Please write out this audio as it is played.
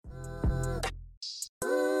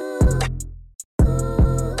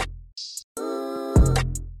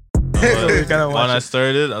So we gotta When watch I it.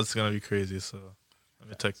 started, it's gonna be crazy. So let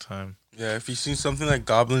me take time. Yeah, if you've seen something like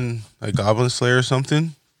Goblin Slayer or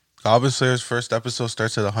something, Goblin Slayer's first episode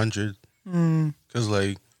starts at 100. Cause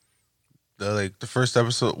like the first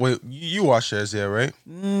episode. Wait, you watched it, yeah, right?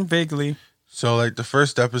 Vaguely. So like the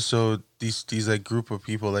first episode, these like group of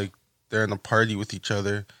people like they're in a party with each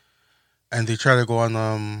other, and they try to go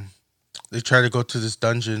on they try to go to this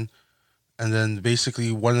dungeon, and then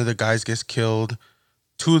basically one of the guys gets killed.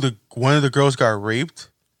 One of the girls got raped,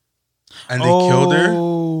 and they killed her,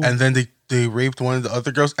 and then they raped one of the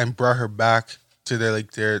other girls and brought her back to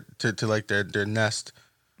their nest.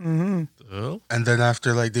 Oh, And then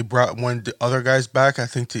after like they brought one of the other guys back, I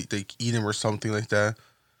think to like eat him or something like that.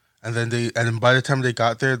 And then by the time they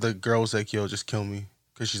got there, the girl was like, "Yo, just kill me,"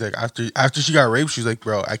 because she's like after she got raped, she's like,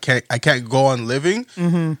 "Bro, I can't go on living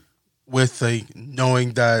with like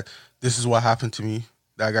knowing that this is what happened to me,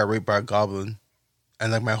 that I got raped by a goblin,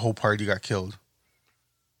 and like my whole party got killed."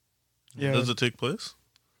 Yeah. does it take place?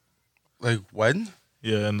 Like when?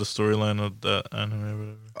 Yeah, in the storyline of that anime or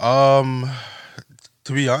whatever.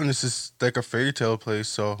 To be honest, it's like a fairy tale place,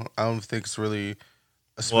 so I don't think it's really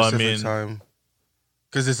a Well, I specific mean- time.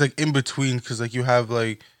 Because it's like in between, because like you have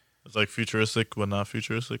like, It's like futuristic, but not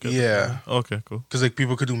futuristic. at the Yeah. time. Okay, cool. because like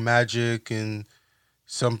people could do magic and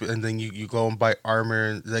and then you go and buy armor,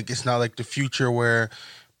 and like it's not like the future where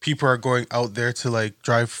people are going out there to like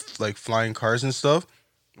drive like flying cars and stuff,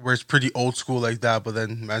 where it's pretty old school like that. But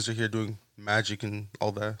then mans are here doing magic and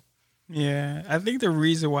all that. Yeah, I think the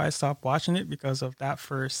reason why I stopped watching it because of that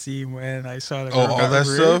first scene when I saw the Oh, girl all got that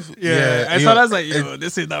raped. stuff? Yeah, Yeah, I you thought know, I was like, yo,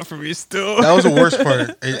 this is not for me still. That was the worst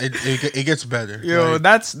part. It gets better. Yo, Like,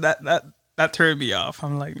 that turned me off.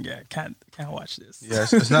 I'm like, yeah, can't watch this.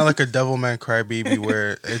 yes, it's not like a Devilman Crybaby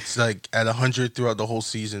where it's like at 100 throughout the whole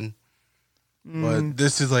season. But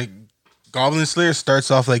this is like Goblin Slayer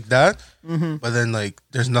starts off like that, but then like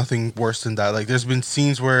there's nothing worse than that. Like there's been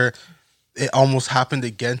scenes where it almost happened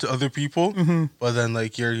again to other people, but then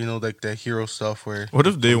like like the hero stuff where What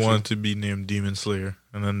if they wanted to be named Demon Slayer,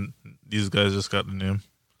 and then these guys just got the name?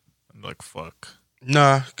 I'm like, fuck.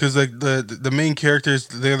 Nah, because like the main character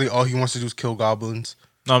is literally all he wants to do is kill goblins.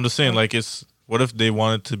 No, I'm just saying, like, it's what if they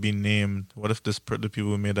wanted to be named? What if the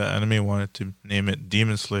people who made that anime wanted to name it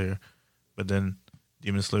Demon Slayer, but then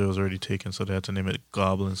Demon Slayer was already taken, so they had to name it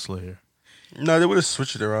Goblin Slayer. No, they would have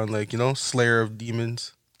switched it around, like Slayer of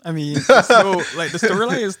Demons. I mean, so like the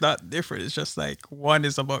storyline is not different. It's just like one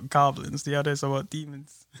is about goblins, the other is about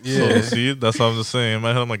demons. So, see, that's what I'm just saying. In my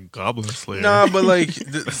head, I'm like, Goblin Slayer. Nah, but like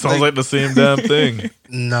It sounds like the same damn thing.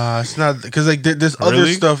 nah, it's not because like there's other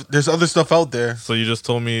Really? stuff. There's other stuff out there. So you just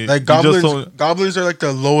told me, Like you just goblins, told me- goblins are like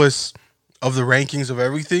the lowest of the rankings of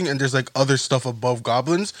everything, and there's like other stuff above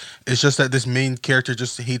goblins. It's just that this main character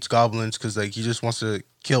just hates goblins because like he just wants to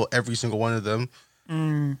kill every single one of them.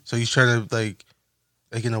 So he's trying to like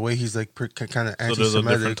in a way he's like kind of so there's a different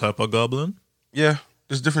anti-Semitic. type of goblin. Yeah,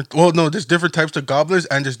 there's different. Well, no, there's different types of goblins,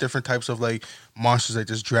 and there's different types of like monsters, like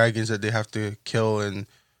there's dragons that they have to kill and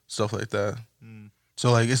stuff like that.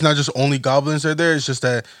 So like it's not just only goblins are there. It's just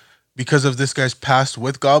that because of this guy's past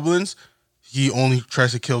with goblins, he only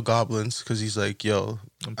tries to kill goblins because he's like, yo,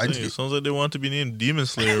 I'm I telling you, it just, sounds like they want to be named Demon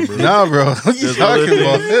Slayer, bro. nah, bro, what you There's other talking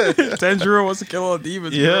about? Tanjiro wants to kill all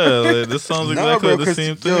demons. Yeah, bro. like, this sounds Nah, exactly bro, the 'cause,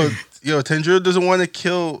 same thing. Yo, Tenjiro doesn't want to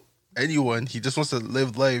kill anyone. He just wants to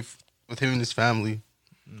live life with him and his family.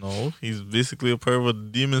 No, he's basically a part of a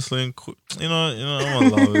demon slaying. I'm gonna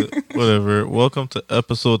allow it. Whatever. Welcome to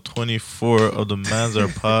episode 24 of the Manzar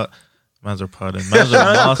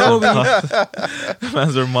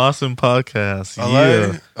Manzar Mawson podcast.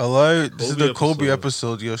 Yeah. Alive. This is Kobe the Kobe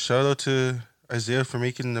episode. episode. Yo, shout out to Isaiah for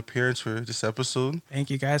making an appearance for this episode. Thank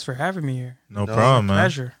you guys for having me here. No No, problem, man.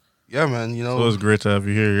 Pleasure. Yeah, man. It was great to have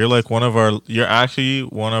you here. You're actually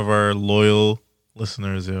one of our loyal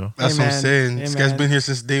listeners, yo. that's Hey, what I'm man. saying. Hey, this guy's man. been here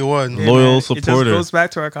since day one. Yeah. Loyal It supporter. just goes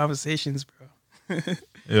back to our conversations, bro.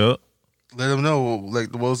 Yeah. Let him know,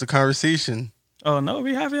 like, what was the conversation? Oh no,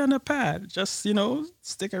 we have it on the pad. Just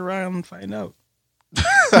stick around and find out.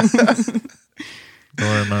 Don't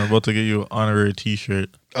worry, man. We're about to get you an honorary T-shirt.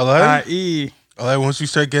 Alive? I.e. Once we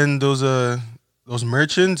start getting those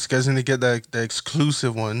merchants, guys gonna get the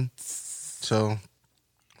exclusive one. So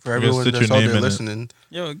for You're gonna everyone stick that's your out name there in it. listening.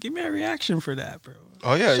 Yo, give me a reaction for that, bro.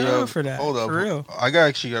 Oh yeah, Shout yeah. out for that. Hold up, For real. I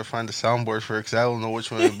gotta find the soundboard for it because I don't know which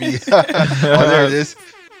one it'd be. Oh, there it is.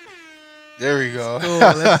 There we go. Cool,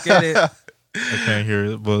 let's get it. I can't hear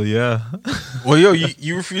it, but yeah. Well, yo,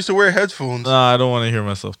 you refuse to wear headphones. Nah, I don't want to hear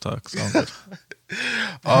myself talk. So I'm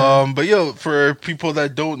good. But yo, for people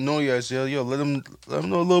that don't know you, Isaiah, yo, let them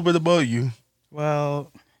know a little bit about you.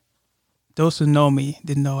 Well, those who know me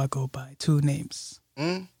didn't know I go by 2 names.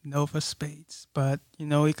 Mm? Nova Spades. But,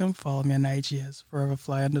 you can follow me on IG as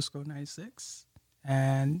foreverfly_96.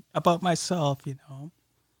 And about myself,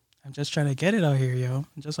 I'm just trying to get it out here, yo.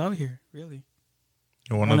 I'm just out here, really.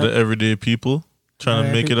 You're one of the everyday people trying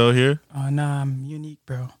to make it out here. Oh, nah, I'm unique,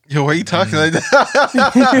 bro. Yo, why are you talking like that?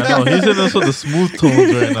 I know, he's in us with the smooth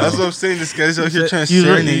tones right now. That's what I'm saying. This guy's out here trying to He's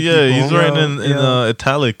serenade people. he's writing in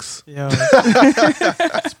italics. Yo,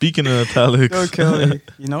 Speaking in italics. don't kill me.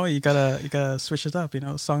 You gotta switch it up,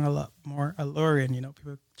 song a lot more alluring,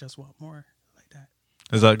 people just want more like that.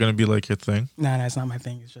 Is that going to be like your thing? Nah, that's not my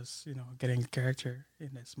thing. It's just, getting character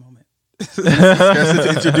in this moment. He has to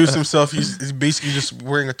introduce himself. He's basically just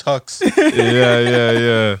wearing a tux.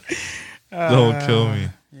 Yeah. Don't kill me.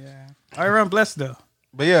 Yeah. All right, I'm blessed though.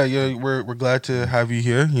 But yeah, we're glad to have you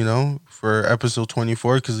here, for episode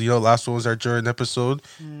 24, because, last one was our Jordan episode.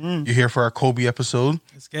 Mm-hmm. You're here for our Kobe episode.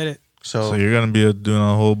 Let's get it. So you're going to be doing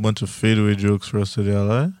a whole bunch of fadeaway jokes for us today,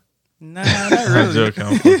 right? Nah, not I'm really. joking.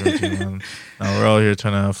 I'm fucking with you, man. Now, we're out here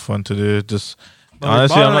trying to have fun today. Just, But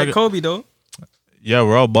honestly, we're I'm balling not... like Kobe though. Yeah,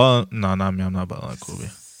 we're all balling. No, not me. I'm not balling like Kobe.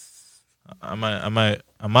 I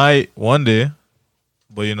might one day,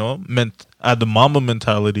 but at the Mamba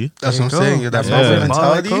mentality. That's There what you I'm saying. go. Yeah, that's Yeah. my Ball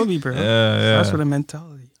like mentality. Kobe, bro. Yeah. That's with a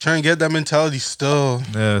mentality. Trying to get that mentality still.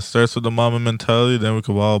 Yeah, it starts with the Mamba mentality, then we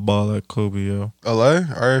could all ball like Kobe, yo. LA,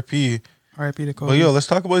 RIP. R.I.P. to Kobe. But yo, let's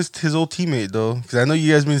talk about his old teammate though, because I know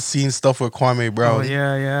you guys been seeing stuff with Kwame Brown. Oh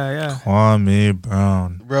yeah. Kwame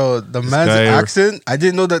Brown. Bro, the This man's guy- accent, I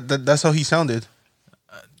didn't know that's how he sounded.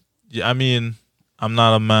 Yeah, I mean, I'm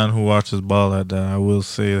not a man who watches ball like that, I will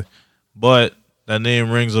say. But that name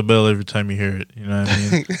rings a bell every time you hear it. You know what I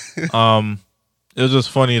mean? It was just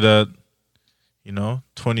funny that,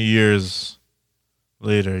 20 years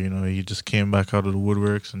later, he just came back out of the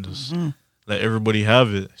woodworks and just let everybody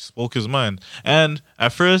have it. Spoke his mind. And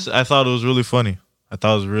at first, I thought it was really funny. I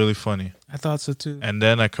thought so too. And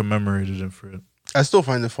then I commemorated him for it. I still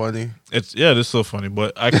find it funny. It's so funny,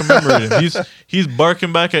 but I commemorate him. He's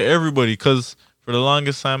barking back at everybody because for the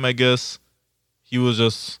longest time, I guess he was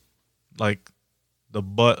just like the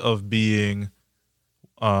butt of being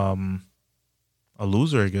a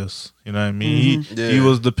loser. I guess you know what I mean. He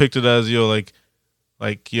was depicted as you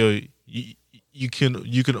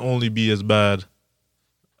can only be as bad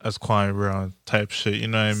as Kwame Brown type shit. You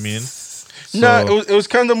know what I mean? So, Nah, it was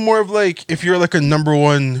kind of more of like if you're like a number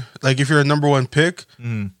one pick,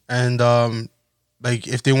 and like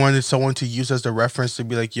if they wanted someone to use as the reference to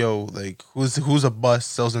be like, yo, like who's a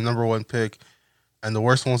bust sells the number one pick, and the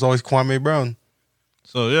worst one was always Kwame Brown.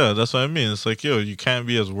 So yeah, that's what I mean. It's like, yo, you can't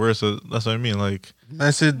be as worse as. That's what I mean. Like I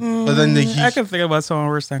said, but then I can think about someone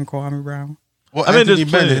worse than Kwame Brown. well, I mean, Anthony there's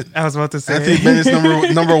plenty. Bennett. I was about to say. Anthony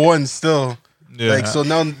Bennett's number one still. yeah, Like so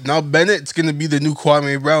now Bennett's gonna be the new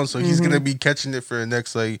Kwame Brown, so he's gonna be catching it for the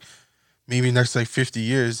next maybe 50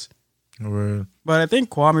 years. Word. But I think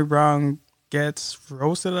Kwame Brown gets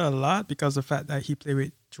roasted a lot because of the fact that he played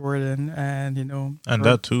with Jordan and And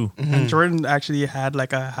that too. and Jordan actually had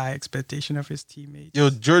like a high expectation of his teammates. Yo,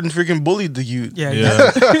 Jordan freaking bullied the youth. Yeah.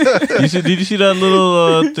 Yeah. Did you see that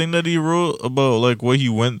little thing that he wrote about like what he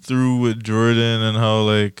went through with Jordan and how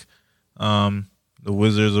like the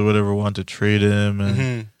Wizards or whatever want to trade him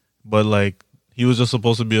and but like he was just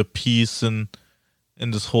supposed to be a piece in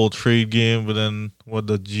this whole trade game, but then what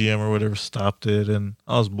the GM or whatever stopped it and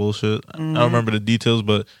that was bullshit. I don't remember the details,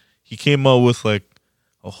 but he came out with like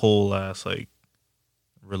a whole ass like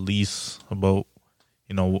release about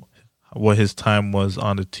what his time was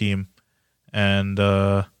on the team. And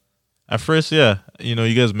at first, you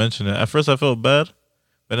guys mentioned it. At first, I felt bad,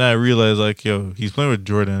 but then I realized, like, yo, he's playing with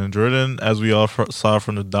Jordan. And Jordan, as we all saw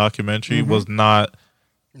from the documentary, was not...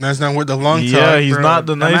 That's not with the long time. Yeah, he's Bro, not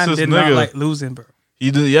the man nicest did nigga. not like losing, bro.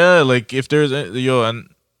 He did, yeah, like, if there's... and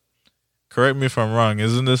correct me if I'm wrong.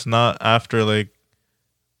 Isn't this not after, like,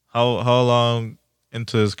 how long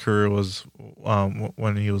into his career was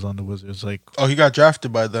when he was on the Wizards? Like, Oh, he got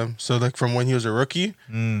drafted by them. So like from when he was a rookie,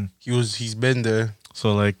 mm. he's been there.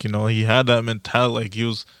 So, like, he had that mentality. Like, he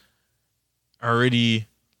was already,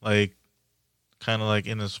 like, kind of, like,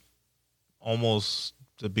 in his almost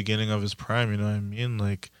the beginning of his prime, you know what I mean?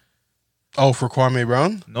 Like, Oh, for Kwame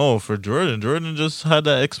Brown? no, for Jordan. Jordan just had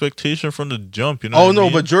that expectation from the jump, you know Oh what I no,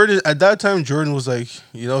 mean? but Jordan at that time, Jordan was like,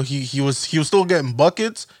 he was still getting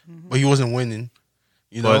buckets, but he wasn't winning.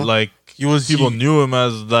 But, like, people knew him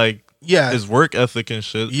as, like, yeah, his work ethic and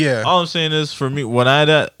shit. Yeah. All I'm saying is, for me, when I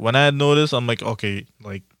had noticed, I'm like, okay,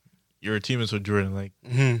 like, you're a teammate with Jordan. Like,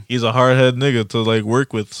 he's a hard head nigga to, like,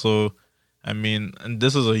 work with. So, I mean, and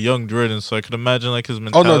this is a young Jordan, so I could imagine like his Oh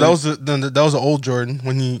mentality. no, that was an old Jordan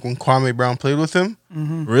when Kwame Brown played with him.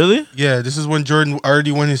 Really? Yeah, this is when Jordan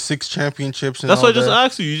already won his 6 championships. And That's all why I just that.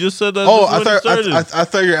 asked you. You just said that. Oh, this is when he started. I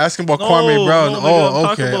thought you were asking about No, Kwame Brown. no, nigga, I'm Oh,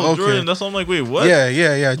 talking okay, about okay. Jordan. That's why I'm like, wait, what?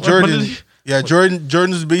 Yeah. What Jordan. did he- Yeah, Jordan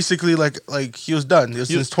was basically like he was done. It was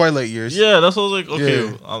his twilight years. Yeah, that's what I was like. Okay,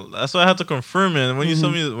 Yeah. that's why I had to confirm it. And when you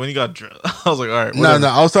told me when he got dressed, I was like, all right. No, whatever.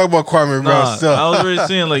 I was talking about Kwame Brown Nah, still. I was already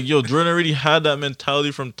saying like, yo, Jordan already had that mentality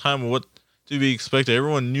from time of what to be expected.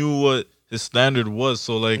 Everyone knew what his standard was.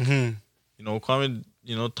 So like, you know, Kwame,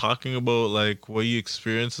 you know, talking about like what he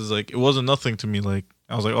experienced is like it wasn't nothing to me. Like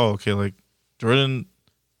I was like, oh, okay, like Jordan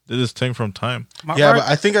did his thing from time. Yeah, but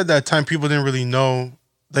I think at that time people didn't really know,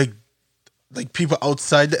 like people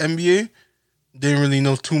outside the NBA didn't really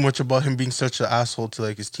know too much about him being such an asshole to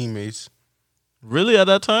like his teammates. Really, at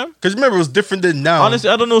that time? Because remember, it was different than now. Honestly,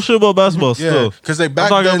 I don't know shit about basketball. Yeah, Still, because like I'm back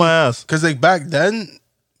talking then, out my ass. because like back then,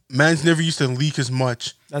 man's never used to leak as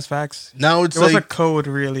much. That's facts. Now it's It was like a code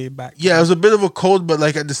really back. yeah, it was a bit of a code, but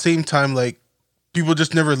like at the same time, like people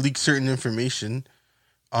just never leak certain information.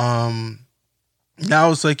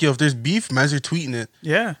 Now it's like, yo, if there's beef, man's are tweeting it.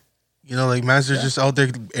 Yeah. You know, like man's are just out there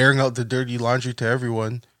airing out the dirty laundry to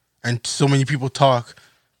everyone, and so many people talk.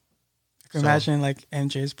 Imagine like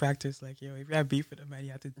MJ's practice, like yo, if you have beef with him, man,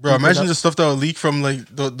 you have to. Bro, imagine the stuff that would leak from like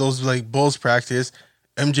those like Bulls practice.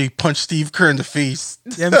 MJ punched Steve Kerr in the face.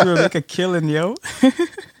 MJ will make a killing, yo.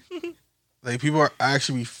 Like people are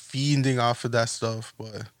actually feeding off of that stuff,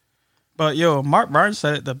 But yo, Mark Barnes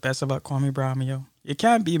said it the best about Kwame Brown, yo. You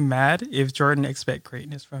can't be mad if Jordan expect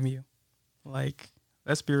greatness from you. Like,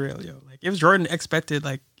 let's be real, yo. Like, if Jordan expected,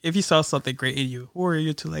 like, if he saw something great in you, who are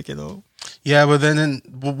you to like it all? yeah. But then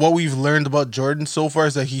what we've learned about Jordan so far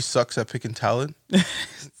is that he sucks at picking talent.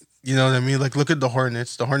 You know what I mean? Like, look at the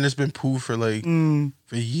Hornets. The Hornets been poo for like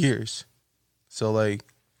for years. So like,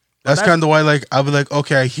 that's kind of why like I'll be like,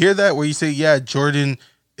 okay, I hear that where you say, yeah, Jordan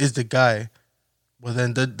is the guy, but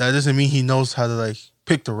then that doesn't mean he knows how to like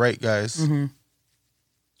pick the right guys.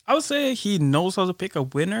 I would say he knows how to pick a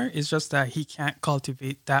winner. It's just that he can't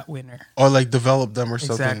cultivate that winner. Or like develop them or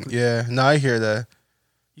something. Exactly. Yeah, no, I hear that.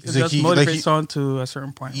 He can It's like just he- motivate like he- someone to a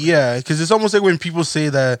certain point. Yeah, because it's almost like when people say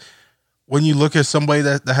that when you look at somebody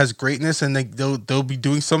that has greatness and like they'll be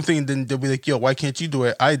doing something and then they'll be like, yo, why can't you do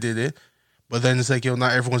it? I did it. But then it's like, yo,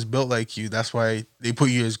 not everyone's built like you. That's why they put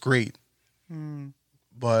you as great.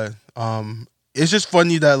 But it's just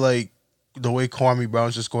funny that like the way Kwame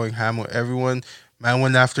Brown's just going ham with everyone. Man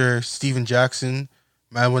went after Steven Jackson.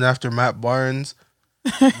 Man went after Matt Barnes.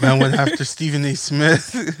 Man went after Stephen A.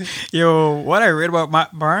 Smith. Yo, what I read about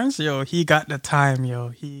Matt Barnes, yo, he got the time,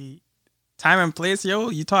 yo. Time and place, yo.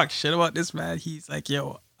 You talk shit about this man. He's like,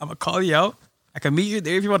 yo, I'm gonna call you out. I can meet you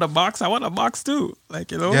there if you want to box. I want to box too.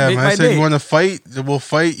 Like, you know, Yeah, make man my said day. you want to fight, we'll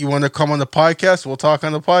fight. You want to come on the podcast, we'll talk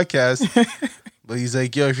on the podcast. But he's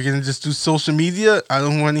like, yo, if you're gonna just do social media, I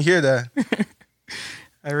don't want to hear that.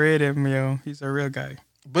 I read him, yo. He's a real guy.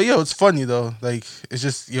 But yo, it's funny though. Like, it's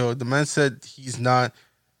just, yo, the man said he's not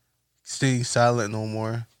staying silent no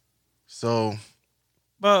more. So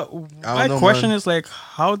But my know, question man. is like,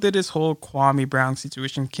 how did this whole Kwame Brown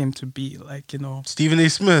situation came to be? Like, you know, Stephen A.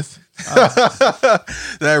 Smith,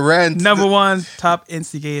 that rant. number one top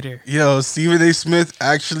instigator. Yo, Stephen A. Smith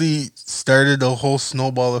actually started the whole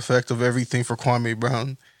snowball effect of everything for Kwame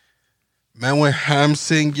Brown. Man went ham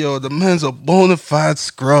saying, yo, the man's a bona fide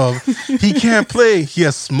scrub. He can't play. He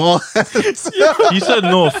has small hands. He said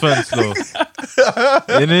no offense though.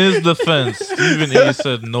 In his defense, Stephen A.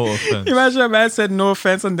 said no offense. Imagine a man said no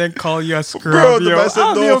offense and then call you a scrub. Bro, the yo. man said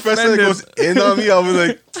I'll be no offense and it offended. goes in on me. I'll be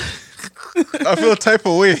like, I feel a type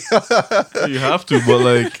of way. You have to, but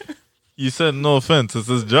like, you said no offense. It's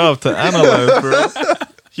his job to analyze, bro.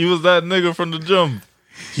 He was that nigga from the jump.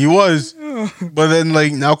 He was. But then,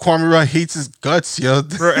 like, now Kwame Brown hates his guts, yo.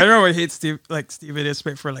 Bro, everyone hates Steven A.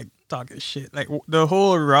 Smith for like talking shit. Like the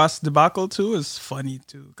whole Ross debacle too is funny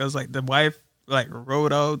too, because like the wife like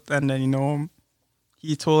wrote out and then, you know,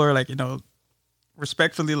 he told her like, you know,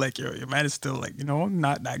 respectfully, like, your man is still like, you know,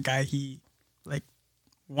 not that guy he like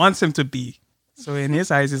wants him to be. So in his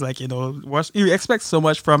eyes, he's like, you know, he expects so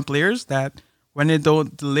much from players that when they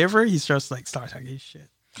don't deliver, he's just like start talking shit.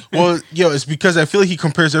 Well, yo, it's because I feel like he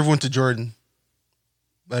compares everyone to Jordan.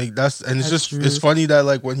 Like it's That's just true. it's funny that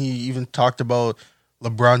like when he even talked about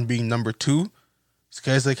LeBron being number 2, this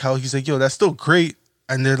guy's like how he's like, yo, that's still great,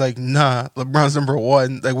 and they're like, nah, LeBron's number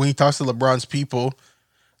 1. Like when he talks to LeBron's people,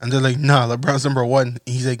 and they're like, nah, LeBron's number 1, and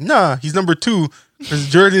he's like, nah, he's number 2 because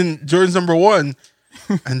Jordan's number 1,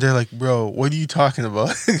 and they're like, bro, what are you talking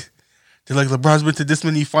about? They're like, LeBron's been to this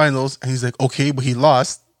many finals, and he's like, okay, but he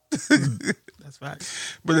lost. That's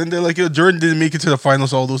facts. But then they're like, yo, Jordan didn't make it to the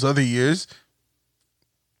finals all those other years.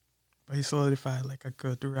 But he solidified like a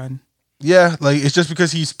good run. Yeah, like it's just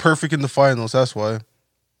because he's perfect in the finals. That's why.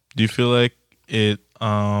 Do you feel like it?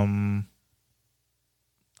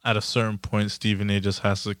 At a certain point, Stephen A. just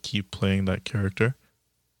has to keep playing that character.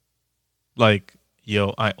 Like,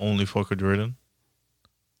 yo, I only fuck with Jordan.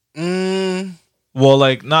 Well,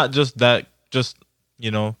 like not just that, just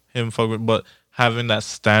him fuck with, but having that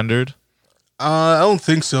standard. I don't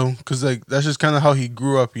think so, because like that's just kind of how he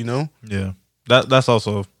grew up, Yeah, that's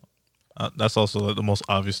also like the most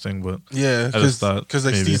obvious thing, but yeah, I just thought because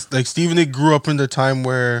like maybe. Stephen A. grew up in the time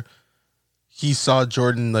where he saw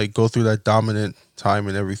Jordan like go through that dominant time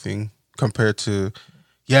and everything, compared to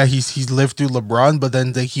he's lived through LeBron, but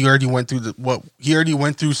then like, he already went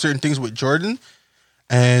through certain things with Jordan,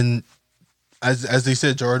 and as they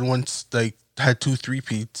said, Jordan once like had 2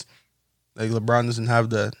 3-peats, like LeBron doesn't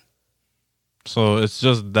have that. So it's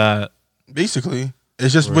just that. Basically,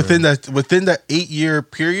 it's just within that 8-year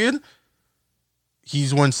period,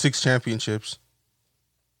 he's won 6 championships.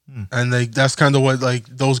 And like that's kind of what like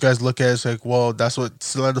those guys look at. It's like, well, that's what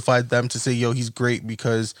solidified them to say, yo, he's great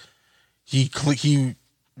because he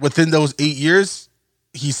within those 8 years,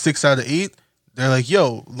 he's 6 out of 8. They're like,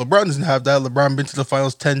 yo, LeBron doesn't have that. LeBron been to the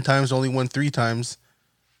finals 10 times, only won 3 times.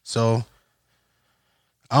 So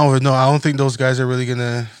I don't know. I don't think those guys are really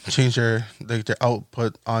gonna change their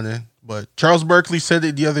output on it. But Charles Barkley said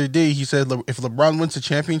it the other day. He said if LeBron wins a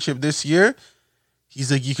championship this year, he's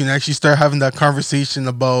like, you can actually start having that conversation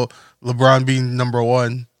about LeBron being number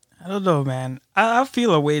 1. I don't know, man. I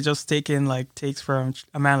feel a way just taking like takes from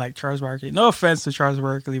a man like Charles Barkley. No offense to Charles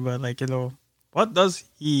Barkley, but like what does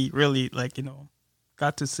he really like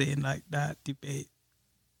got to say in like that debate?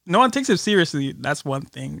 No one takes him seriously. That's one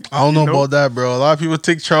thing. I don't know about that, bro. A lot of people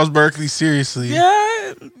take Charles Barkley seriously.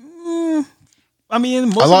 Yeah, I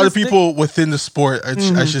mean, a lot of people within the sport,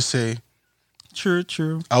 I should say.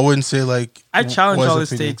 True. I wouldn't say like I challenge all his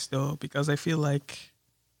takes though, because I feel like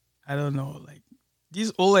I don't know, like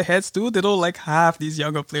these older heads too. They don't like half these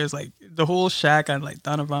younger players, like the whole Shaq and like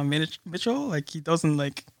Donovan Mitchell. Like he doesn't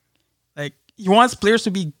like he wants players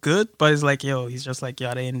to be good, but it's like he's just like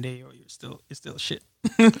at the end of the day, you're still shit.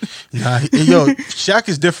 Nah, Shaq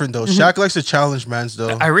is different though. Shaq likes to challenge mans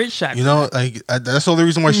though. I rate Shaq. Like that's the only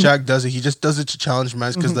reason why Shaq does it. He just does it to challenge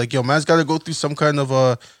mans because like man's got to go through some kind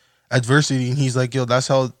of adversity, and he's like that's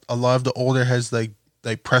how a lot of the older heads like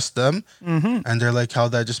press them, and they're like how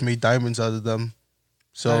that just made diamonds out of them.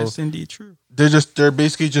 So that's indeed true. They're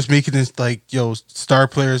basically just making this like star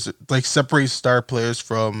players, like separate star players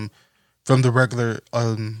from the regular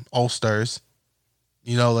all-stars.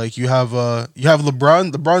 Like you have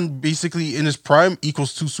LeBron. LeBron basically in his prime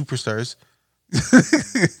equals 2 superstars.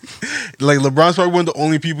 Like LeBron's probably one of the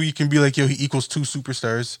only people you can be like, he equals 2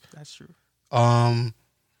 superstars. That's true. And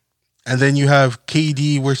then you have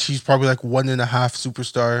KD, where she's probably like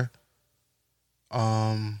 1.5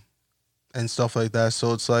 superstar. And stuff like that.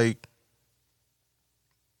 So it's like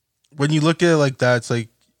when you look at it like that, it's like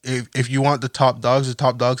if you want the top dogs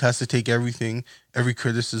has to take everything, every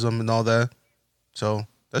criticism and all that. So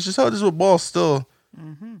that's just how it is with ball still.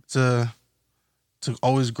 It's a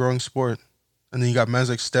always growing sport. And then you got men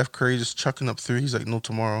like Steph Curry just chucking up threes like no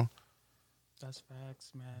tomorrow. That's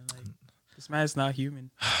facts, man. Like this man is not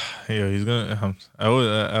human. Yeah, he's gonna. I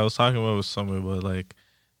was talking about it with somebody, but like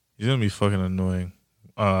he's gonna be fucking annoying.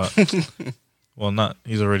 Well, not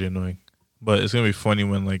he's already annoying, but it's gonna be funny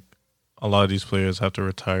when like a lot of these players have to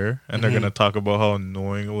retire and they're gonna talk about how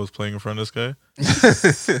annoying it was playing in front of this guy.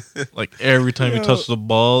 Like every time he touched the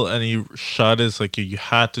ball and he shot it, it's like you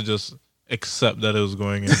had to just accept that it was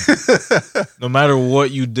going in. No matter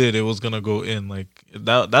what you did, it was gonna go in. Like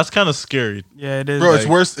that's kind of scary. Yeah, it is. Bro, it's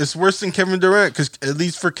worse. It's worse than Kevin Durant, because at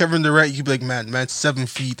least for Kevin Durant, you'd be like, man's 7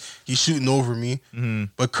 feet. He's shooting over me.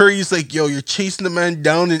 But Curry's like, you're chasing the man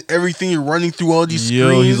down and everything. You're running through all these screens.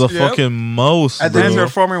 Yo, he's a fucking mouse. And bro. then they're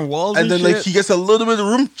forming walls. And then shit. like he gets a little bit of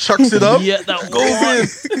room, chucks it up. Yeah, that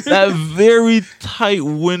goes in. That very tight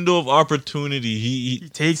window of opportunity. He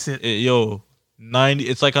takes it. 90.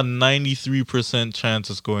 It's like a 93% chance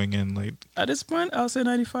it's going in. Like at this point, I'll say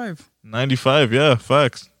 95. 95. Yeah,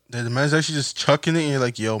 facts. The man's actually just chucking it, and you're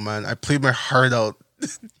like, yo, man, I played my heart out.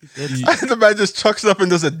 The man just chucks it up and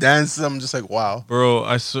does a dance. I'm just like, wow. Bro,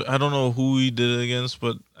 I don't know who he did it against,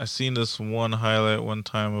 but I seen this one highlight one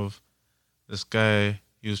time of this guy.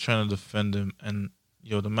 He was trying to defend him, and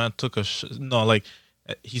the man took a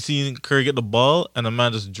he seen Curry get the ball, and the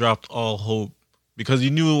man just dropped all hope because he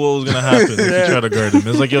knew what was gonna happen if he tried to guard him.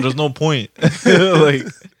 It's like, there's no point. Like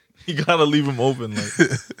You gotta leave him open. Like,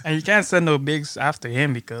 And you can't send no bigs after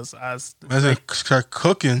him because as Man's like, start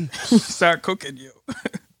cooking. start cooking you.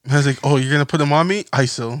 Man's like, oh, you're gonna put him on me?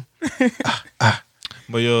 ISO.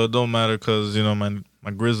 but yo, it don't matter because you know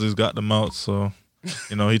my Grizzlies got them out. So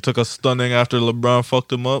you know he took a stunning after LeBron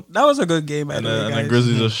fucked him up, That was a good game, by and the way, then guys.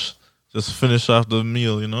 Grizzlies just finished off the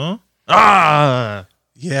meal. You know.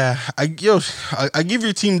 Yeah, I give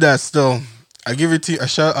your team that still. I give your team a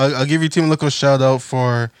shout. I'll give your team a little shout out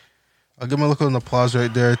for. I'll give them a little applause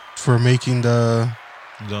right there for making the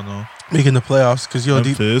Don't know. playoffs because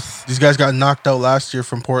Memphis. these guys got knocked out last year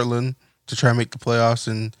from Portland to try and make the playoffs,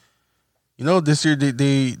 and this year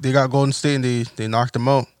they got Golden State and they knocked them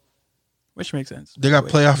out. Which makes sense. They got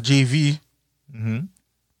playoff JV. Mm-hmm.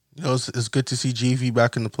 It's good to see JV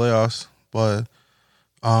back in the playoffs, but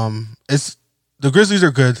it's the Grizzlies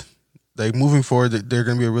are good. Like moving forward, they're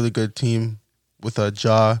gonna be a really good team with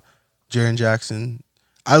Ja, Jaren Jackson.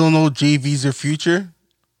 I don't know JV's their future,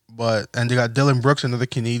 and they got Dylan Brooks, another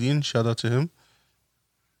Canadian. Shout out to him.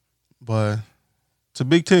 But it's a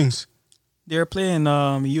big things. They're playing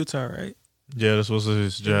Utah, right? Yeah, this was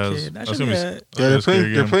his Jazz. Okay, that That's should gonna be be. a- Yeah, scary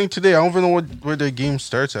they're game. playing today. I don't even know where their game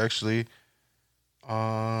starts actually.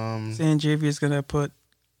 Saying JV is gonna put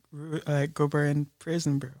Gobert in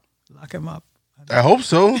prison, bro. Lock him up. I hope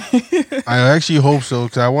so. I actually hope so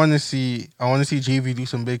because I want to see JV do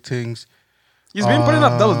some big things. He's been putting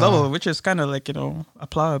up double, which is kind of like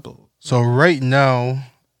applaudable. So right now,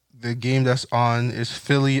 the game that's on is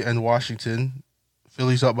Philly and Washington.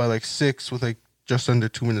 Philly's up by like 6 with like just under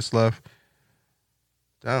 2 minutes left.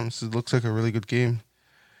 Damn, this looks like a really good game.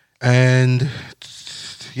 And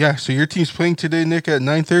yeah, so your team's playing today, Nick, at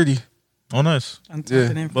 9:30. Oh, nice. I'm Yeah.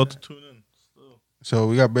 tapping in for About to that. tune in. So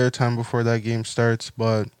we got bare time before that game starts.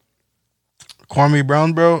 But Kwame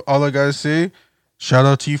Brown, bro, all I gotta say, shout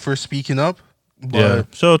out to you for speaking up. But Yeah.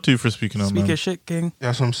 Shout out to you for speaking up, Speak man. your shit, King.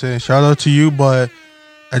 that's what I'm saying. Shout out to you, but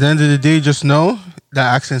at the end of the day, just know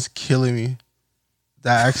that accent's killing me.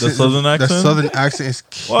 That accent, southern accent? The southern accent is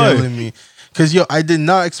Why? killing me. Cause I did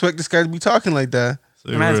not expect this guy to be talking like that.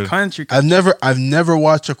 Say The man's word. country. I've never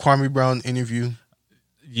watched a Kwame Brown interview.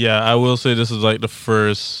 Yeah, I will say this is like the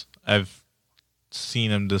first I've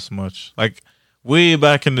seen him this much. Like way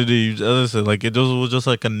back in the day, as I said, like it was just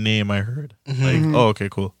like a name I heard. Like, oh, okay,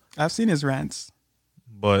 cool. I've seen his rants.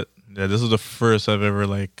 But yeah, this is the first I've ever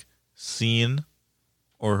like seen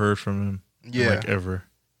or heard from him. Yeah. like ever.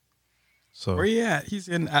 So Where he at? He's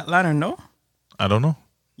in Atlanta, no? I don't know.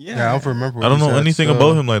 Yeah, I don't remember. I don't know anything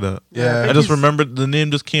about him like that. Yeah, I just remembered the name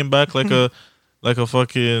just came back like a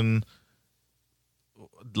fucking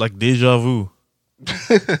like deja vu.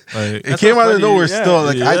 Like It That's came so out of funny, nowhere. yeah. Still,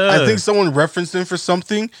 like I Yeah. think someone referenced him for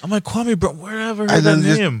something, I'm like Kwame, bro. Where have I heard and that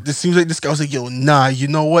then name? this seems like this guy was like, "Yo, nah, you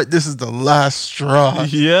know what? This is the last straw.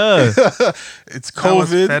 Yeah, It's I was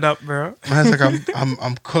COVID." fed up, bro. Man's like,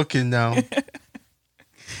 I'm cooking now.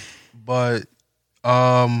 But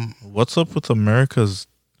what's up with America's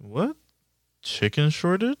what chicken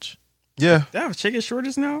shortage? yeah, They have chicken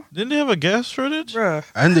shortage now? Didn't they have a gas shortage? Bruh.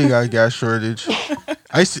 and they got gas shortage.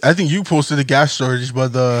 I think you posted a gas shortage,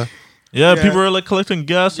 but Yeah, Yeah. people are like collecting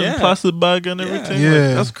gas in Yeah. plastic bag and everything. Yeah.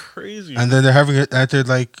 Like, that's crazy. and then they're having it after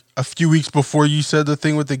like a few weeks before you said the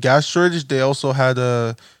thing with the gas shortage. They also had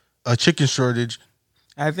a chicken shortage.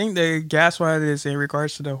 I think the gas one is in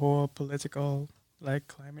regards to the whole political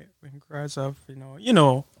climate in regards of, if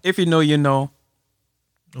you know, you know.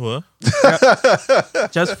 What?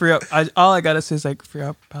 Just free up. All I gotta say is free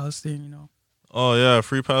up Palestine, Oh yeah,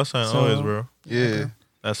 free Palestine So- always, bro. Yeah,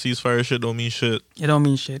 That ceasefire shit don't mean shit. It don't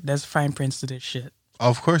mean shit. There's fine prints to this shit.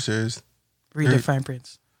 of course there is. Read the fine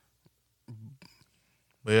prints.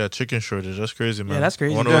 But yeah, chicken shortage. That's crazy, man. that's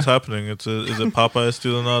crazy. I wonder Yeah. what's happening. Is it Popeye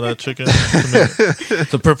stealing all that chicken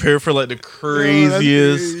to prepare for like the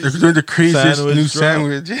craziest? They're doing the craziest Sandwich new drop.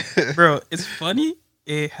 sandwich. Bro, it's funny.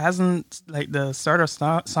 It hasn't, the start of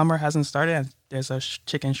summer hasn't started and there's a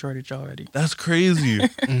chicken shortage already. That's crazy.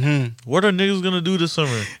 What are niggas gonna do this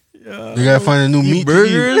summer? Yeah. They gotta find a new meat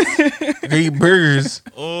Burgers? to eat. They eat burgers.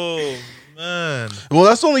 Oh man. Well,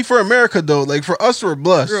 that's only for America though. Like for us, we're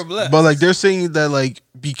blessed. We're blessed. But they're saying that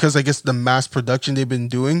because I guess the mass production they've been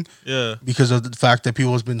doing Yeah. because of the fact that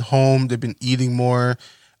people has been home, they've been eating more,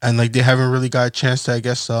 and they haven't really got a chance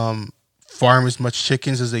to farm as much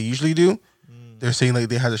chickens as they usually do. They're saying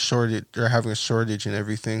they had a shortage. They're having a shortage and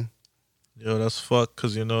everything. Yo, that's fucked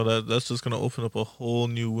because that's just gonna open up a whole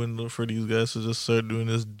new window for these guys to just start doing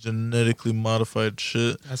this genetically modified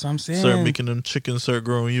shit. That's what I'm saying. Start making them chickens start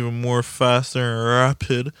growing even more faster and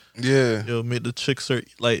rapid. Yeah. Yo, make the chicks start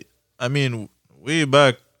way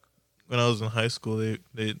back when I was in high school, we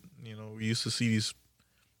used to see these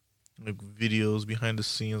like videos behind the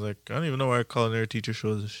scenes. Like I don't even know why culinary teacher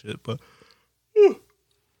shows this shit, but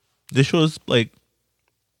they show us videos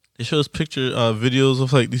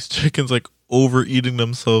of like these chickens like overeating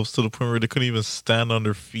themselves to the point where they couldn't even stand on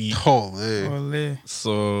their feet. Holy. Ole.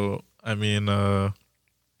 So I mean, I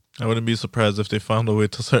wouldn't be surprised if they found a way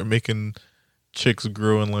to start making chicks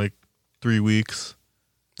grow in like 3 weeks,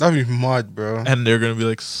 That'd be mad, bro. and they're gonna be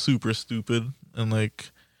like super stupid and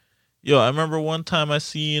like, yo, I remember one time I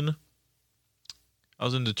was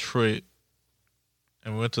in Detroit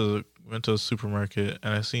and we went to a supermarket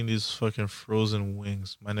and I seen these fucking frozen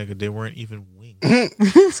wings. My nigga, they weren't even wings.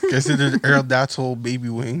 Considered Aerodactyl baby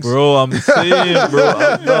wings. Bro, I'm saying,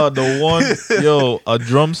 bro, the one, yo, a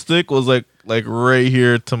drumstick was like right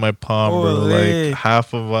here to my palm, bro, Holy. like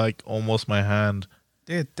half of like almost my hand.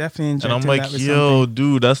 They're definitely injecting And I'm like, that with yo, something.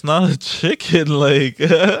 dude, that's not a chicken. Like,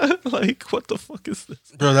 like what the fuck is this?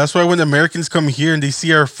 Bro, that's why when Americans come here and they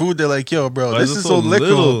see our food, they're like, yo, bro, Why this it is so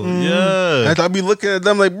little. Yeah. And I'll be looking at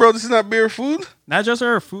them like, bro, this is not bear food. Not just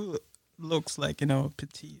our food looks like,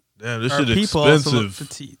 petite. Damn, this Our shit people also look expensive.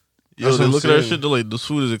 petite. Yo, That's they what I'm look at our saying. shit, they're like, this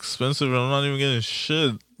food is expensive and I'm not even getting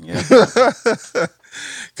shit. Yeah.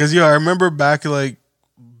 Because, yo, I remember back when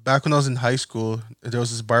I was in high school, there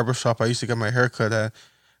was this barber shop I used to get my hair cut at.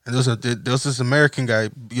 And there was this American guy.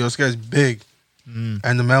 Yo, this guy's big.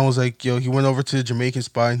 And the man was like, yo, he went over to the Jamaican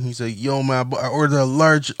spot and he's like, yo, man, I ordered a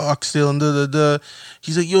large oxtail and da-da-da.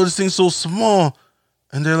 He's like, yo, this thing's so small.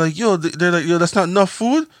 And they're like, yo, that's not enough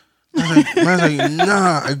food? Man's like,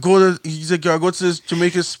 nah. He's like, yo, I go to this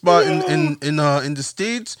Jamaican spot in the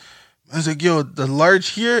States. Man's like, yo, the large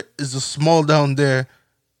here is the small down there.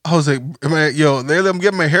 I was like, lately I'm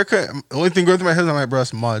getting my haircut. The only thing going through my head is I'm like, bro,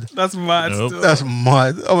 that's mud. That's mad Nope. still. That's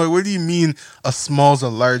mud. I'm like, what do you mean a small's a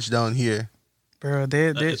large down here? Bro, they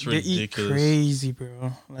is eat ridiculous. crazy,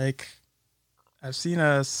 bro. Like, I've seen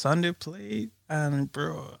a Sunday plate, and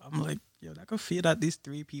bro, I'm like, yo, that could feed at least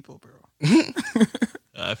 3 people, bro.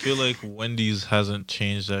 I feel like Wendy's hasn't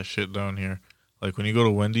changed that shit down here. Like when you go to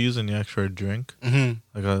Wendy's and you ask for a drink,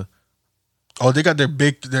 like a Oh, they got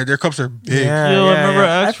their cups are big. Yeah. yo, I remember I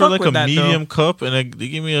asked for fuck like with a that, though. medium cup and they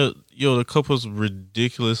gave me the cup was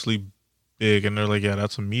ridiculously big and they're like, yeah,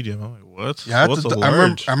 that's a medium. I'm like, what? Yeah, What's a I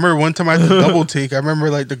large? remember one time I had to double take. I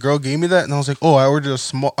remember like the girl gave me that and I was like, oh, I ordered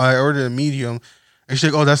a medium. And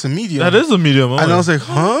she's like, oh, that's a medium. That is a medium. And I was like,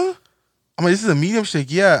 huh? I'm like, this is a medium? She's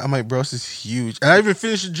like, yeah. I'm like, bro, this is huge. And I didn't even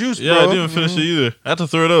finished the juice, yeah, bro. I didn't even finish it either. I had to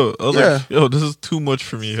throw it out. I was like, yo, this is too much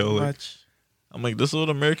for me. Yo. Like, Much. I'm like, this is what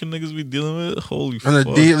American niggas be dealing with? Holy On a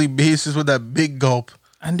fuck. daily basis with that big gulp.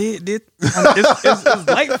 And it's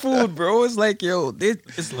light food, bro. It's like, yo,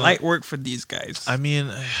 it's light work for these guys. I mean,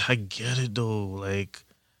 I get it though. Like,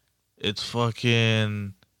 it's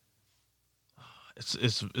fucking,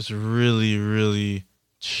 it's really, really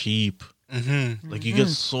cheap. Mm-hmm. Like, you get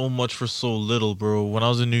so much for so little, bro. When I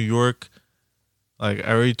was in New York, like,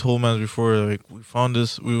 I already told man before, like,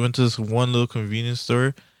 we went to this one little convenience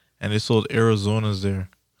store, and they sold Arizonas there.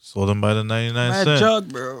 Sold them by the 99 Mad cent.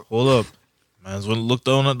 jug, bro. Hold up. Man's went look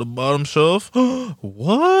down at the bottom shelf.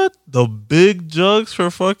 What? The big jugs for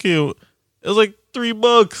fucking, it was like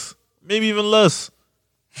 $3, maybe even less.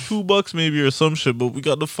 $2 maybe or some shit, but we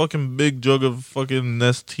got the fucking big jug of fucking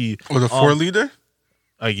Nestea. Or the 4 liter?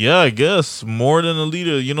 Yeah, I guess more than a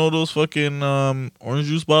liter. You know those fucking orange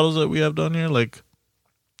juice bottles that we have down here, like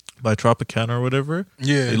by Tropicana or whatever.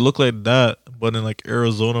 Yeah. They look like that, but in like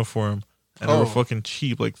Arizona form, and they Oh. were fucking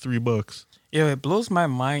cheap, like $3. Yo, it blows my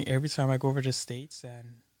mind every time I go over to the States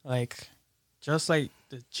and like just like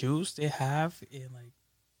the juice they have in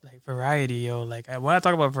like variety, yo. Like when I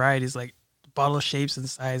talk about varieties, like bottle shapes and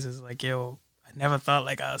sizes, like yo, I never thought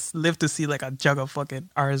like I live to see like a jug of fucking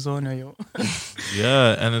Arizona, yo.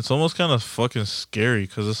 Yeah, and it's almost kind of fucking scary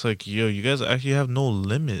because it's like, yo, you guys actually have no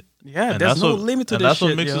limit. Yeah, And there's that's no what- limit to and this that's shit,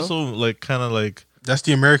 what makes yo. it so like kind of like, That's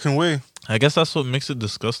the American way. I guess that's what makes it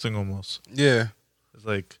disgusting almost. Yeah. It's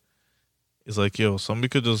like, yo, somebody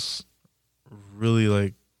could just really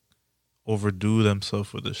like overdo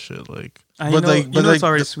themselves with this shit. Like, And But, like- you but, know it's like,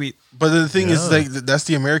 already the- sweet. But the thing is, Yeah. like, that's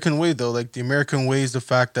the American way, though. Like, the American way is the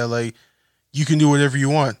fact that, like, you can do whatever you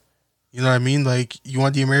want. You know what I mean? Like, you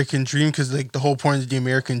want the American dream because, like, the whole point of the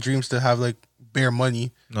American dream is to have, like, bare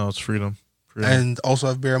money no, it's freedom. Freedom. and also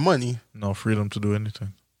have bare money. No, freedom to do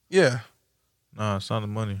anything. Yeah. Nah, it's not the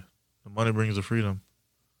money. The money brings the freedom.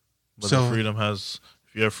 But So- the freedom has,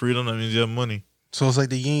 if you have freedom, that means you have money. So it's like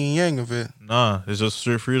the yin and yang of it. Nah, it's just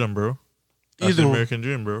straight freedom, bro. That's Either the way. American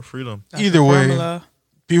dream, bro. Freedom. That's Either the way. formula.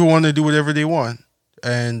 People want to do whatever they want.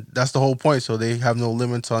 And that's the whole point. So they have no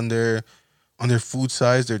limits on their food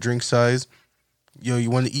size, their drink size. yo, you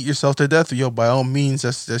want to eat yourself to death? Yo, by all means,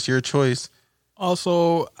 that's your choice.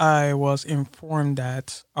 Also, I was informed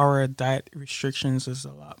that our diet restrictions is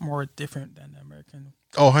a lot more different than the American.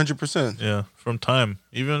 Oh, 100%. Yeah, from time.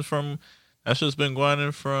 Even from, that's just been going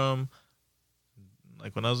in from,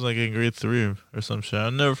 like, when I was, like, in grade 3 or some shit. I'll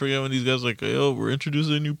never forget when these guys were like, yo, we're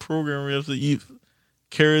introducing a new program. We have to eat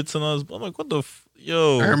carrots and all this. I'm like, what the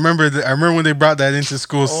yo? I remember when they brought that into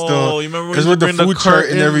school still. Oh, you remember when Because you with the bring food chart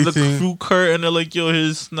and everything. The food cart, and they're like, yo,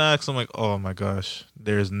 here's snacks. I'm like, oh, my gosh.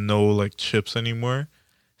 There's no, like, chips anymore.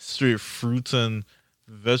 Straight fruits and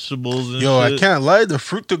vegetables and yo, shit. I can't lie. The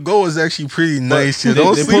fruit to go is actually pretty nice. They,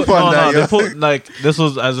 Don't they sleep put, on that. They yo. put, like, this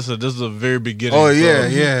was, as I said, this is the very beginning. Oh, so yeah,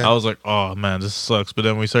 yeah. I was like, oh, man, this sucks. But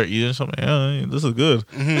then we start eating something, yeah, this is good.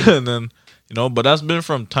 Mm-hmm. And then, but that's been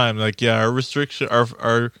from time. Like, yeah,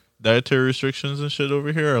 our dietary restrictions and shit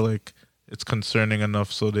over here are, like, it's concerning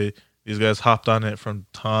enough. So these guys hopped on it from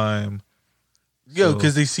time. Yo, So,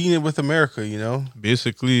 because they seen it with America,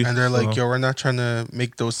 basically. and they're like, yo, we're not trying to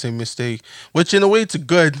make those same mistakes. Which in a way, it's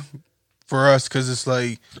good for us because it's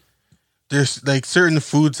like there's like certain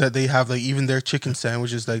foods that they have, like even their chicken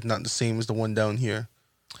sandwich is like not the same as the one down here.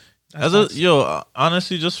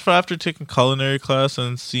 Honestly, just for after taking culinary class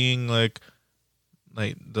and seeing like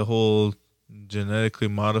the whole genetically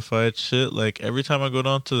modified shit, like every time I go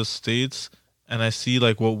down to the States and I see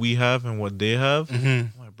like what we have and what they have,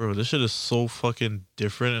 I'm like, bro, this shit is so fucking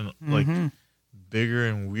different and like bigger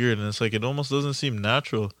and weird, and it's like it almost doesn't seem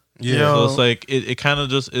natural. Yeah. So it's like it kind of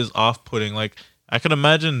just is off putting. Like I can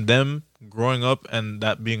imagine them growing up and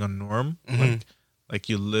that being a norm. Like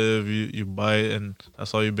you live, you buy it, and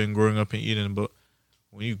that's all you've been growing up and eating. But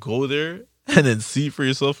when you go there and then see for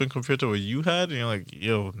yourself and compare to what you had, and you're like,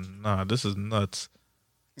 yo, nah, this is nuts.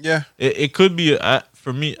 Yeah. It could be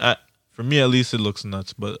for me at least it looks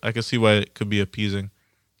nuts, but I can see why it could be appeasing.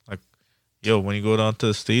 Like, yo, when you go down to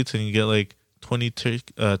the States and you get like 20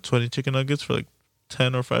 chicken nuggets for like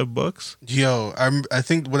 $10 or $5. Yo, I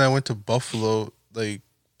think when I went to Buffalo, like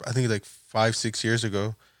I think like 5-6 years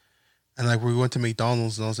ago, and like we went to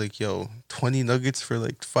McDonald's and I was like, yo, 20 nuggets for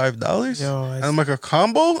like $5? Yo, and I'm like, a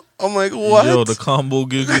combo? I'm like, what? Yo, the combo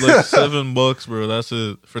gives you like $7, bro. That's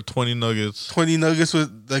it for 20 nuggets. 20 nuggets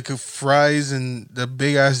with like fries and the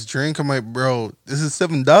big ass drink. I'm like, bro, this is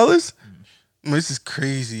 $7? This is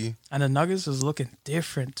crazy. And the nuggets is looking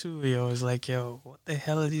different too, yo. It's like, yo, what the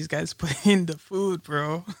hell are these guys putting in the food,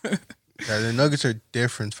 bro? Yeah, the nuggets are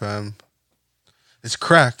different, fam. It's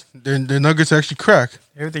crack. Their nuggets are actually crack.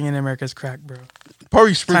 Everything in America is crack, bro.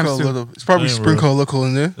 Probably sprinkle a Times two. little. It's probably Damn, sprinkle bro. a little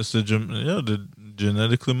in there. It's the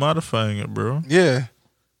genetically modifying it, bro. Yeah.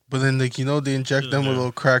 But then, like, they inject them with a Yeah.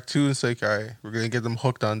 little crack too. It's like, all right, we're going to get them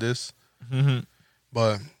hooked on this.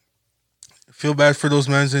 But I feel bad for those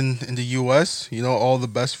men in the U.S. All the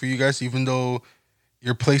best for you guys, even though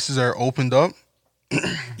your places are opened up.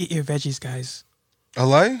 Eat your veggies, guys. A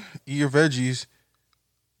lie? Eat your veggies.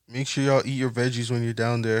 Make sure y'all eat your veggies when you're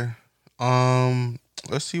down there.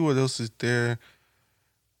 Let's see what else is there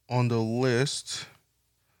on the list.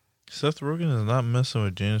 Seth Rogen is not messing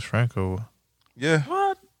with James Franco. Yeah.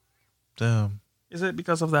 What? Damn. Is it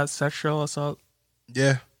because of that sexual assault?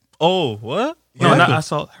 Yeah. Oh, what? No, What not happened?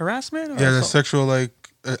 assault. Harassment? Or Yeah, the assault? sexual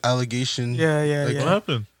allegation. Yeah, yeah, Like, What yeah.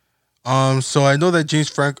 happened? So I know that James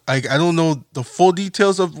Franco. I don't know the full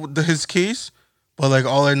details of his case, but like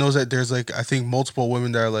all I know is that there's like I think multiple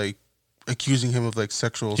women that are like accusing him of like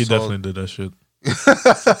sexual He assault. definitely did that shit.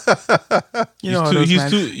 You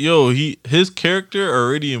know, His character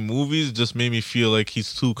already in movies just made me feel like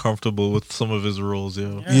he's too comfortable with some of his roles,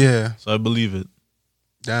 yo. Yeah. So I believe it.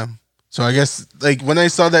 Damn. So I guess like when I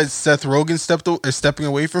saw that Seth Rogen stepping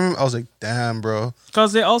away from him, I was like, damn, bro.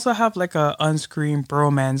 Because they also have like a on-screen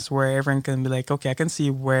bromance where everyone can be like, okay, I can see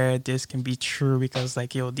where this can be true because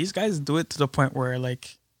like, yo, these guys do it to the point where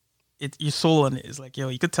like your soul on it is like, yo,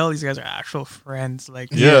 you could tell these guys are actual friends. Like,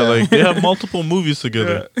 Yeah, like they have multiple movies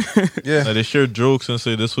together. Yeah. Like, they share jokes and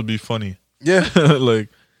say this would be funny. Yeah. Like,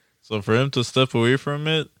 so for him to step away from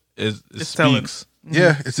it, it It's telling. speaks.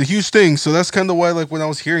 Yeah. It's a huge thing. So that's kind of why like when I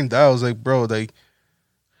was hearing that, I was like, bro, like.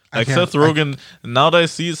 I Like can't- Seth Rogen, now that I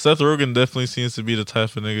see it, Seth Rogen definitely seems to be the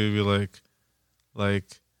type of nigga to be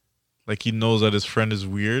like he knows that his friend is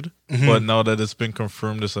weird, but now that it's been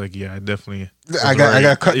confirmed, it's like, yeah, I definitely, was I got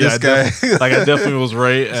right. cut this I guy. like I definitely was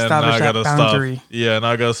right, and now Establish I that gotta boundary. stop. Yeah, now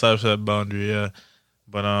I gotta establish that boundary. Yeah,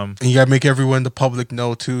 but And you gotta make everyone in the public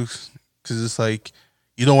know too, because it's like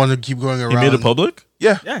you don't want to keep going around. he made it public.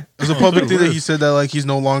 Yeah, Yeah. it was a public thing that Weird. he said that like he's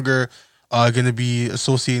no longer gonna be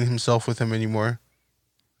associating himself with him anymore.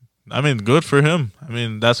 I mean, good for him. I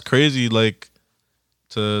mean, that's crazy. Like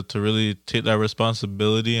to really take that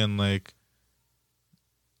responsibility and like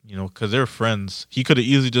you know, because they're friends. He could have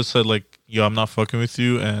easily just said like, "Yo, I'm not fucking with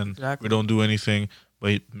you," and Exactly. we don't do anything.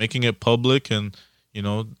 But making it public and you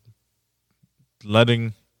know,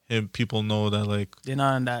 letting people know that like They're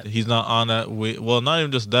not on that. he's not on that way. Well, not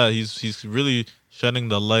even just that. He's really shedding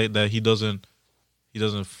the light that he doesn't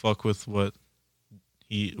fuck with what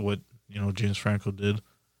James Franco did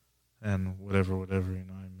and whatever, you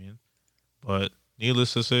know what I mean? But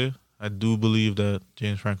needless to say, I do believe that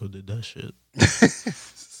James Franco did that shit.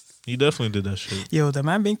 He definitely did that shit. Yo, the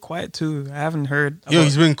man being quiet too. I haven't heard. Yo,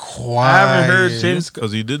 he's been quiet. I haven't heard James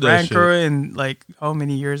because he did that Franco shit. in like how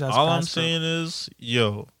many years has All I'm passed, saying is,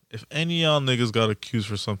 yo, if any of y'all niggas got accused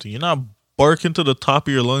for something, you're not barking to the top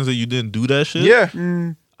of your lungs that you didn't do that shit. Yeah.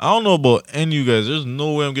 I don't know about any of you guys. There's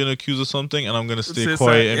no way I'm getting accused of something and I'm gonna stay It's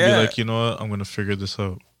quiet like, and yeah. be like, you know what, I'm gonna figure this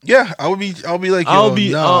out. Yeah, I'll be like, yo, I'll be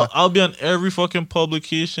nah. I'll be on every fucking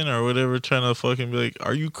publication or whatever trying to fucking be like,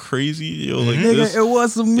 are you crazy? Yo, like Nigga, this, it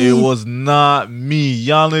wasn't me. it was not me.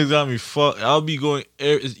 Y'all niggas got me fucked. I'll be going,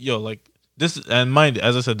 yo, like this, and mind,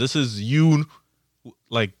 as I said, this is you,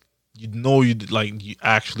 like you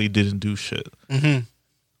actually didn't do shit. Mhm.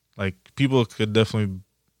 Like people could definitely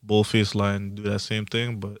bullface lie and do that same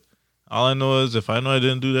thing, but all I know is if I know I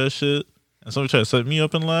didn't do that shit and somebody try to set me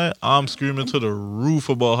up and lie, I'm screaming to the roof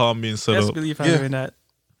about how I'm being set Best up. believe I'm Yeah. doing that.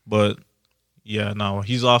 But yeah, no,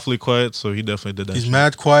 he's awfully quiet, so he definitely did that. He's shit.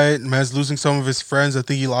 mad quiet. Man's losing some of his friends. I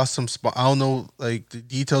think he lost some. I don't know like the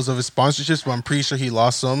details of his sponsorships, but I'm pretty sure he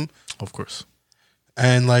lost some. Of course.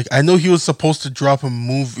 And like I know he was supposed to drop a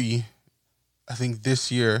movie, I think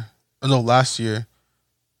this year. Oh, no, last year,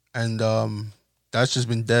 and that's just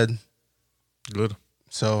been dead. Good.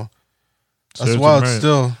 So that's Serves him wild. right.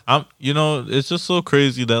 Still, It's just so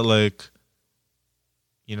crazy that like,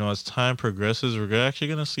 as time progresses, we're actually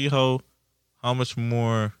gonna see how much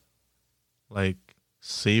more like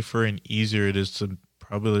safer and easier it is to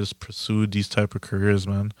probably just pursue these type of careers,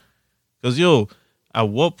 man. Because at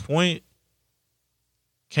what point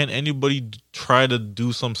can anybody try to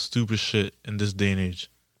do some stupid shit in this day and age?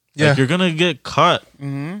 yeah. Like, you're gonna get caught.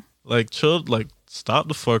 Mm-hmm. Like, chill. Like, stop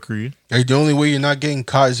the fuckery. Like the only way you're not getting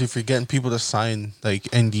caught is if you're getting people to sign like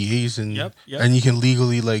NDAs and Yep. and you can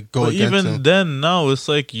legally like go But against even them. then, now it's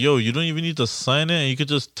like, you don't even need to sign it, and you could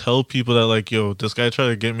just tell people that, like, this guy tried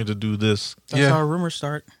to get me to do this, That's Yeah. how rumors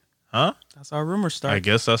start. huh? That's how rumors start. I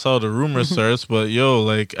guess that's how the rumor starts. But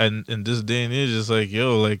like, and in this day and age, it's like,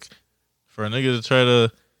 like, for a nigga to try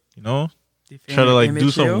to, Defame try to your like do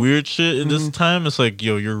image, some yo. weird shit in this Mhm. time, it's like,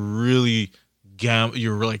 you're really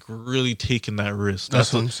you're like really taking that risk.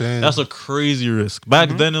 That's what I'm saying. That's a crazy risk. Back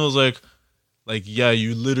Mhm. then, it was like, yeah,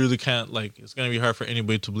 you literally can't, like, it's gonna be hard for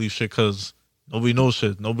anybody to believe shit because nobody knows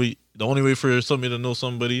shit. The only way for somebody to know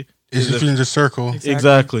somebody Is if you're in the circle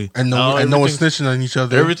exactly. and Now no one's everything's- snitching on each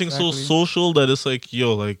other. Everything's so Exactly. social that it's like,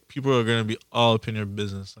 like, people are gonna be all up in your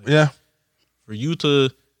business. Like, Yeah. for you to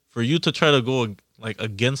try to go like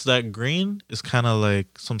against that grain is kind of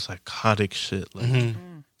like some psychotic shit. Like, Mhm.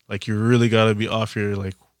 like you really gotta be off your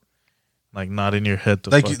like not in your head. To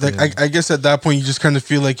Like fucking- I guess at that point you just kind of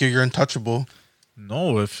feel like you're untouchable.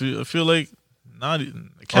 no, I feel like not.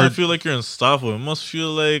 I kind of feel like you're unstoppable. It must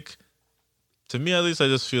feel like, to me at least, I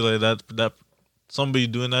just feel like that somebody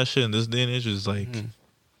doing that shit in this day and age is like,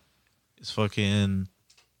 it's fucking.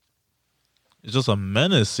 It's just a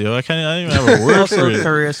menace, yo. I don't even have a word for Also, it.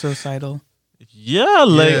 career suicidal. Yeah,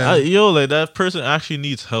 like Yeah. like that person actually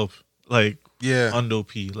needs help. Like, Yeah. Undo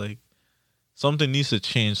P, like something needs to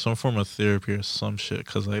change, some form of therapy or some shit.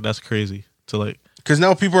 Cause like that's crazy to like. Because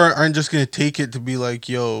now people aren't just gonna take it to be like,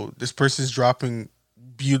 yo, this person's dropping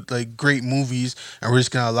like great movies, and we're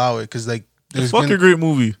just gonna allow it. Because like, It's fucking great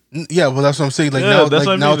movie. yeah, well, that's what I'm saying. Like Yeah, now, that's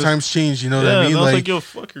what I like now mean. times change. You know what Yeah, I mean? and I was Like, like, yo,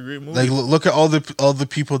 fucking great movie. like look at all the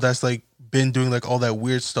people that's like been doing like all that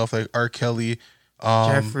weird stuff, like R. Kelly,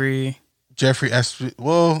 Jeffrey Epstein.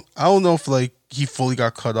 Well, I don't know if like he fully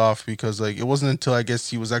got cut off because like it wasn't until I guess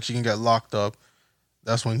he was actually gonna get locked up.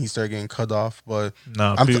 That's when he started getting cut off. But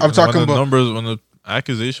nah, I'm people, talking when the about- numbers, when the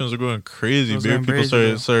accusations are going crazy, Those bigger going people crazy,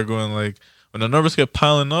 bro. started going like, when the numbers get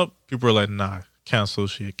piling up, people are like, nah, can't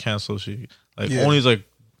associate. Like, Yeah. only like,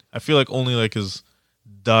 I feel like only like his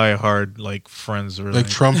die hard like friends or like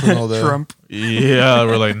Trump and all that. Trump, yeah,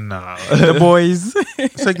 we're like, nah. the boys.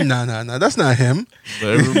 It's like nah, that's not him.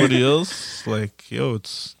 But everybody else, like, yo,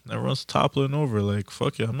 it's everyone's toppling over. Like,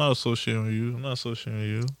 fuck yeah, I'm not associating with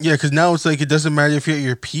you. Yeah, because now it's like it doesn't matter if you're at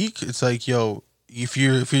your peak. It's like, yo, if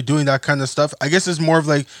you're doing that kind of stuff, I guess it's more of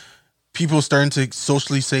like people starting to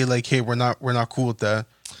socially say like, hey, we're not cool with that.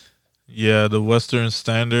 Yeah, the Western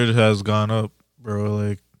standard has gone up, bro.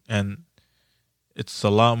 Like, and it's a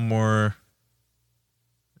lot more.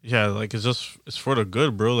 yeah, like it's for the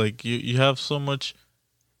good, bro. Like you have so much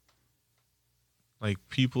like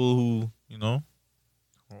people who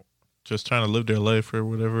just trying to live their life or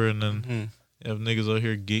whatever, and then you have niggas out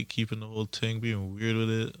here gatekeeping the whole thing, being weird with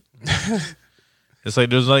it. It's like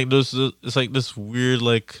it's like this weird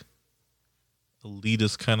like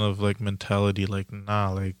elitist kind of like mentality. Like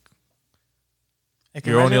like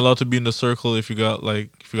you're only allowed to be in the circle if you got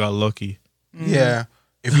lucky. Yeah,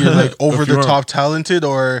 if you're like over If you the are- top talented,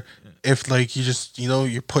 or if like you just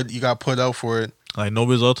you got put out for it. Like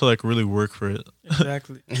nobody's out to like really work for it.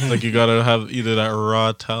 Exactly. Like you gotta have either that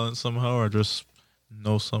raw talent somehow or just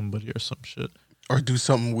know somebody or some shit. Or do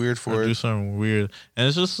something weird for Or it. do something weird. And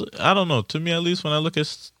it's just, I don't know. To me, at least, when I look at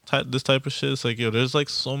this type of shit, it's like, yo, there's like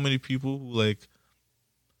so many people who like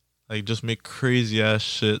just make crazy ass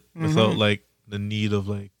shit without like the need of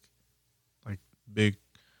like big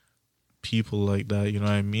people like that. You know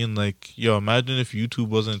what I mean? Like, yo, imagine if YouTube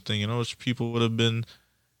wasn't a thing. You know, which people would have been,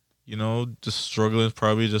 just struggling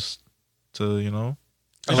probably just to, try to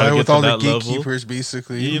Along get with to all the that level. gatekeepers,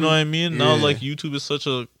 basically. You know what I mean? Now, Yeah. like, YouTube is such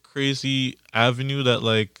a crazy avenue that,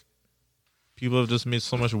 like, people have just made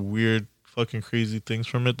so much weird, fucking crazy things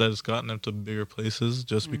from it that it's gotten them to bigger places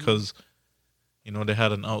just because, they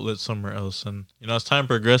had an outlet somewhere else. And, as time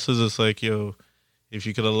progresses, it's like, yo, if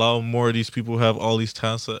you could allow more of these people who have all these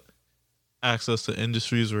talents access to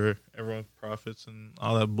industries where everyone profits and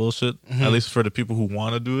all that bullshit, at least for the people who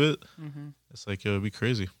want to do it, it's like, yo, it'd be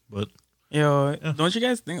crazy. But Yo, don't you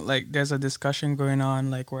guys think like there's a discussion going on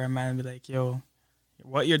like where a man be like, yo,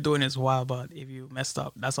 what you're doing is wild, but if you messed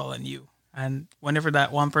up, that's all on you. And whenever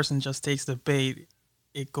that one person just takes the bait,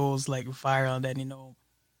 it goes like viral. And then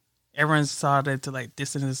everyone started to like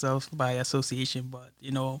distance themselves by association, but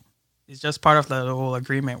it's just part of the whole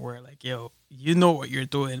agreement where like, yo, you know what you're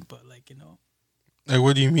doing, but like Like,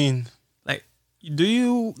 what do you mean? like, do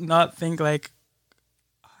you not think like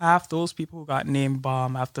half those people who got named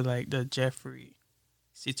bomb after like the Jeffrey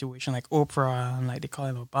situation, like Oprah and like they call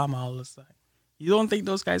him Obama all this time? You don't think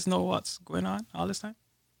those guys know what's going on all this time?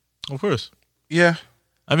 of course, Yeah.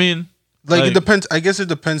 I mean, Like, it depends. I guess it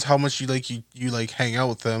depends how much you like hang out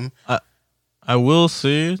with them. I will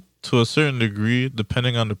say to a certain degree,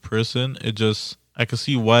 depending on the person, I can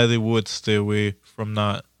see why they would stay away from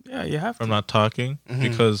not Yeah, you have to. talking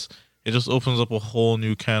because it just opens up a whole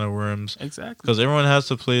new can of worms. Exactly. Because everyone has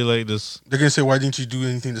to play like this. They're gonna say, "Why didn't you do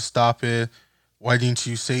anything to stop it? Why didn't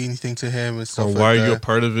you say anything to him and stuff Or like why that?" are you a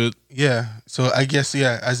part of it? Yeah. So I guess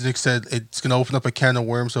as Nick said, it's gonna open up a can of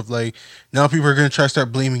worms of like now people are gonna try to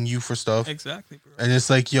start blaming you for stuff, Exactly, bro. and it's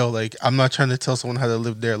like, yo, like I'm not trying to tell someone how to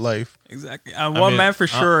live their life. Exactly. And I one mean, man for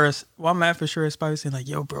sure is probably saying like,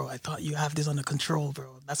 "Yo, bro, I thought you have this under control, bro.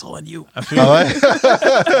 That's all on you." I feel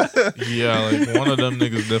yeah, like one of them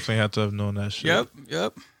niggas definitely had to have known that shit.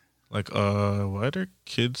 Yep. Like, why are there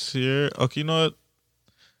kids here? Okay, you know what?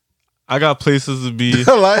 I got places to be.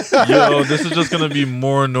 Like- Yo, this is just gonna be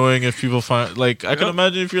more annoying if people find like I can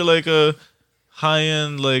imagine if you're like a high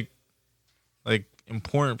end like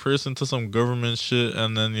important person to some government shit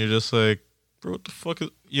and then you're just like, bro, what the fuck is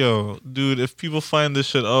dude, if people find this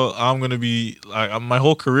shit out, I'm gonna be like my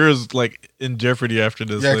whole career is like in jeopardy after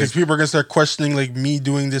this. Yeah, because like, people are gonna start questioning like me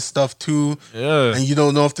doing this stuff too, yeah. and you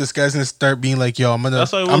don't know if this guy's gonna start being like, "Yo, I'm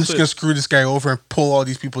That's what I will just say. gonna screw this guy over and pull all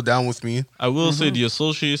these people down with me." I will say the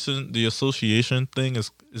association thing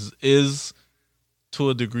is to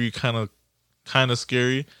a degree kind of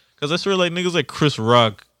scary because I swear like niggas like Chris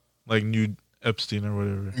Rock like knew Epstein or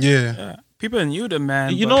whatever. Yeah, Yeah. People knew the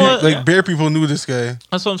man. You but- know what? like bare people knew this guy.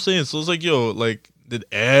 That's what I'm saying. So it's like, yo, like did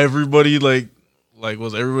everybody like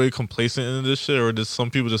was everybody complacent in this shit or did some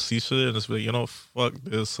people just see shit and just be like, fuck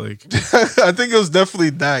this, like I think it was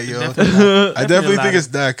definitely that, yo. Definitely I definitely not. think it's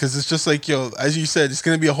that because it's just like, yo, as you said, it's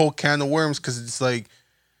gonna be a whole can of worms because it's like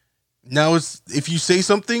now it's if you say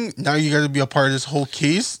something, now you got to be a part of this whole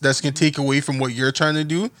case that's gonna take away from what you're trying to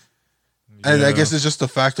do. And I Yeah. guess it's just the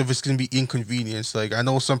fact of it's gonna be inconvenience. Like I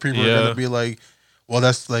know some people are Yeah. gonna be like, well,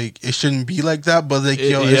 that's like it shouldn't be like that, but like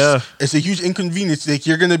Yeah. it's a huge inconvenience. Like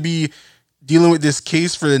you're gonna be dealing with this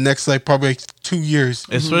case for the next like probably like 2 years.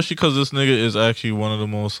 especially because this nigga is actually one of the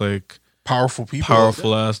most like Powerful people.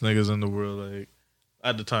 powerful ass niggas in the world, like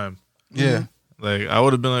at the time. Yeah. Like I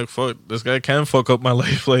would have been like, fuck, this guy can fuck up my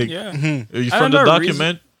life. Like Yeah. you I from don't the know,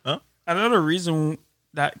 document, huh? Another reason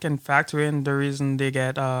that can factor in the reason they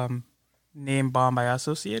get name bomb by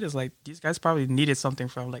associate is like these guys probably needed something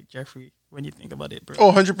from like Jeffrey. When you think about it, bro, Oh,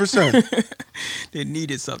 100%. they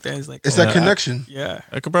needed something. It's like It's oh, that connection. Yeah,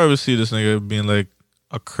 I could probably see this nigga being like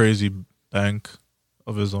a crazy bank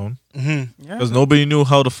of his own. Hmm yeah. Because nobody knew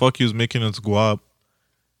how the fuck he was making his guap.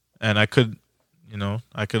 And I could, you know,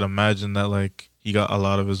 I could imagine that like he got a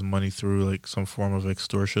lot of his money through like some form of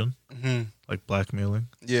extortion, like blackmailing.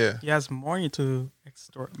 Yeah. He has money to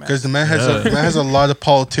extort, man. Because the man has a lot of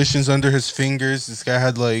politicians under his fingers. This guy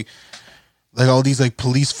had like all these like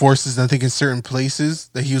police forces, I think in certain places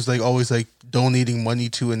that he was like always like donating money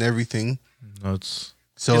to and everything. That's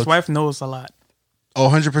So His wife knows a lot.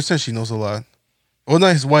 100% she knows a lot. Well,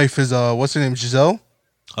 not his wife, is what's her name, Giselle?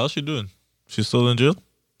 how's she doing? She's still in jail?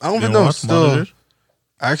 I don't even Being know. watched, Still, monitored?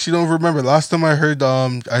 I actually don't remember. Last time I heard,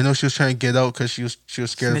 I know she was trying to get out because she was scared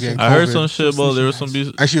of Snitching. getting I heard COVID. some shit about there was Snitching some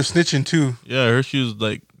guys. be- And she was snitching too. yeah, I heard she was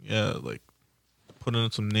like putting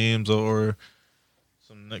in some names or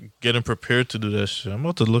some like, getting prepared to do that shit. I'm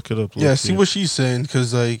about to look it up. Yeah, low-key. see what she's saying,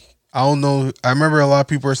 because like I don't know. I remember a lot of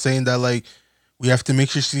people are saying that like we have to make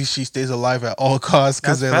sure she stays alive at all costs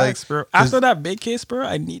because That's they're facts, like, bro. After that big case, bro,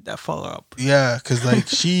 I need that follow up. yeah, because like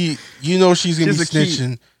she's gonna She's be the key.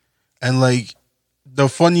 snitching, and like the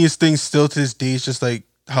funniest thing still to this day is just like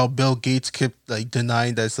how Bill Gates kept like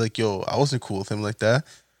denying that it's like, yo, I wasn't cool with him like that.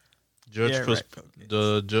 Judge Yeah, post-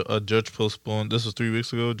 right. judge postponed. This was 3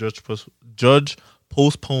 weeks ago. Judge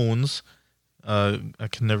postpones. I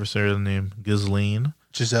can never say her name. Ghislaine.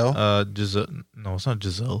 Giselle, Giselle. No, it's not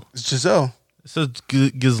Giselle. it's Giselle. It says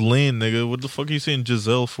Ghislaine, nigga. What the fuck are you saying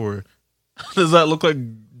Giselle for? Does that look like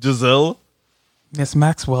Giselle? Miss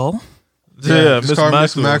Maxwell. Yeah, just Miss call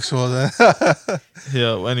her Maxwell. Then.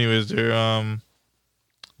 Yeah. Anyways,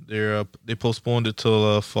 they postponed it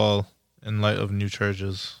till fall in light of new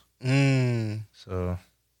charges. So,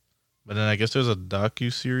 but then I guess there's a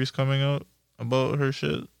docu series coming out about her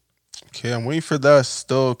shit. Okay, I'm waiting for that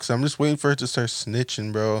still, because I'm just waiting for her to start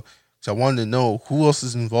snitching, bro. Because I wanted to know who else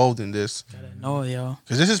is involved in this. Gotta know, yo.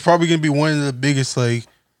 Because this is probably going to be one of the biggest, like,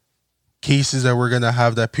 cases that we're going to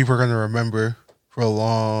have that people are going to remember for a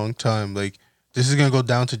long time. Like, this is going to go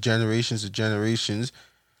down to generations of generations.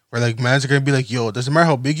 Where, like, mans are going to be like, yo, it doesn't matter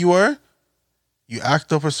how big you are. You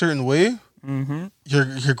act up a certain way, Mm-hmm.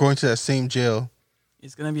 you're going to that same jail.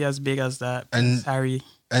 It's gonna be as big as that. And- Prince Harry.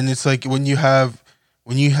 And it's like when you have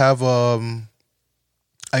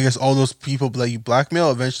I guess all those people that you blackmail,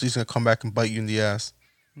 eventually it's gonna come back and bite you in the ass.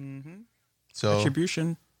 Mm-hmm. So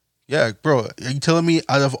Retribution. yeah, bro, are you telling me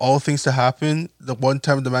out of all things to happen, the one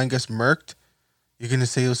time the man gets murked, you're gonna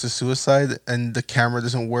say it was a suicide and the camera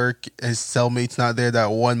doesn't work and his cellmate's not there that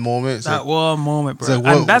one moment? It's That like, one moment, bro. it's like,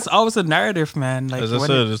 what- And that's always a narrative, man. Like As I when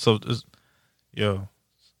said,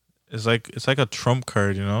 it's like a trump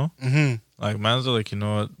card, you know. Like mans are like, you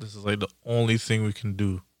know what, this is like the only thing we can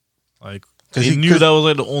do. Like 'Cause they he- knew 'cause that was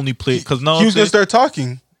like the only play. Because now he was gonna it's start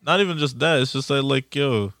talking. not even just that. It's just like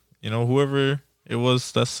yo, you know, whoever it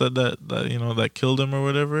was that said that you know that killed him or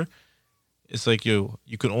whatever. It's like yo,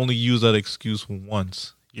 you can only use that excuse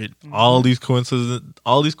once. All these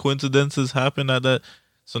coincidences happen at that.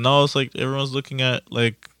 So now it's like everyone's looking at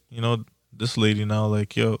like, you know, this lady now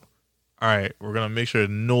like yo, all right, we're gonna make sure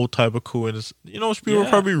no type of coincidence. You know, people are Yeah.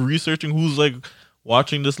 probably researching who's like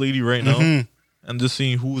watching this lady right now and just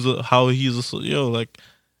seeing how he's like.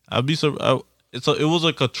 I'd be so. It was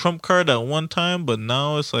like a trump card at one time, but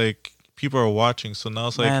now it's like people are watching. So now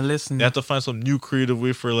it's like man, listen. they have to find some new creative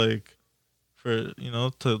way for you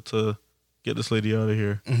know to get this lady out of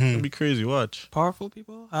here. It's gonna be crazy. Watch. Powerful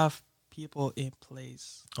people have people in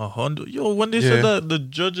place. Yo, when they said that the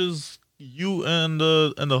judges, you and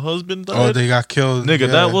the husband died, Oh, they got killed. nigga, Yeah.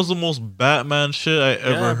 that was the most Batman shit I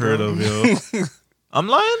ever Yeah, heard bro. of, yo. I'm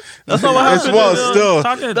lying. That's not what That's happened. well, in the- still.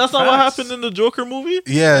 Talking That's not what facts. happened in the Joker movie.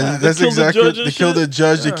 Yeah, They that's killed the exactly. judge and They killed the shit?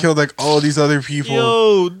 judge. They Yeah. killed like all these other people.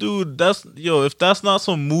 Yo, dude, if that's not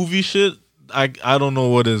some movie shit, I don't know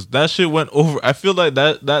what is. That shit went over. I feel like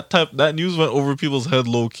that news went over people's head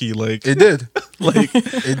low key. Like It did. like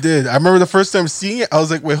It did. I remember the first time seeing it. I was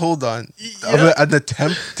like, "Wait, hold on." An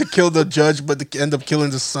attempt to kill the judge, but they end up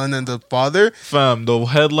killing the son and the father. fam, the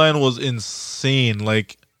headline was insane.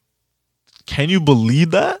 Like, can you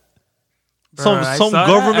believe that? Bro, I Some saw that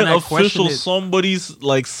government and I official, questioned it. somebody's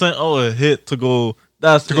like sent out a hit to go.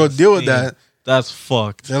 That's To go deal with insane. that. That's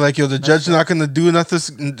fucked. They're like, "Yo, the judge not gonna do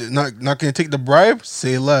nothing. Not gonna take the bribe.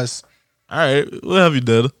 Say less." All right, we'll have you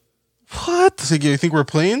dead. What? It's like, "You think we're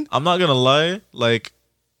playing?" I'm not gonna lie. Like,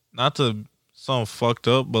 not to sound fucked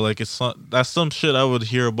up, but like that's some shit I would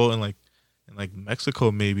hear about in like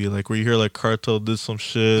Mexico maybe, like where you hear like cartel did some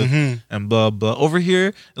shit and blah blah. Over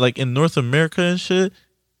here, like in North America and shit,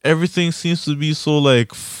 everything seems to be so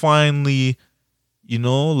like finely, you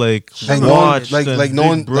know, like Like no one, watched, like and no big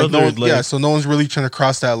one, brothered, like no one, yeah. So no one's really trying to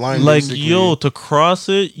cross that line. like basically. yo, to cross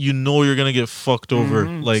it, you know, you're gonna get fucked over.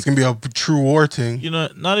 Mhm. Like it's gonna be a true war thing. you know,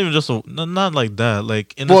 not even just not like that.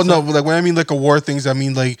 Like in Well, a no, sense, like when I mean like a war things, I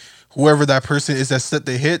mean like whoever that person is that set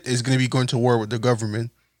the hit is gonna be going to war with the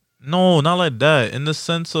government. no, not like that. In the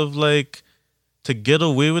sense of like to get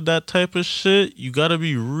away with that type of shit, you gotta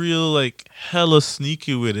be real like hella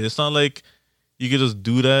sneaky with it. It's not like you could just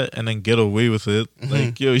do that and then get away with it.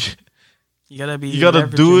 Like yo, You gotta be. you gotta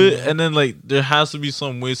do leveraging it, and then like there has to be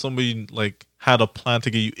some way somebody like had a plan to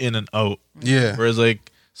get you in and out. Yeah, Whereas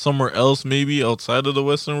like somewhere else, maybe outside of the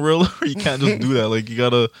Western world, you can't just do that. Like you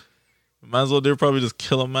gotta, might as well they'll probably just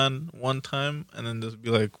kill a man one time and then just be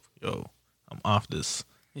like, yo, I'm off this.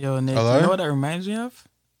 Yo, Nick, Hello? you know what that reminds me of?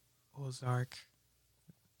 Ozark.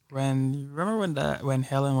 When you remember when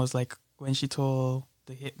Helen was like when she told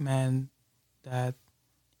the hitman that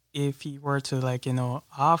if he were to like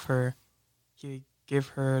off her, he give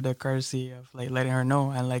her the courtesy of like letting her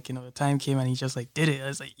know, and like the time came and he just like did it. I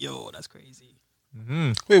was like, yo, that's crazy.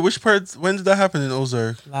 Mm-hmm. wait, which part? When did that happen in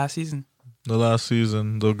Ozark? Last season. The last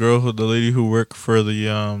season, the lady who worked for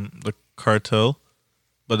the cartel,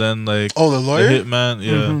 but then like Oh, the the lawyer. hitman,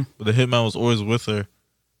 yeah, Mhm. but the hitman was always with her,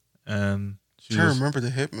 and she trying to was, remember the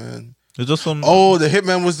hitman. it's just some. Oh, the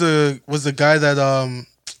hitman was the guy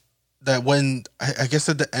that when I guess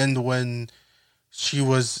at the end when she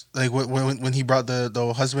was like when he brought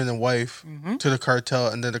the husband and wife Mm-hmm. to the cartel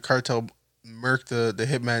and then the cartel murked the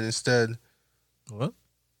hitman instead, What?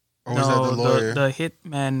 or was that the lawyer? The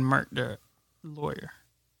hitman marked the lawyer.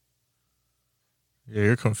 Yeah,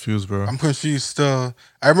 you're confused, bro. I'm confused still.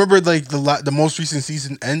 I remember like the most recent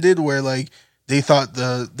season ended where like they thought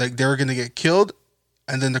they were gonna get killed,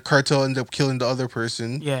 and then the cartel ended up killing the other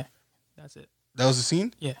person. Yeah, that's it. That was the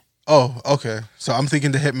scene. Yeah. Oh, okay. So I'm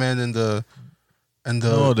thinking the hitman and the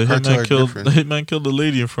No, the cartel are hitman killed different. the hitman killed the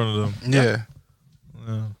lady in front of them. Yeah,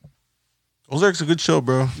 Yeah. Ozark's a good show,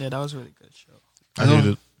 bro. Yeah, that was a really good show. I I know. hate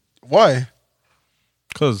it Why?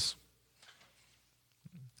 because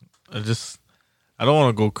I don't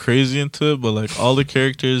want to go crazy into it, but like all the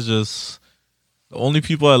characters, just the only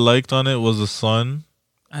people I liked on it was the son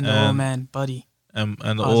And the old And- man, Buddy. and the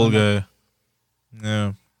Awesome. old guy.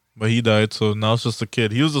 Yeah, but he died, so now it's just a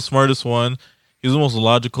kid. He was the smartest one. He was the most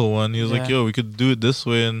logical one. He was like, Yeah. "Yo, we could do it this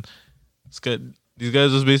way," and these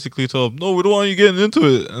guys just basically told him, "No, we don't want you getting into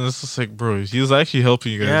it." And it's just like, bro, he was actually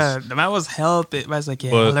helping you guys. Yeah, the man was helping. I was like,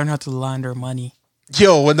 yeah, But- I learned how to launder money.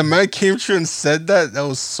 Yo, when the man came through and said that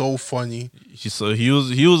was so funny. He was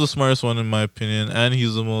the smartest one in my opinion, and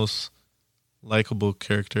he's the most likable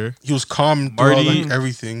character. He was calm throughout Marty- like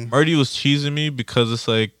everything. Marty was cheesing me because it's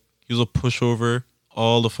like he was a pushover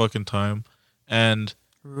all the fucking time, and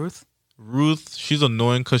Ruth, she's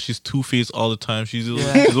annoying because she's two-faced all the time. She's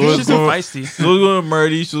Yeah, she's always she's so going, feisty. she's always going to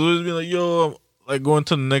Marty. She's always being like, "Yo, I'm like going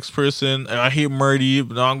to the next person. And I hate Marty,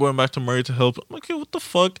 but now I'm going back to Marty to help." I'm like, "Yo, what the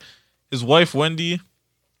fuck?" His wife Wendy,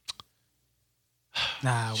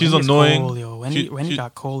 Nah, She's Wendy's annoying. Cold, yo. Wendy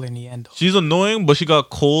got cold in the end. Though. she's annoying, but she got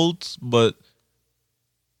cold. But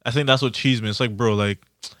I think that's what cheesed me. It's like, bro, like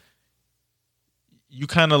you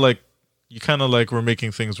kind of like we're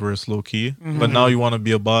making things worse, low key. But now you want to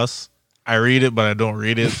be a boss. I read it, but I don't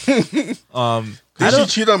read it. Did she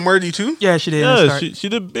cheat on Marty too? Yeah, she did. in the Yeah, start. she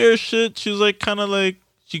did bare shit. She was like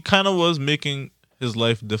she kind of was making his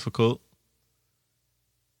life difficult.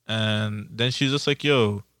 And then she's just like,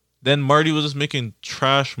 yo. Then Marty was just making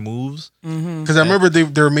trash moves. Because I remember they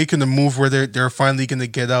were making the move where they're finally gonna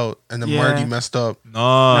get out, and then Yeah. Marty messed up.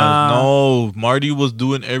 No. Marty was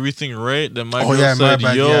doing everything right. Then my girl my said,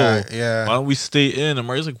 bad. yo, Yeah. why don't we stay in? And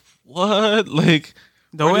Marty's like, what? Like,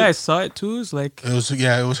 The way I saw it too is like, It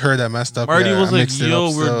was her that messed up. Marty Yeah, was I like, mixed it yo,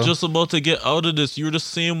 up we're still. just about to get out of this. You're the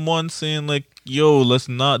same one saying like, yo, let's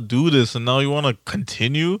not do this. And now you want to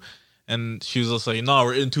continue? And she was just like, no,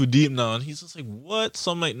 we're in too deep now. And he's just like, what?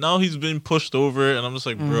 So I'm like, now he's been pushed over. And I'm just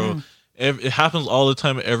like, bro, it happens all the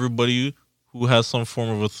time to everybody who has some form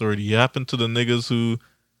of authority. It happened to the niggas who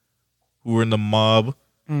were in the mob.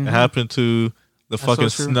 It happened to the fucking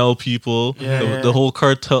so true. Snell people, Yeah. the whole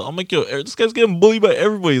cartel. I'm like, yo, this guy's getting bullied by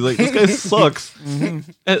everybody. Like, this guy sucks. And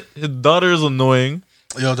his daughter is annoying.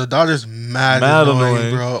 Yo, the daughter's mad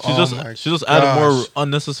Annoying, bro. She Oh my she just added more gosh.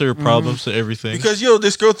 unnecessary problems to everything. Because yo,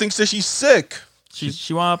 this girl thinks that she's sick.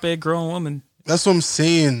 she want to be a grown woman. That's what I'm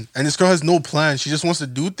saying. And this girl has no plan. She just wants to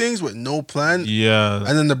do things with no plan. Yeah.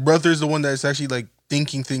 And then the brother's the one that's actually like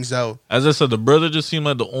thinking things out. As I said, the brother just seemed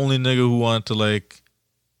like the only nigga who wanted to like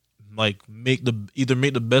either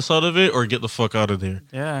make the best out of it or get the fuck out of there.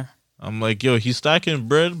 Yeah. I'm like, yo, he's stacking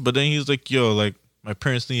bread, but then he's like, yo, like my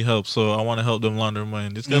parents need help, so I want to help them launder money.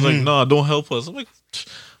 And this guy's like, no, don't help us. I'm like,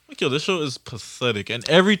 yo, this show is pathetic. And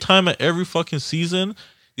every time at every fucking season,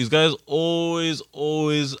 these guys always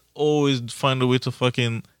find a way to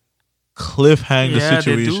fucking cliffhang the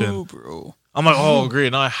situation. They do, bro. I'm like, oh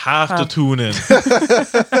great, now I have to tune in.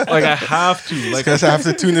 Like I have to. Like Guys, I have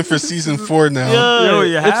to tune in for season 4 now. yeah, Yo,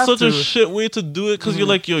 you it's have such a to. shit way to do it because you're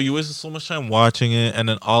like, yo, you wasted so much time watching it, and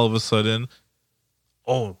then all of a sudden,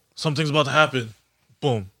 oh, something's about to happen.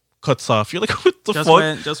 Boom, cuts off. You're like, what the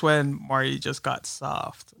fuck? Just when Marty just got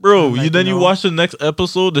soft. Bro, And, like, you watch the next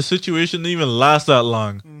episode, the situation didn't even last that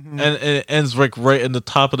long. And it ends like right in the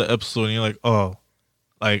top of the episode, and you're like, oh,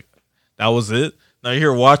 like that was it? Now you're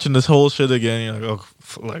here watching this whole shit again, and you're like,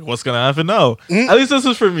 oh, like what's gonna happen now? At least this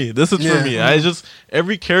is for me. This is for me. I just,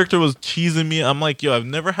 every character was cheesing me. I'm like, yo, I've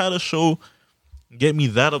never had a show get me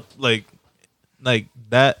that up, like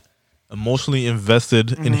that emotionally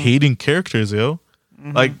invested in hating characters, yo.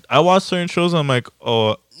 Like I watch certain shows, I'm like,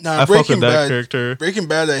 oh, I fuck with that character. Breaking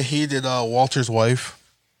Bad, I hated Walter's wife.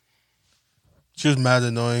 She was mad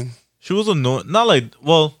annoying. She was annoying. Not like,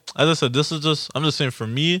 well, as I said, I'm just saying for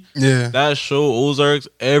me, that show, Ozarks,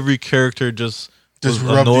 every character just was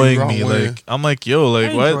annoying me. Way. Like, I'm like, yo, like,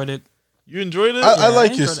 I what? enjoyed it. You enjoyed it? I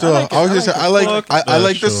like it still. I was gonna say, I like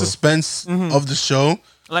the show. suspense of the show.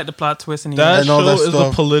 I like the plot twist and That and all show that is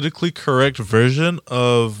stuff. a politically correct version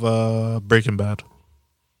of Breaking Bad.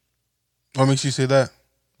 What makes you say that?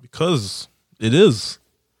 Because it is.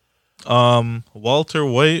 Walter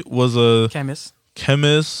White was a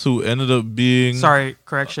chemist who ended up being... Sorry,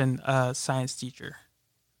 correction. Science teacher.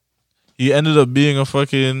 He ended up being a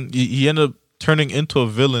fucking... He ended up turning into a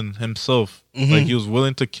villain himself. Like, he was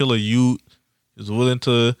willing to kill a youth. He was willing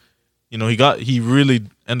to... You know, he really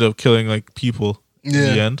ended up killing, like, people in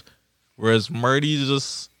the end. Whereas Marty's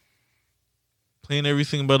just playing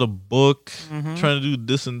everything by the book, trying to do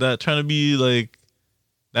this and that, trying to be, like,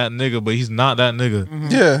 that nigga, but he's not that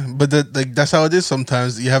nigga. Yeah, but that's how it is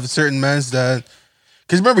sometimes. You have certain mans that...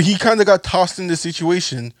 Because remember, he kind of got tossed in this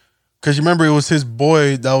situation. Because you remember, it was his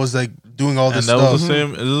boy that was, like, doing all this and that stuff. was the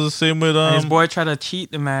same. It was the same with And his boy tried to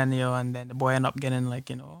cheat the man, and then the boy ended up getting, like,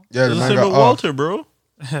 Yeah, it was the same got with off. Walter, bro.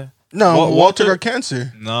 No, Walter Walter got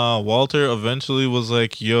cancer. Nah, Walter eventually was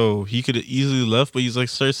like, yo, he could have easily left, but he's like,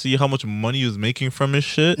 start to see how much money he was making from his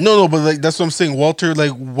shit. No, but like that's what I'm saying. Walter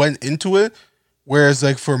like went into it, whereas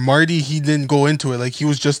like for Marty, he didn't go into it. Like he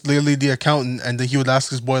was just literally the accountant, and then he would ask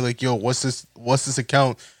his boy like, "Yo, what's this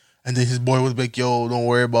account?" And then his boy would be like, "Yo, don't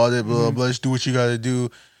worry about it. Blah blah blah. Just do what you gotta do,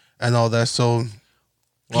 and all that." So.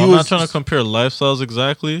 Well, I'm not trying to compare lifestyles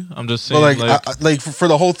exactly. I'm just saying, like for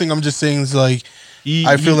the whole thing, I'm just saying is like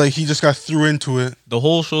I feel like he just got threw into it. The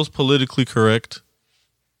whole show's politically correct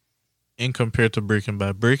in compared to Breaking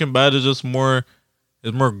Bad. Breaking Bad is just more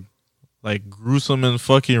like gruesome and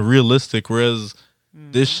fucking realistic, whereas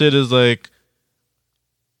this shit is like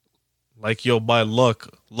yo, by luck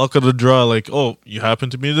of the draw. Like, oh, you happen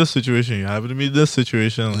to be in this situation. You happen to be in this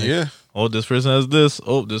situation. Like, oh, this person has this.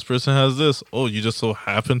 Oh, this person has this. Oh, you just so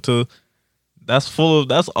happen to. That's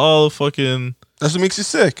all fucking. That's what makes you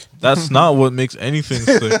sick. That's not what makes anything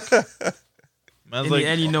sick. Man's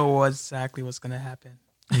and you know exactly what's gonna happen.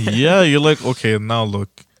 Yeah, you're like, okay, now look,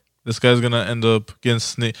 this guy's gonna end up getting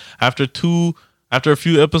snaked. After a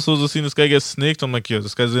few episodes of seeing this guy get snaked, I'm like, yo,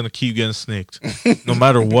 this guy's gonna keep getting snaked, no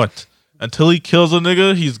matter what. Until he kills a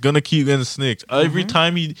nigga, he's gonna keep getting snaked. Every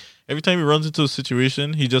time he runs into a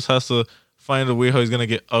situation, he just has to find a way how he's gonna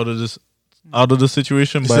get out of the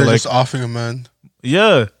situation by like just offing a man.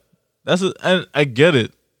 Yeah, that's it. And I get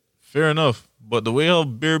it, fair enough. But the way how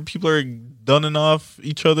bare people are dunning off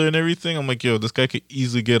each other and everything, I'm like, yo, this guy could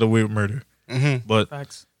easily get away with murder. But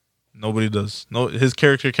Facts. nobody does. No, his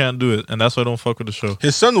character can't do it, and that's why I don't fuck with the show.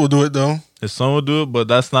 His son will do it though. His son will do it, but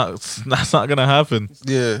that's not gonna happen.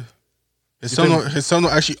 Yeah. His son will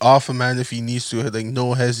actually off a man if he needs to. Like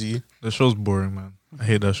no hezzy. The show's boring, man. I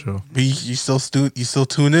hate that show. But you still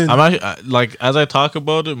tune in. I'm actually like, as I talk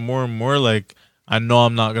about it more and more, like I know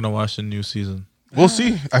I'm not gonna watch the new season. We'll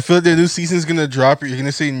see. I feel like the new season's gonna drop. You're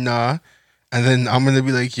gonna say nah, and then I'm gonna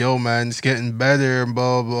be like, "Yo, man, it's getting better." And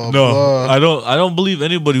blah blah blah. I don't believe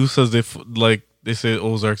anybody who says they say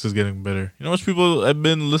Ozarks is getting better. You know how much people I've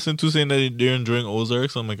been listening to saying that they're enjoying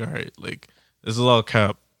Ozarks? I'm like, all right, like this is all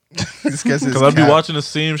cap. Because I'd be watching the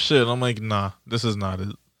same shit. And I'm like, nah, this is not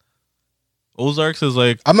it. Ozarks is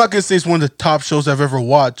like, I'm not gonna say it's one of the top shows I've ever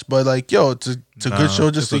watched, but like, yo, it's a good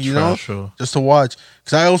show just to just to watch.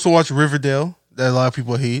 Because I also watch Riverdale that a lot of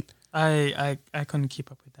people hate. I couldn't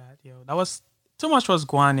keep up with that, yo. That was too much was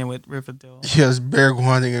going in with Riverdale. Yeah, it's Bear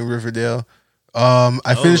Guaning in Riverdale.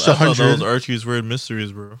 I finished 100. Those Archie's Weird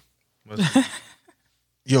Mysteries, bro. But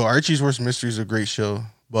Yo, Archie's Worst Mystery is a great show,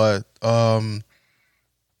 but what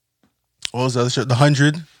was the other show? The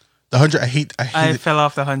 100. I I hated, fell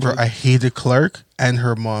off the bro. 100. I hated Clark and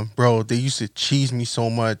her mom, bro. They used to cheese me so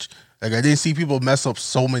much. Like I didn't see people mess up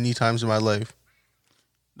so many times in my life.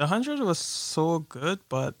 The 100 was so good,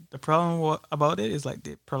 but the problem about it is like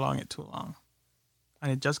they prolong it too long, and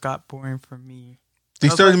it just got boring for me. They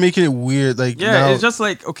I was started like, making it weird. Like yeah, now, it's just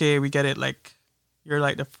like, okay, we get it. Like you're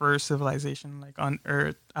like the first civilization like on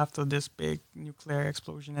Earth after this big nuclear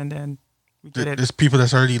explosion, and then we get it. there's people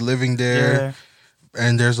that's already living there, Yeah,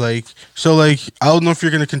 and there's like so like I don't know if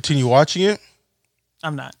you're gonna continue watching it.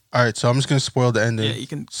 I'm not. All right, so I'm just gonna spoil the ending. Yeah, you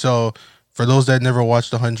can. So for those that never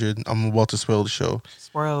watched 100, I'm about to spoil the show.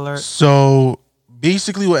 Spoiler alert. So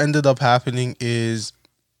basically, what ended up happening is,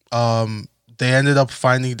 they ended up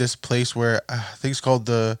finding this place where I think it's called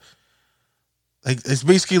it's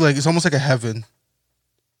basically like it's almost like a heaven,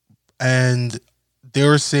 and they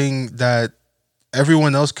were saying that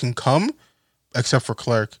everyone else can come except for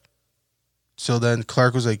Clark. So then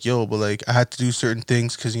Clark was like, "Yo, but like I had to do certain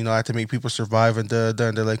things because I had to make people survive." And and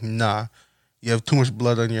they're like, "Nah, you have too much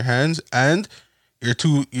blood on your hands, and you're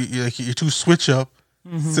too switch up."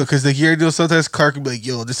 So because like you already know sometimes Clark would be like,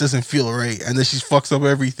 "Yo, this doesn't feel right," and then she fucks up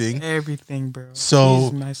everything. Everything, bro.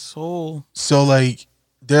 So- Jeez, my soul. So like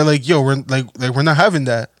they're like, "Yo, we're not having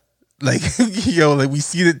that." Like yo, like we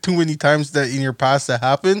seen it too many times that in your past that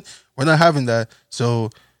happened. We're not having that. So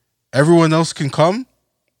everyone else can come,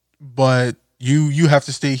 but you have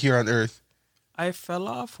to stay here on Earth. I fell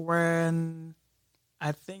off when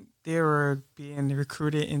I think they were being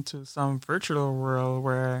recruited into some virtual world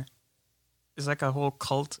where it's like a whole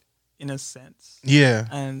cult in a sense. Yeah.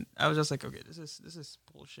 And I was just like, okay, this is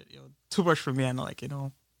bullshit, yo. Too much for me. And like,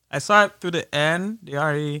 I saw it through the end. They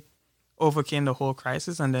already overcame the whole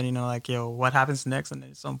crisis, and then like, yo, what happens next? And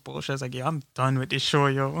then some bullshit. It's like, yo, I'm done with this show,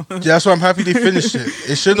 yo. Yeah, that's why I'm happy they finished it.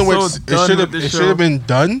 It shouldn't have So done with the it show. should have been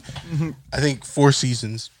done. I think 4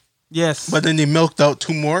 seasons. Yes. But then they milked out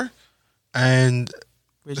 2 more, and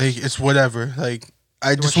Which, like it's whatever. Like I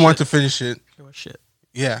was just want to shit. finish it. it was shit.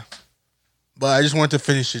 Yeah, but I just want to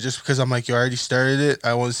finish it just because I'm like, yo, I already started it.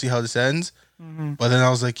 I want to see how this ends. But then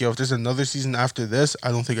I was like, yo, if there's another season after this,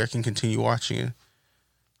 I don't think I can continue watching it.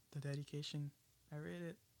 The dedication. I read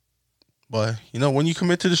it. But when you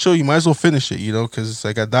commit to the show, you might as well finish it. Because it's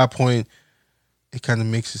like at that point, it kind of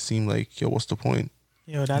makes it seem like, yo, what's the point?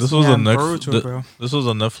 Yo, that's This was a Boruto, bro. This was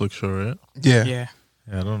a Netflix show, right? Yeah. Yeah.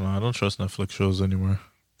 Yeah, I don't know. I don't trust Netflix shows anymore.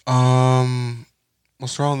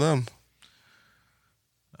 What's wrong with them?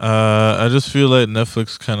 I just feel like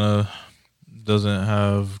Netflix kind of doesn't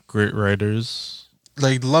have great writers.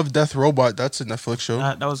 Like Love, Death, Robot, that's a Netflix show.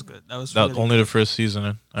 That was good. That was That really only the first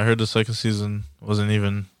season. I heard the second season wasn't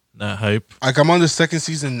even that hype. Like I'm on the second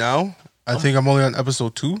season now. I think I'm only on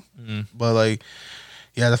episode 2. But like,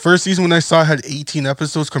 yeah, the first season when I saw it had 18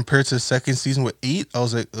 episodes compared to the second season with 8. I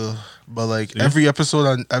was like, ugh. But like every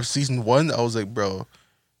episode on season 1, I was like, bro,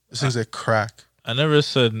 this thing's like crack. I never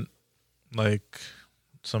said like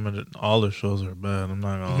all the shows are bad. I'm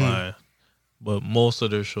not gonna lie, but most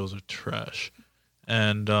of their shows are trash.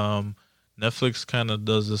 And Netflix kind of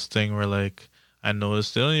does this thing where like I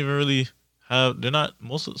noticed they don't even really have. They're not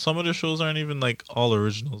some of their shows aren't even like all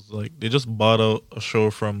originals. Like they just bought out a show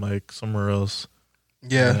from like somewhere else.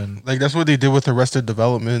 Yeah, And- like that's what they did with Arrested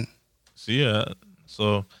Development. So yeah,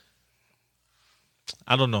 so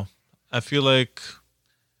I don't know. I feel like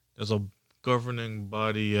there's a governing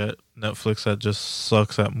body at Netflix that just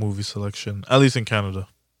sucks at movie selection, at least in Canada.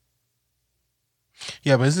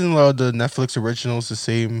 Yeah, but isn't a lot of the Netflix originals the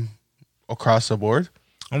same across the board?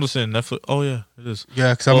 I'm just saying Netflix. Oh yeah, it is.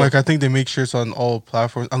 Yeah, because I think they make sure it's on all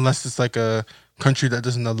platforms, unless it's like a country that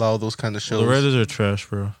doesn't allow those kind of shows. The writers are trash,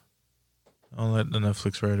 bro. I don't like the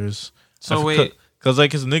Netflix writers. So wait, because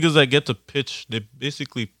like it's niggas that get to pitch. They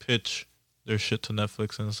basically pitch their shit to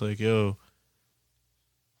Netflix, and it's like, yo,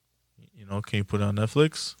 can you put it on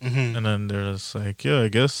Netflix? Mhm. And then they're just like, yeah, I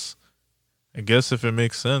guess if it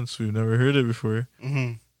makes sense, we've never heard it before,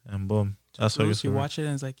 Mhm. and boom, that's what I Bruce, guess. you watch it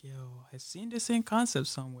and it's like, yo, I've seen this same concept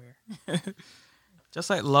somewhere. Just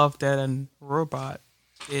like Love, Dead, and Robot.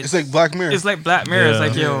 It's like Black Mirror. It's like Black Mirror. It's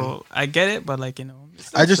like, Yeah. yo, I get it, but like, it's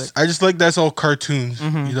still I just sick. like that's all cartoons.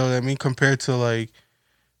 Mhm. You know what I mean? Compared to like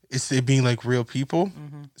it being like real people.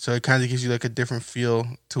 Mhm. So it kind of gives you like a different feel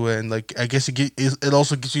to it, and like I guess it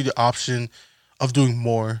also gives you the option of doing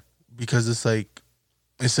more because it's like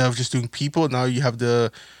instead of just doing people, now you have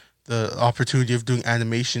the opportunity of doing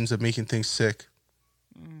animations and making things sick.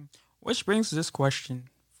 Which brings this question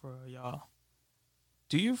for y'all.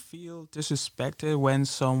 Do you feel disrespected when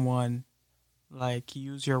someone like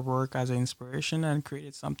use your work as an inspiration and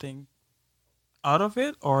created something out of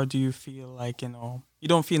it, or do you feel like you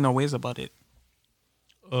don't feel no ways about it?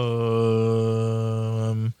 Um,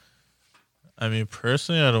 I mean,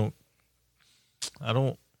 personally, I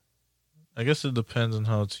don't. I guess it depends on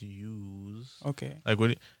how it's used. Okay.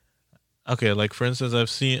 Like okay, like for instance,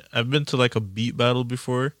 I've been to like a beat battle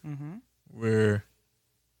before Mm-hmm. where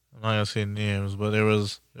I'm not gonna say names, but there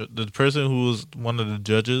was the person who was one of the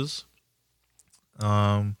judges.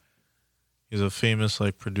 Um, he's a famous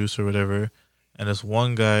like producer, or whatever, and this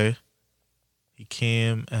one guy, he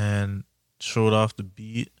came and showed off the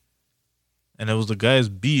beat, and it was the guy's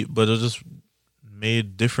beat, but it was just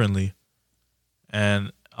made differently,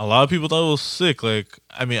 and a lot of people thought it was sick. Like,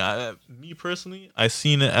 I mean, me personally, I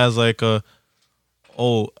seen it as like I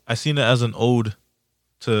seen it as an ode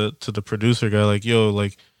to the producer guy. Like, yo,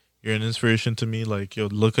 like you're an inspiration to me. Like, yo,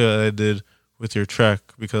 look at what I did with your track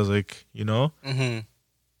because, like, Mm-hmm.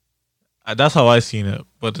 that's how I seen it.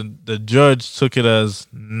 But the judge took it as,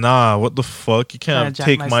 nah, what the fuck? You Trying can't to jack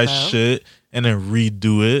take my my style? shit and then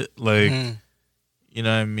redo it. Like, Mm-hmm. you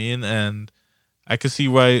know what I mean? And I could see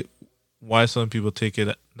why some people take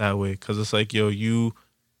it that way, because it's like, yo,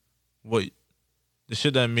 what the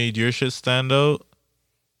shit that made your shit stand out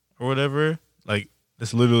or whatever, like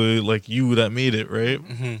it's literally like you that made it, right?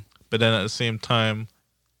 Mm-hmm. But then at the same time,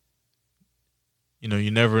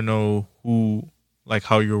 you never know who, like,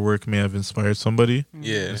 how your work may have inspired somebody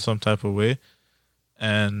Yeah. in some type of way.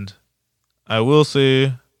 And I will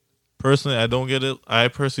say, personally, I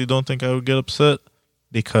personally don't think I would get upset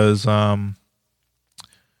because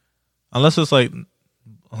unless it's like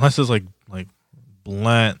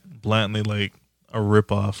blatantly like a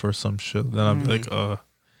ripoff or some shit, then I'll be like,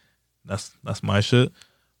 that's my shit.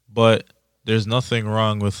 But there's nothing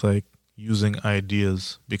wrong with like using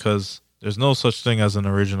ideas, because there's no such thing as an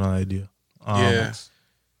original idea. Yeah.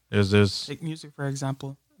 There's Take music for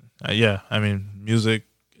example. yeah, I mean, music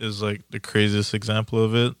is like the craziest example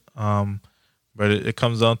of it. But it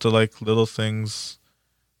comes down to like little things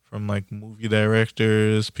from like movie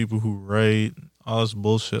directors, people who write, all this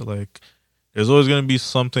bullshit. Like, there's always gonna be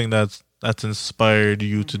something that's inspired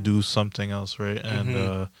you to do something else, right?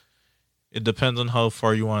 And it depends on how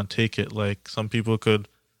far you want to take it. Like, some people could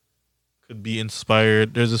be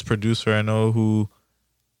inspired. There's this producer I know who,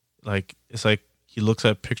 like, it's like he looks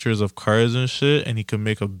at pictures of cars and shit, and he can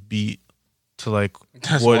make a beat to like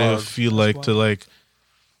That's what it wild. would feel That's like wild. to like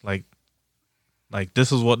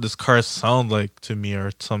this is what this car sound like to me,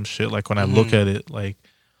 or some shit, like when I look at it, like.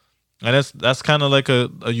 And that's kind of like a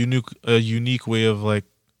unique way of like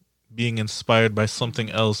being inspired by something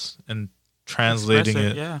else and translating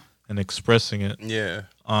Express it Yeah. and expressing it. Yeah.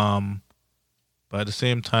 But at the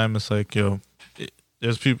same time, it's like, yo,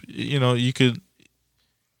 there's people, you can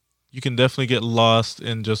definitely get lost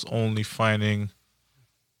in just only finding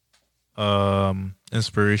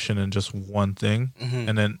inspiration in just one thing,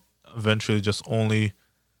 and then eventually just only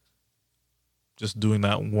just doing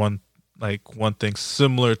that one thing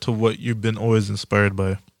similar to what you've been always inspired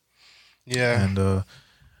by. Yeah. And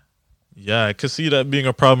yeah, I could see that being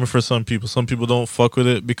a problem for some people. Some people don't fuck with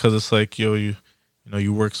it because it's like, yo,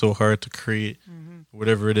 you work so hard to create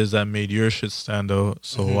whatever it is that made your shit stand out.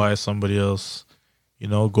 So why is somebody else,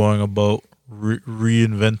 going about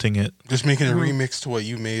reinventing it? Just making a remix to what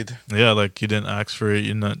you made. Yeah, like you didn't ask for it.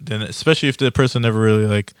 Then especially if the person never really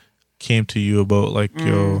like came to you about like,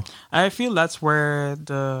 yo, I feel that's where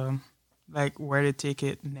where they take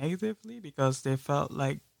it negatively, because they felt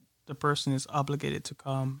like the person is obligated to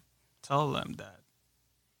come tell them that.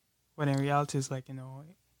 When in reality, it's like,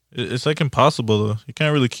 it's like impossible though. You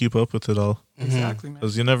can't really keep up with it all. exactly, man.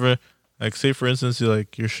 Because you never, like, say for instance,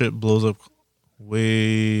 your shit blows up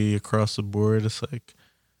way across the board. It's like,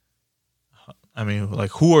 I mean,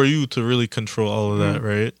 like, who are you to really control all of that,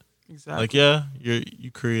 right? Exactly. Like, yeah, you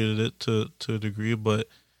created it to a degree, but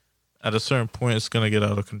at a certain point, it's gonna get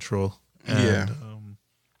out of control. And, Yeah.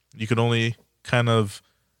 you can only kind of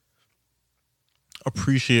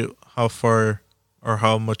appreciate how far or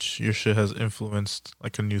how much your shit has influenced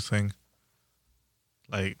like a new thing.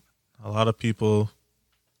 Like, a lot of people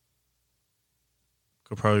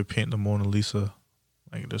could probably paint the Mona Lisa.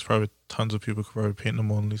 Like, there's probably tons of people could probably paint the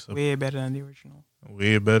Mona Lisa Way better than the original.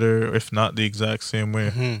 way better, if not the exact same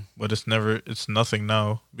way. But it's nothing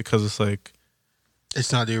now, because it's like,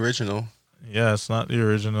 It's not the original. yeah, it's not the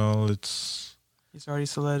original. It's already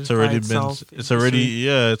solidified it's already been itself in it's already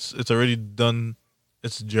history, it's already done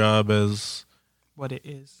its job as, what it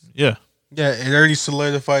is. yeah. Yeah, it already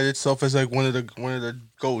solidified itself as like one of the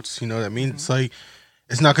goats. You know what I mean? It's like,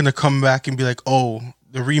 it's not gonna come back and be like, oh,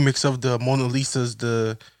 the remix of the Mona Lisa's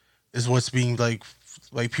the is what's being like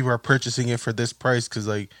people are purchasing it for this price because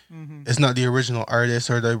like Mm-hmm. it's not the original artist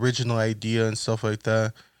or the original idea and stuff like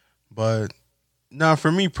that. But no,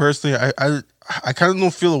 for me personally, I kind of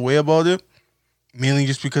don't feel a way about it, mainly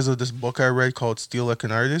just because of this book I read called Steal Like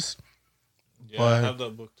an Artist. Yeah, But- I have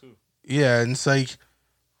that book too. Yeah, and it's like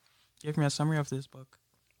Give me a summary of this book.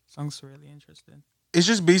 Sounds really interesting. it's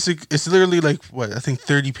just basic. It's literally like what I think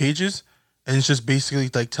 30 pages, and it's just basically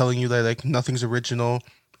like telling you that like nothing's original,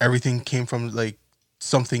 everything came from like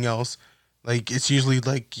something else. Like it's usually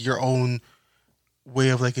like your own way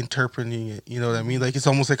of like interpreting it. You know what I mean? Like it's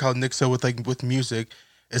almost like how Nick said with music.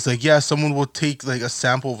 It's like yeah, someone will take like a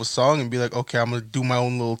sample of a song and be like, okay, I'm gonna do my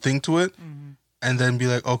own little thing to it, Mm-hmm. and then be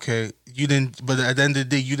like, okay, you didn't. But at the end of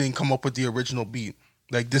the day, you didn't come up with the original beat.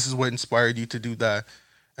 Like this is what inspired you to do that.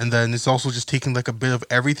 And then it's also just taking like a bit of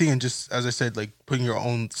everything and just, as I said, like putting your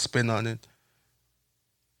own spin on it.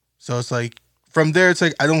 So it's like from there, it's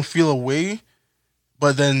like I don't feel a way,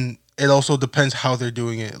 but then it also depends how they're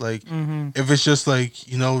doing it. Like Mm-hmm. if it's just like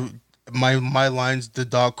my lines, the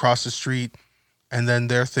dog crossed the street, and then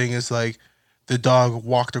their thing is like the dog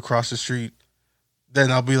walked across the street,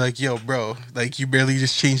 then I'll be like, yo, bro, like you barely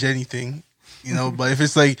just changed anything. But if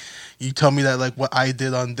it's like you tell me that like what I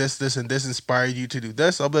did on this, and this inspired you to do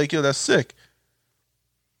this, I'll be like, yo, that's sick.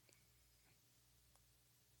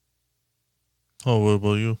 Oh, what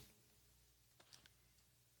about you?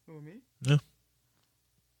 Who, me? Yeah.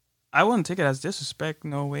 I wouldn't take it as disrespect.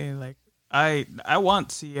 No way. Like I want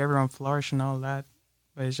to see everyone flourish and all that,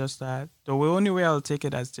 but it's just that the only way I'll take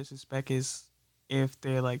it as disrespect is if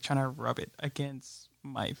they're like trying to rub it against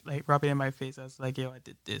rub it in my face as like, yo, I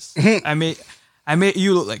did this. I made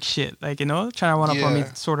you look like shit. Like trying to one up on me,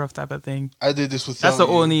 Yeah. sort of type of thing. I did this with That's the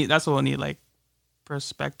only like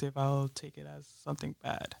perspective I'll take it as something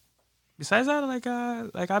bad. Besides that,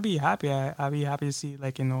 like I'll be happy. I'll be happy to see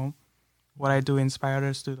like what I do inspire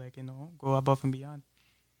others to like go above and beyond,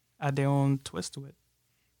 add their own twist to it.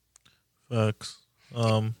 Facts.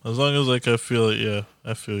 As long as like I feel it, yeah,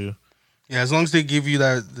 I feel you. Yeah, as long as they give you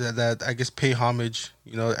that I guess pay homage,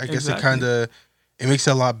 I guess Exactly. it makes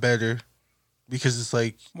it a lot better because it's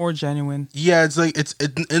like More genuine. yeah, it's like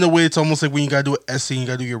in a way it's almost like when you gotta do an essay, and you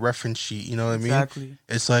gotta do your reference sheet. You know what I mean? Exactly.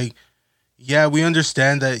 It's like yeah, we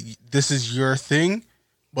understand that this is your thing,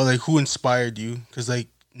 but like who inspired you? Because like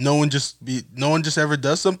no one just ever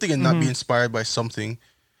does something and not be inspired by something.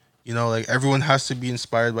 Like everyone has to be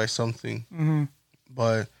inspired by something. Mm-hmm.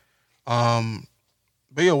 But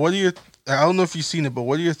yeah, what are your? I don't know if you've seen it, but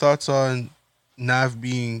what are your thoughts on Nav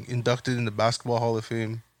being inducted in the Basketball Hall of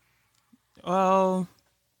Fame? Well,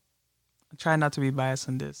 I try not to be biased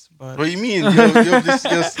on this, but What do you mean? You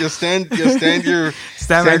stand your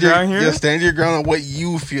stand my ground here. stand your ground on what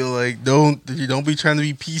you feel like. Don't be trying to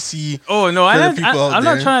be PC. Oh no, for the I'm people out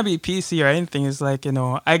not there. trying to be PC or anything. It's like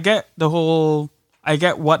I get I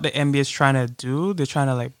get what the NBA is trying to do. They're trying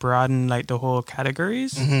to like broaden like the whole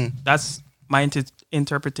categories. Mm-hmm. That's my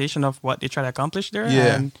interpretation of what they try to accomplish there.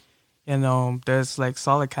 Yeah. And there's like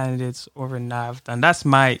solid candidates over Nav, and that's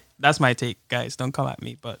my take, guys. Don't come at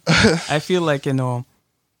me, but I feel like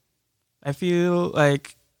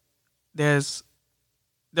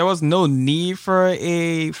there was no need for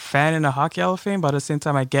a fan in the Hockey Hall of Fame, but at the same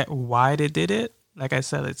time, I get why they did it. Like I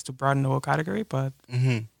said, it's to broaden the whole category, but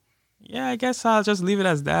Mm-hmm. yeah, I guess I'll just leave it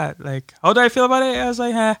as that. Like, how do I feel about it? I was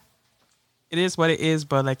like, it is what it is,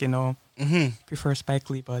 but like, Mm-hmm. prefer Spike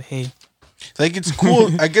Lee, but hey. Like it's cool.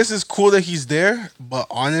 I guess it's cool that he's there, but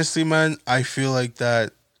honestly, man, I feel like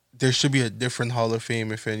that there should be a different Hall of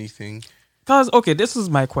Fame, if anything. Cause, okay, this is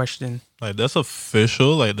my question. Like that's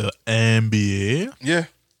official, like the NBA. Yeah.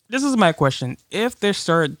 This is my question. If they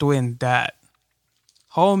start doing that,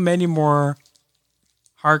 how many more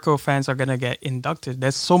hardcore fans are gonna get inducted?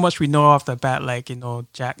 There's so much we know off the bat, like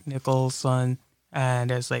Jack Nicholson, and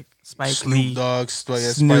there's like Spike Lee, Snoop Dogg,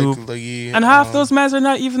 Snoop. Spike Lee, and half those men are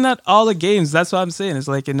not even at all the games. That's what I'm saying. It's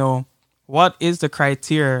like what is the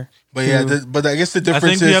criteria? But yeah, to- but I guess the I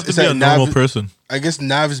difference think you have to is be a that normal Nav. person. I guess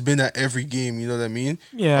Nav has been at every game. You know what I mean?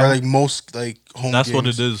 Yeah. Or like most like home. That's games. what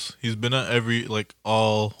it is. He's been at every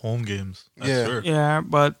all home games. That's Yeah. sure. Yeah,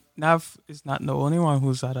 but Nav is not the only one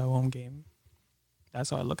who's at a home game. That's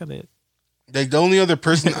how I look at it. Like the only other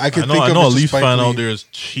person I I can know. think I of know. A is Leaf Spike fan Lee. out there is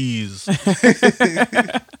cheese.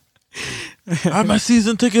 I have my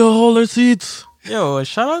season ticket holder seats. Yo,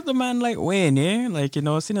 shout out to man like Wayne, yeah? Like, seeing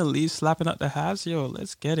the Leafs slapping up the halves. Yo,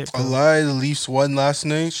 let's get it, A bro. lie, the Leafs won last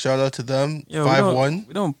night. Shout out to them. Yo, 5-1.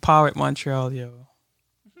 we don't power at Montreal, yo.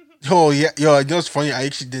 Oh yeah, yo, I know it's funny. I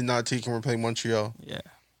actually did not take him. We're playing Montreal. Yeah.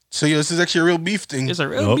 So yo, this is actually a real beef thing. It's a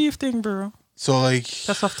real Yup. beef thing, bro. So like,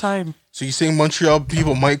 Test of time. So you saying Montreal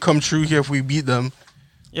people might come true here if we beat them?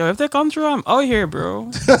 Yo, if they come through, I'm out here,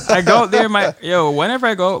 bro. I go out there, whenever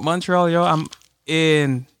I go out Montreal, yo, I'm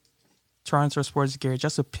in Toronto sports gear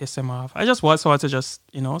just to piss him off. I just want someone to just,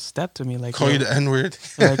 step to me like, Call you the N-word.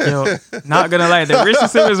 like, yo, not gonna lie, the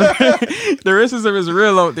racism is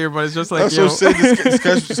real out there, but it's just like, That's yo, what I'm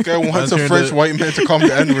saying. This guy wants a French white man to call him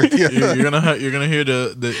the N-word. Yeah. You're gonna hear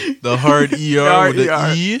the hard ER with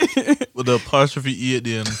the E with the apostrophe E at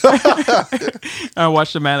the end. I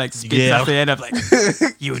watch the man like spits Yeah. at the end of like,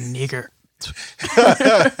 you nigger.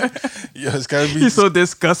 Yeah, it's gotta be. He's so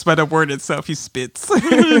disgusted by the word itself, he spits.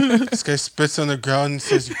 This guy spits on the ground and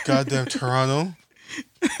says, "You goddamn Toronto."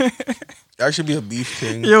 That should be a beef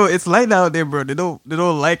thing. Yo, it's like that out there, bro. They don't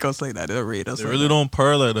like us like that. They don't rate us. They like really that. don't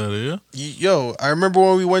purr like that, yeah. Yo, I remember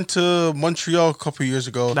when we went to Montreal a couple years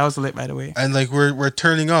ago, That was lit, by the way. and like we're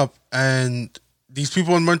turning up, and these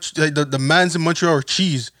people in Montreal, like the mans in Montreal are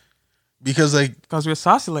cheese, because like Because we're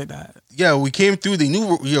saucy like that. yeah, we came through. They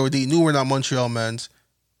knew we're not Montreal mans.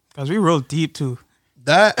 Because we roll deep too.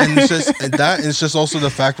 That and it's just also the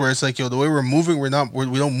fact where it's like, yo, the way we're moving, we don't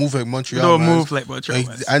move like We Montreal. don't mans. move like Montreal.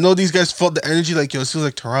 Like, I know these guys felt the energy like, yo, it feels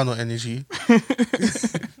like Toronto energy. I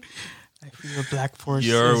feel a black force.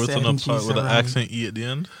 ER is with an energies with an around. accent E at the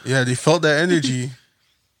end. Yeah, they felt that energy.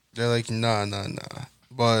 They're like, nah.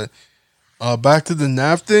 But back to the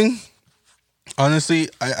NAV thing. Honestly,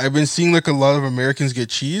 I've been seeing like a lot of Americans get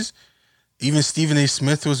cheese. Even Stephen A.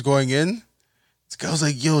 Smith was going in. This guy was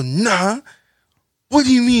like, yo, nah. What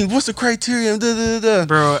do you mean? What's the criteria? Da, da, da, da.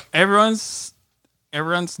 Bro, everyone's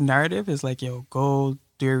narrative is like, yo, go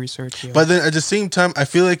do your research. Yo. But then at the same time, I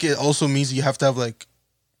feel like it also means you have to have like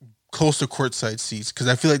close to courtside seats, because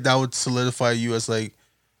I feel like that would solidify you as like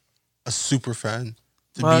a super fan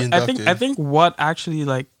to be inducted. I think what actually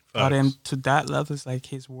like got him Facts. to that level is like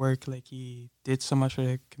his work. Like he did so much for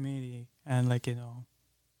the community, and like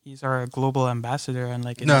he's our global ambassador. And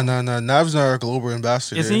like No. Nav's not our global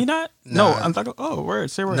ambassador. is he not? No, Nah. I'm talking. Oh, word,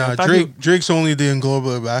 say word. Nah, I thought he- Drake's only the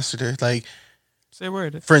global ambassador. Like say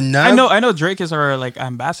word. for Nav, I know Drake is our like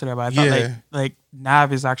ambassador, but I thought Yeah. like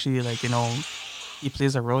Nav is actually like he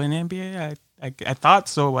plays a role in the NBA. I thought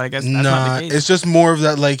so, but I guess that's not nah, the case. it's just more of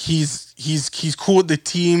that. Like he's cool with the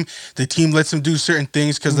team. The team lets him do certain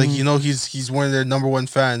things because like he's one of their number one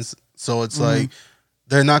fans. So it's like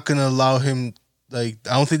they're not gonna allow him. Like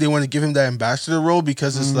I don't think they want to give him that ambassador role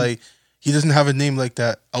because it's like he doesn't have a name like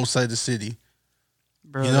that outside the city.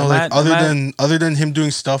 Bro, You know, like other than him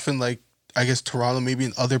doing stuff in like I guess Toronto, maybe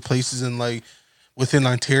in other places in like within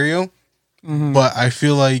Ontario. But I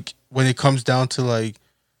feel like when it comes down to it,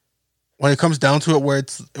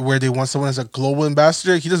 where they want someone as a global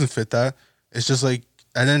ambassador, he doesn't fit that. It's just like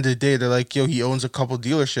at the end of the day, they're like, yo, he owns a couple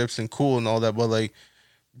dealerships and cool and all that, but like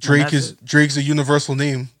Drake's a universal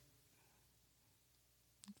name.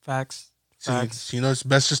 Facts. So it's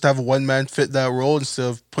best just to have one man fit that role instead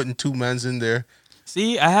of putting two mans in there.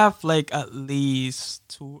 See, I have like at least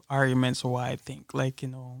two arguments why I think like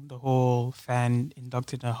the whole fan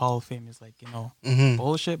inducted in the Hall of Fame is like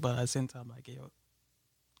bullshit, but at the same time like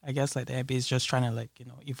I guess like the NBA is just trying to like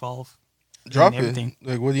evolve. Drop and it. everything.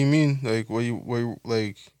 Like, what do you mean? Like, what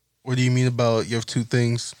do you mean about you have two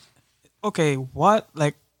things? Okay, what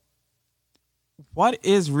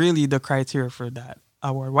is really the criteria for that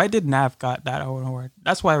award? Why did Nav got that award?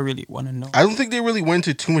 That's why I really want to know. I don't think they really went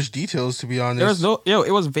into too much details, to be honest. There was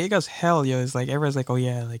it was vague as hell, yo. It's like everyone's like, oh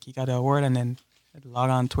yeah, like he got the award, and then I'd log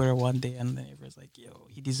on Twitter one day, and then everyone's like, yo,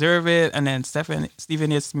 he deserve it, and then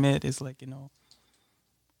Stephen A. Smith is like,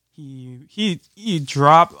 he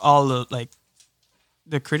dropped all the like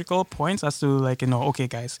the critical points as to like okay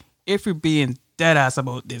guys, if you're being dead ass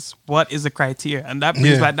about this, what is the criteria? And that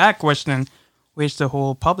brings back that question, which the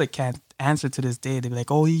whole public can't answer to this day. They be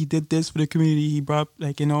like, oh, he did this for the community. He brought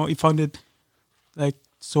like he funded like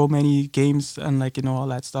so many games and like all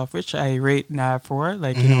that stuff, which I rate Nav for.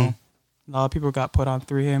 Like a lot of people got put on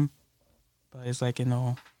through him, but it's like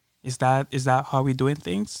is that how we doing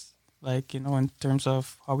things? Like in terms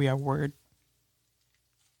of how we award.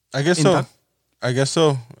 I guess so.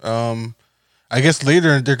 I guess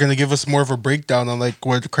later they're gonna give us more of a breakdown on like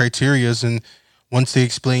what the criteria is, and once they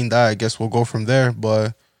explain that, I guess we'll go from there.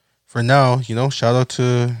 But for now, shout out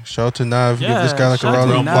to Nav. Give this guy like a round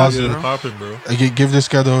of applause. Give this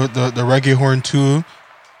guy the reggae horn too.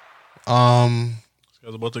 This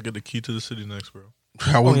guy's about to get the key to the city next, bro.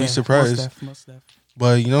 I wouldn't be surprised. Most def.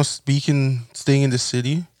 But staying in the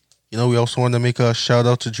city, we also want to make a shout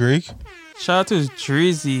out to Drake. Shout out to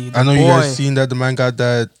Drizzy. I know you guys seen that the man got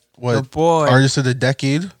that The boy. artist of the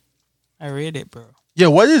decade. I read it, bro. Yeah,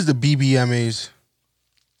 what is the BBMAs?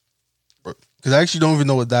 Because I actually don't even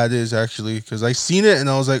know what that is, actually. Because I seen it and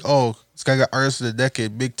I was like, oh, this guy got Artist of the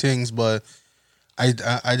Decade, big things. But I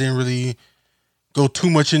didn't really go too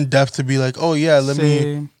much in depth to be like, oh, yeah, let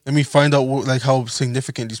me find out like how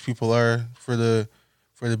significant these people are for the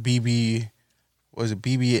BB, what is it,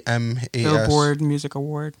 BBMAS? Billboard Music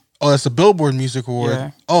Award. Oh, that's the Billboard Music Award.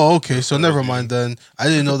 Yeah. Oh, okay. So never mind then. I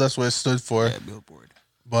didn't know that's what it stood for. Yeah, Billboard.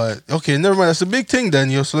 But okay, never mind. That's a big thing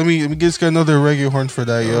then, yo. So let me give this guy another reggae horn for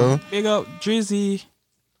that, yo. Big up Drizzy.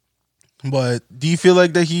 But do you feel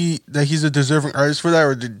like that he's a deserving artist for that,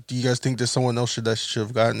 or do you guys think that someone else should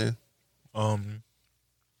have gotten it?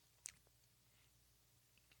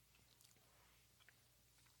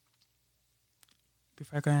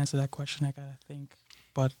 Before I can answer that question, I gotta think.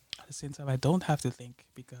 But at the same time, I don't have to think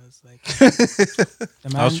because, like, the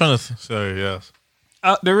man, I was trying to sorry, yes.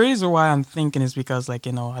 the reason why I'm thinking is because, like,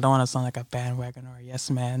 you know, I don't want to sound like a bandwagon or a yes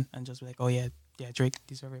man and just be like, oh yeah, Drake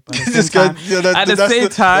deserve it. But at the same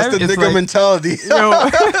time, that's the nigga like, mentality. Yo.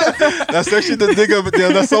 That's actually the nigga.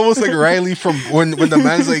 Yeah, that's almost like Riley from when the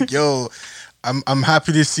man's like, yo, I'm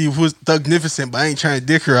happy to see who's Thugnificent, but I ain't trying to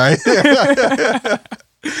dick her, right?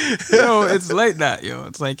 Yo, it's like that, yo.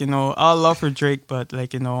 It's like, you know, all love for Drake, but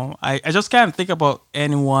like, you know, I just can't think about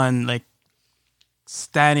anyone like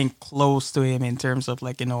standing close to him in terms of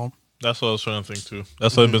like, you know. That's what I was trying to think too.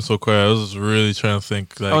 That's why I've been so quiet. I was just really trying to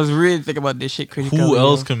think. Like, I was really thinking about this shit critically. Who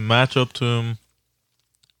else can match up to him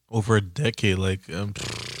over a decade? Like,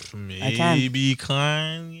 maybe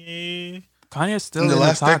Kanye. Kanye's still in the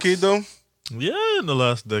last decade, though. Yeah, in the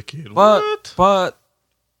last decade. But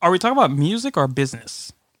are we talking about music or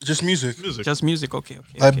business? Just music. Just music. Okay.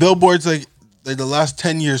 Like Billboard's like the last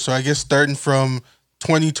 10 years. So I guess starting from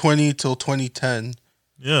 2020 till 2010.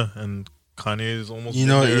 Yeah, and Kanye is almost. You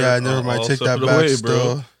know, yeah. Never mind. Take that back.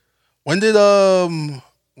 Still. Bro. When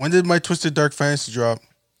did My Twisted Dark Fantasy drop?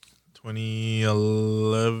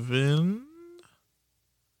 2011.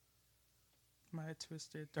 My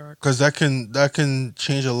Twisted Dark. Because that can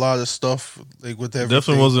change a lot of stuff, like with everything.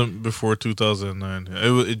 Definitely wasn't before 2009.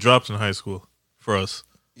 It dropped in high school for us.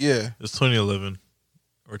 Yeah, it's 2011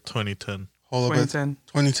 or 2010. Hold 2010.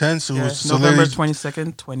 2010. So, yeah, so November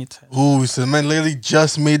 22nd, 2010. Ooh, so the man literally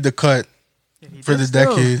just made the cut for the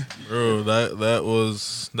decade. Bro,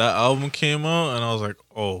 that album came out and I was like,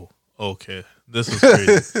 oh, okay, this is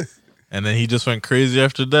crazy. And then he just went crazy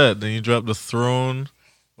after that. Then he dropped The Throne.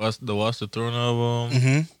 Watch the Throne album.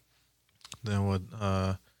 Mm-hmm. Then what?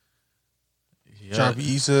 Drop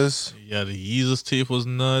Yeezus. Yeah, the Yeezus tape was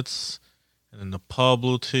nuts, and then the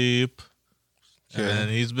Pablo tape. Okay. And then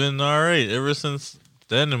he's been all right ever since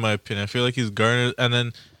then, in my opinion. I feel like he's garnered. And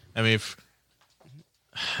then, I mean, if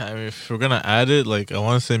we're gonna add it, like I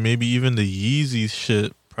want to say maybe even the Yeezy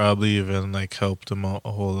shit probably even like helped him out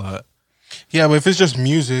a whole lot. Yeah, but if it's just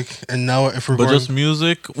music, and now if we're just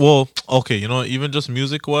music, well, okay, you know, even just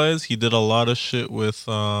music wise, he did a lot of shit with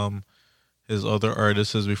his other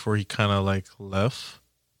artists before he kind of like left.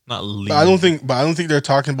 Not leave. But I don't think they're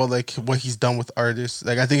talking about like what he's done with artists.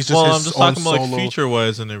 Like I think it's just I'm just talking about like feature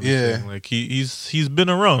wise and everything. Yeah. Like he's been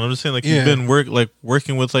around. I'm just saying like he's been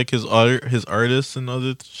working with like his artists and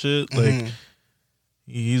other shit. Like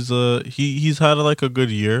he's had like a good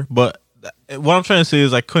year, but what I'm trying to say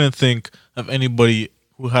is I couldn't think of anybody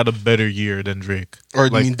who had a better year than Drake. Or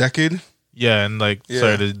like, you mean decade? Yeah, and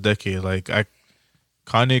the decade. Like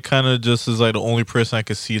Kanye kind of just is like the only person I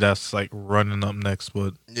could see that's like running up next,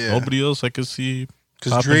 but nobody else I could see.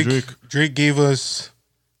 Because Drake gave us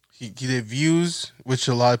he did Views, which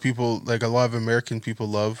a lot of people like, a lot of American people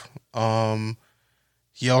love.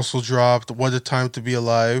 He also dropped What a Time to Be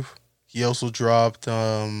Alive. He also dropped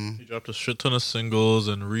he dropped a shit ton of singles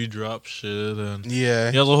and re-dropped shit, and he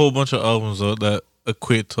has a whole bunch of albums out that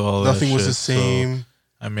equate to all Nothing that. Was shit. the same. So,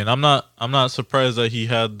 I mean, I'm not surprised that he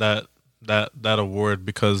had that award,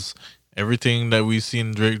 because everything that we've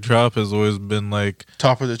seen Drake drop has always been like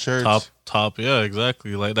top of the charts. Top, yeah,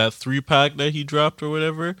 exactly. Like that 3-pack that he dropped or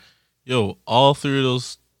whatever. Yo, all three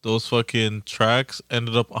of those fucking tracks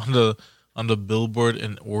ended up on the Billboard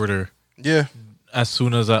in order. Yeah. As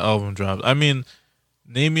soon as that album dropped. I mean,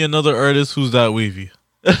 name me another artist who's that wavy.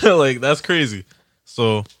 Like, that's crazy.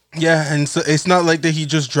 So yeah, and so it's not like that he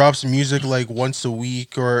just drops music like once a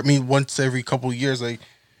week, or I mean once every couple of years. Like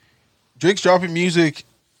Drake's dropping music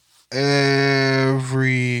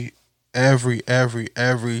every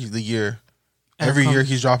year. Every year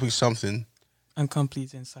he's dropping something.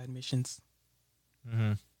 Incomplete Inside Missions.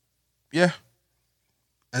 Mm-hmm. Yeah.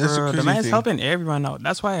 And that's the man's helping everyone out.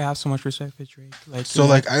 That's why I have so much respect for Drake. Like, so,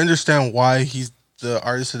 like, I understand why he's the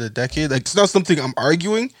artist of the decade. Like, it's not something I'm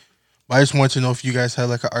arguing, But I just want to know if you guys had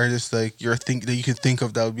like an artist like that you could think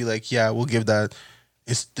of that would be like, yeah, we'll give that.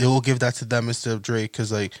 They will give that to them instead of Drake,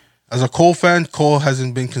 because like as a Cole fan, Cole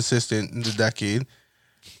hasn't been consistent in the decade.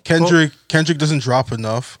 Kendrick doesn't drop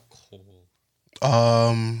enough. Who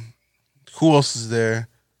else is there?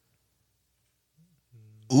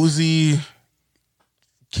 Uzi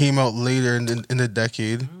came out later in the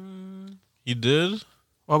decade. He did.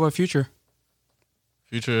 What about Future?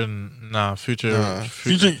 Future's not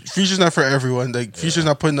for everyone. Like Future's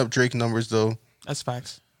not putting up Drake numbers though. That's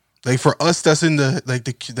facts. Like for us, that's in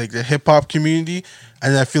the hip hop community,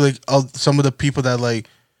 and I feel like some of the people that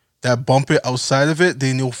bump it outside of it,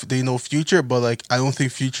 they know Future, but like I don't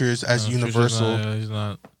think Future is as universal. He's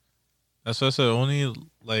not. That's what I said. Only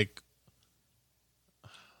like.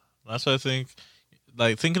 That's what I think.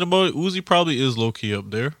 Like thinking about it, Uzi probably is low key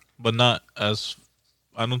up there, but not as.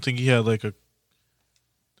 I don't think he had like the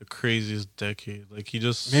craziest decade. Like he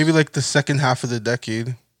just maybe like the second half of the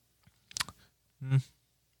decade.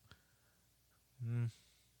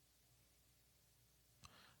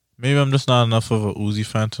 Maybe I'm just not enough of a Uzi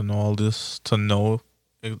fan to know all this, to know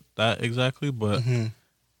that exactly, but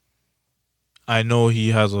I know he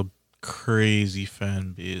has a crazy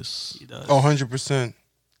fan base. He does. 100%.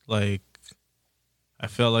 Like, I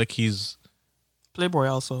felt like he's... Playboy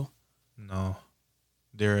also. No.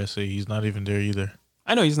 Dare I say, he's not even there either.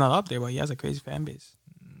 I know he's not up there, but he has a crazy fan base.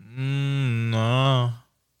 No.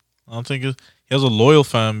 I don't think he has a loyal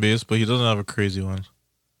fan base, but he doesn't have a crazy one.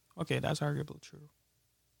 Okay, that's arguably true.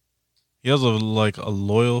 He has a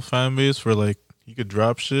loyal fan base where like he could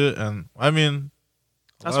drop shit, and I mean,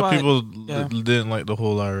 a lot of people didn't like the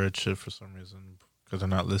whole I Read shit for some reason because they're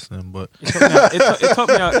not listening. But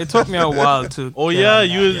it took me a while to. Oh yeah,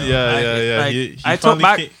 yeah. I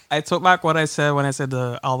took back what I said when I said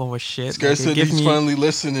the album was shit. This guy said he's finally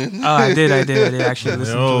listening. Oh, I did actually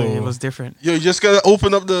listen to it. It was different. Yo, you just gotta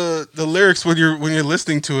open up the lyrics when you're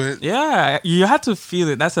listening to it. Yeah, you have to feel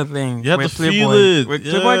it. That's the thing. You have to feel it. With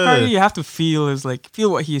Playboy Carti, you have to feel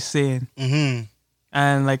what he's saying. Mm-hmm.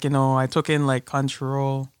 And like I took in like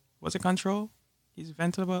Control. Was it Control? He's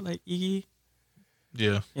vented about like Iggy.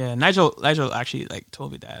 Yeah. Yeah, Nigel actually like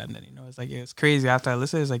told me that, and then it's like it's crazy. After I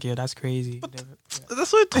listened, it's like that's crazy.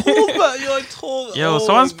 That's what I told that. I told. Yo,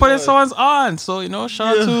 someone's putting someone's on. So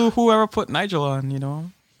shout out to whoever put Nigel on.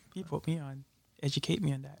 He put me on. Educate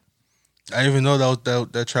me on that. I didn't even know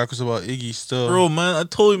that track was about Iggy. Still, bro, man, I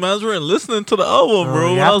told you, man, I was listening to the album,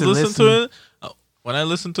 bro. When I was listening to it. When I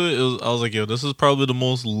listened to it, I was like, yo, this is probably the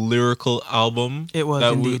most lyrical album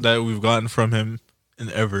that we've gotten from him in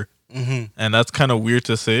ever. Mm-hmm. And that's kind of weird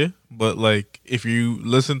to say, but like if you've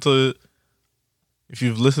listened to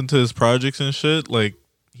his projects and shit, like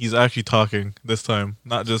he's actually talking this time,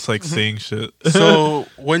 not just like saying shit. So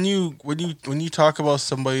when you talk about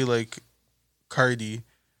somebody like Cardi,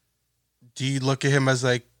 do you look at him as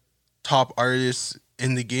like top artist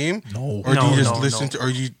in the game? No. Or do you just listen to,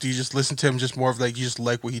 or do you just listen to him just more of like you just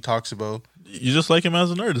like what he talks about? You just like him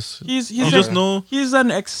as an artist. He's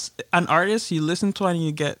an artist you listen to and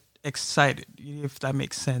you get excited, if that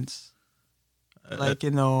makes sense. Like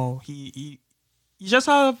he just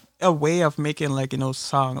have a way of making like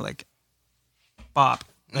song like bop.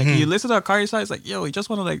 Like you listen to a Cardi song, it's like yo, you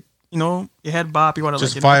just want to like your head bop. You want to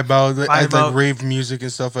just vibe out, like rave music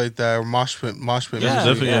and stuff like that, or mosh pit music.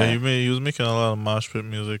 Definitely, he was making a lot of mosh pit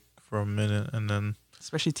music for a minute, and then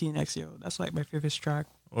especially TNX, yo, that's like my favorite track.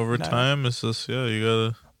 Over time, it's just you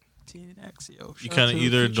gotta. TNX, yo. You kind of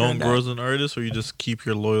either don't grow as an artist or you just keep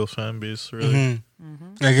your loyal fan base. Really,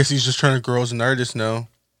 I guess he's just trying to grow as an artist now.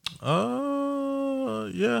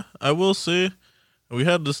 Yeah, I will say we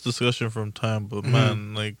had this discussion from time, but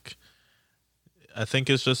man, like I think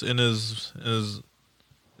it's just in his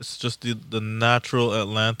it's just the natural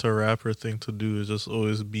Atlanta rapper thing to do is just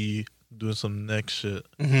always be doing some next shit.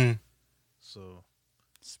 So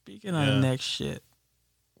speaking of next shit,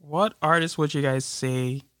 what artist would you guys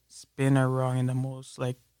say spin around in the most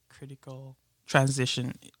like critical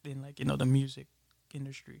transition in like the music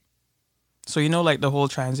industry? So like the whole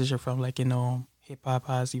transition from like hip hop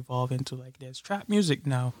has evolved into like there's trap music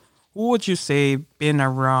now. Who would you say been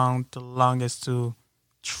around the longest to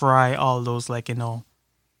try all those like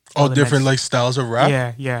all different like styles of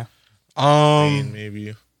rap? Yeah. Wayne,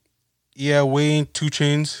 maybe. Yeah, Wayne, 2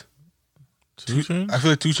 Chainz. 2 Chainz? I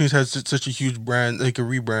feel like 2 Chainz has such a huge brand, like a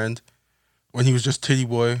rebrand, when he was just Titty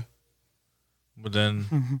Boy. But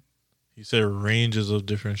then he said ranges of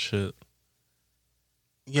different shit.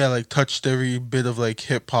 Yeah, like touched every bit of like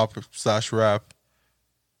hip hop / rap.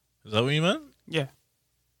 Is that what you meant? Yeah.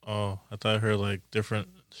 Oh, I thought I heard like different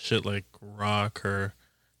shit like rock or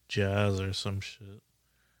jazz or some shit.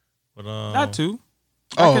 But That too.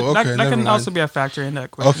 Oh, That okay. can Never mind. also be a factor in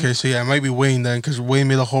that question. Okay, so yeah, it might be Wayne then, because Wayne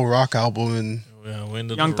made a whole rock album, and yeah, Wayne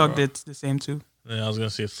did Young the Thug rock. did the same too. Yeah, I was gonna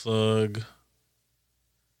say Thug.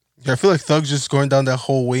 yeah, I feel like Thug's just going down that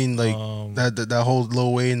whole Wayne, like Um, that whole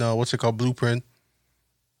Lil Wayne, what's it called, blueprint.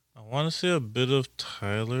 I want to say a bit of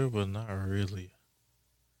Tyler, but not really.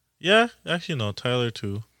 Yeah, actually no, Tyler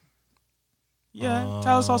too. Yeah,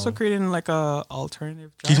 Tyler's also Um, creating like a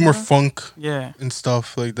alternative. He's more genre. funk Yeah. and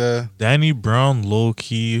stuff like that. Danny Brown, low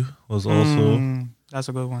key, was also That's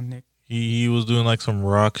a good one, Nick. he was doing like some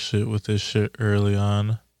rock shit with his shit early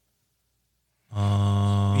on.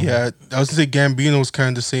 Yeah, I was gonna say Gambino was kind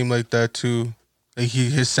of the same like that too. Like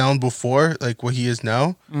his sound before, like what he is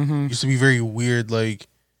now, used to be very weird. Like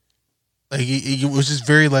it was just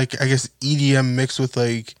very like I guess EDM mixed with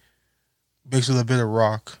a bit of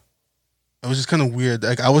rock. It was just kind of weird.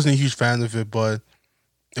 Like I wasn't a huge fan of it, but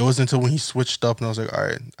it wasn't until when he switched up and I was like, all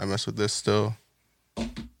right, I mess with this still.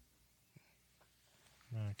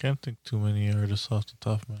 I can't think too many artists off the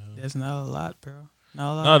top of my head. There's not a lot, bro.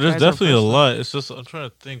 Not a lot. No, of there's guys are definitely a versatile. lot. It's just I'm trying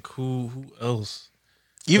to think who else.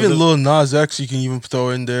 Even the- Lil Nas X, you can even throw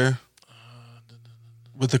in there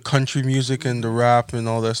with the country music and the rap and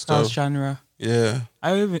all that Cross stuff. genre. Yeah,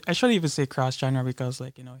 I shouldn't even say cross genre because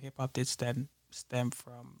like hip hop did stem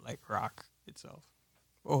from like rock itself.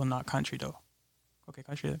 Oh, not country though. Okay,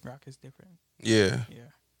 country and rock is different. yeah.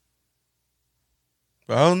 Yeah.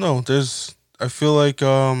 But I don't know. I feel like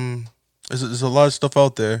there's a lot of stuff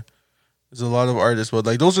out there. There's a lot of artists, but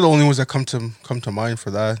like those are the only ones that come to mind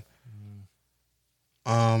for that.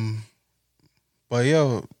 But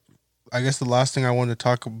yeah, I guess the last thing I want to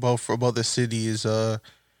talk about the city is we're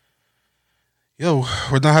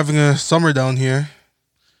not having a summer down here.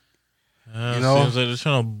 Yeah, You know? seems like they're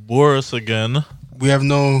trying to bore us again. We have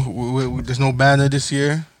there's no banner this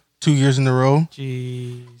year. 2 years in a row.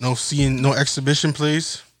 Jeez. No exhibition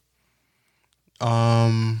place.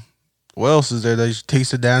 What else is there? There's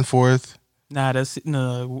Taste of Danforth. Nah,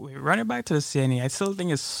 running back to the CNE, I still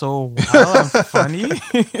think it's so wild and funny.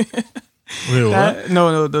 Wait, what?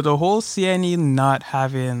 The whole CNE not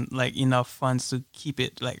having like enough funds to keep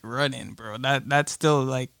it like running, bro. That's still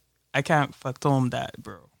like I can't fathom that,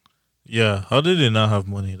 bro. Yeah, how did they not have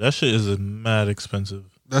money? That shit is mad expensive.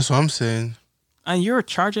 That's what I'm saying. And you're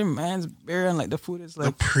charging man's beer and like the food is The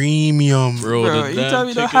like premium. Bro, the you damn tell me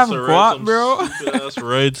you don't tickets have to ride guap, some bro? stupid-ass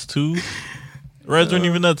rides too. Rides weren't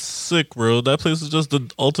even that sick, bro. That place was just the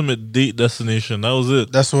ultimate date destination. That was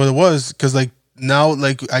it. That's what it was. Because like now,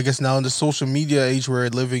 like I guess now in the social media age we're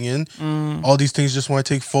living in, all these things just want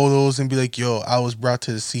to take photos and be like, "Yo, I was brought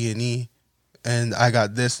to the CNE, and I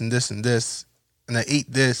got this and this and this, and I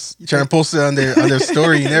ate this." Trying to post it on their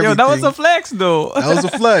story and everything. Yo, that was a flex though. That was a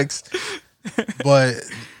flex. But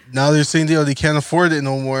now they're saying they can't afford it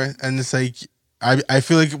no more, and it's like I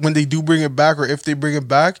feel like when they do bring it back, or if they bring it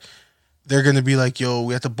back, they're gonna be like, "Yo,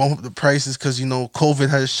 we have to bump up the prices because COVID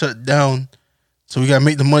has shut down, so we gotta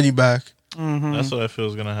make the money back." That's what I feel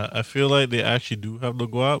is gonna happen. I feel like they actually do have the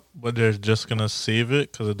guap, but they're just gonna save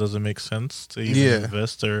it because it doesn't make sense to even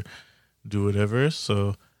invest or do whatever.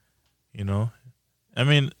 So, I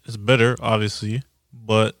mean, it's better, obviously,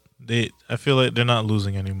 but I feel like they're not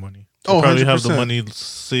losing any money. They probably have the 100%. money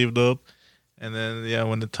saved up, and then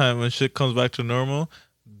when shit comes back to normal,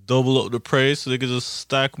 double up the price so they could just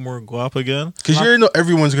stack more guap again. Because you already know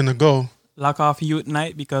everyone's gonna go. Lock off youth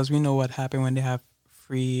night because we know what happened when they have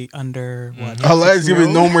free under what? Allah is gonna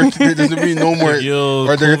be no more. There's gonna be no more. Yo,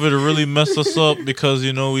 Or they're- COVID really messed us up because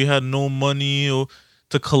we had no money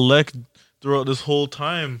to collect throughout this whole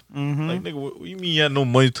time. Like, nigga, what you mean you had no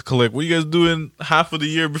money to collect? What you guys doing half of the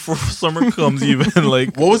year before summer comes? Even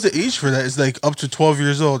like, What was the age for that? It's like up to 12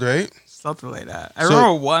 years old, right? Something like that. I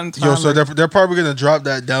remember one time. Yo, so they're probably gonna drop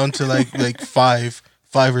that down to like five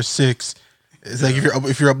or six. It's like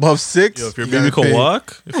if you're above 6, yo, if your you baby gotta can pay.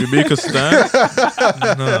 walk, if your baby can stand,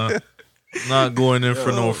 nah, not going in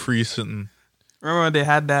for no free sitting. remember when they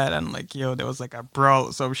had that and like there was like a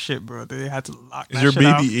brawl some shit, bro. They had to lock Is that your shit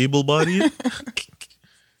off. baby able-bodied?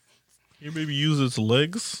 Your baby use its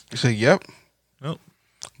legs? You say yep. Nope.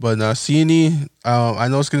 But CNE, I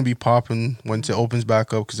know it's gonna be popping once it opens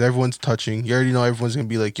back up because everyone's touching. You already know everyone's gonna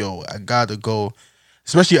be like, "Yo, I gotta go."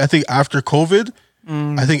 Especially, I think after COVID,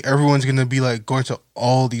 I think everyone's gonna be like going to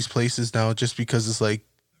all these places now just because it's like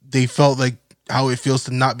they felt like how it feels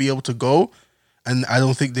to not be able to go, and I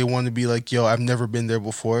don't think they want to be like, "Yo, I've never been there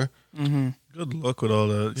before." Good luck with all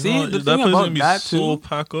that. See, the that thing place about gonna be that so too-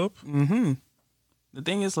 pack up. The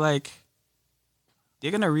thing is like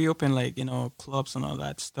they're gonna reopen like clubs and all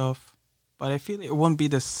that stuff, but I feel it won't be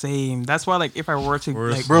the same. That's why, like, if I were to,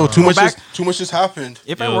 Worse, like, Bro, Go too much just happened.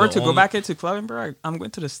 if Yo, I were the to go only- back into clubbing, bro, I'm going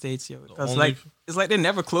to the States, yo. Because, only- like, it's like they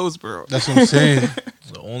never close, bro. That's what I'm saying.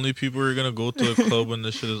 The only people who are gonna go to a club when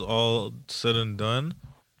this shit is all said and done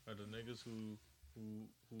are the niggas who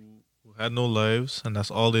had no lives and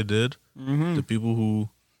that's all they did. Mm-hmm. The people who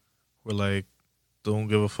were like don't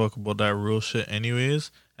give a fuck about that real shit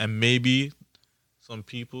anyways, and maybe some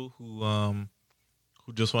people who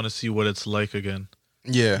just want to see what it's like again.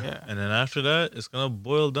 Yeah. Yeah. And then after that, it's gonna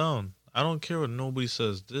boil down. I don't care what nobody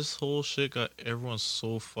says. This whole shit got everyone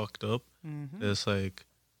so fucked up. Mm-hmm. That it's like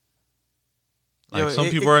Yo, some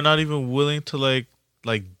people are not even willing to like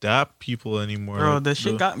dap people anymore. Bro, Like, the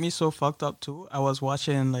shit got me so fucked up too. I was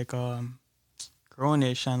watching like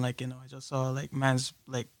Grownish and like, you know, I just saw like man's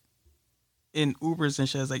like in Ubers and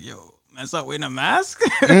shit. I was like, yo, man's not wearing a mask.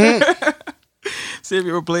 See if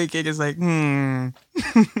you were playing cake, it's like,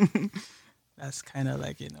 That's kind of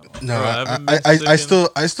like, you know. No, Bro, I haven't been I sick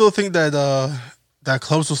I still think that that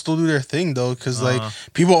clubs will still do their thing though, because like Uh.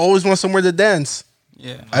 people always want somewhere to dance.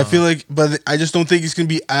 Yeah. I feel like, but I just don't think it's gonna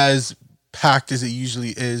be as packed as it usually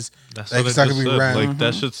is. That's Like, what it's I not just gonna be said. ran. Like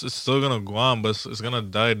that shit's it's still gonna go on, but it's gonna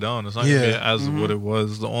die down. It's not gonna be Yeah. as what it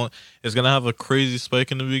was. It's gonna have a crazy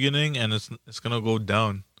spike in the beginning, and it's gonna go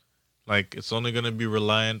down. Like it's only gonna be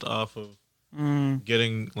reliant off of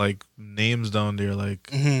getting like names down there,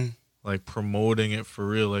 like like promoting it for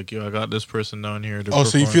real. Like yo, I got this person down here. To Oh,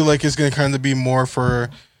 so you perform. feel like it's gonna kind of be more for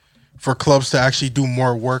clubs to actually do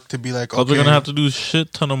more work to be like, Clubs okay, are gonna have to do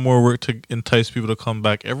shit ton of more work to entice people to come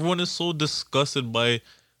back. Everyone is so disgusted by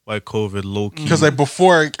COVID, low key. because like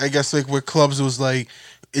before, I guess like with clubs it was like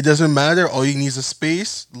it doesn't matter. All you need is a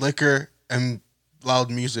space, liquor, and loud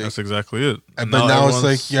music. That's exactly it. But now it's everyone's-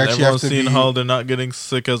 like you actually have everyone's to seeing be- how they're not getting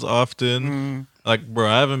sick as often. Like, bro,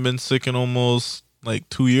 I haven't been sick in almost like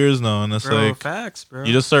 2 years now, and it's Bro, like facts, bro.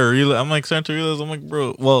 you just start I'm like starting to realize. I'm like,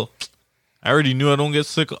 bro, well, I already knew I don't get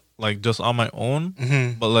sick like just on my own,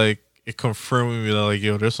 but like it confirmed with me that like,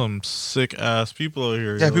 yo, there's some sick ass people out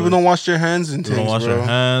here. Yeah, yo. people Like, don't wash their hands and people things, don't wash bro. their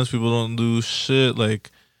hands. People don't do shit. Like,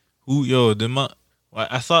 who, yo,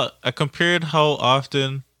 I compared how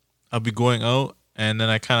often I'll be going out, and then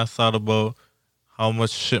I kind of thought about how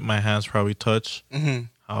much shit my hands probably touch. Mm-hmm.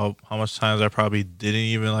 How much times I probably didn't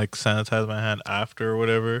even like sanitize my hand after or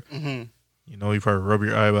whatever. Mm-hmm. You know, you probably rub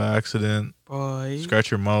your eye by accident, Boy.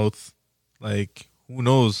 scratch your mouth. Like, who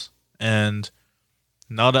knows? And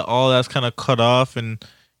now that all that's kind of cut off and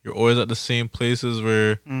you're always at the same places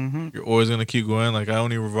where you're always going to keep going. Like, I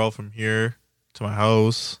only revolve from here to my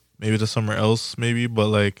house, maybe to somewhere else, maybe. But,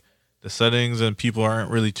 like, the settings and people aren't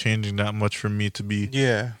really changing that much for me to be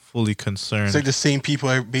Yeah, fully concerned. it's like the same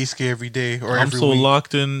people basically every day or I'm every so week.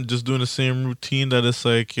 locked in just doing the same routine that it's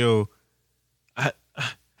like, yo,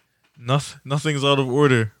 nothing's out of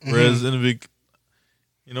order. Whereas in the big,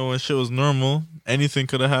 you know, when shit was normal, anything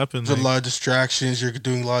could have happened. There's Like, a lot of distractions. You're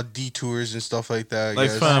doing a lot of detours and stuff like that. like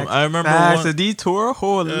I guess. fam, I remember Facts, one, a detour?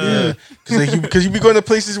 Holy. Yeah, because you be going to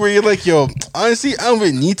places where you're like, yo, honestly, I don't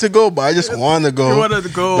really need to go, but I just want to go. You wanted to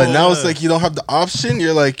go. But now it's like you don't have the option.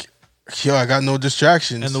 You're like, yo, I got no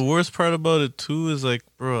distractions. and the worst part about it too is like,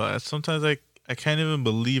 bro, sometimes I can't even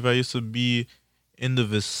believe I used to be in the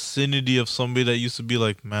vicinity of somebody that used to be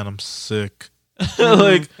like, man, I'm sick.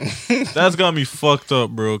 Like, that's got me fucked up,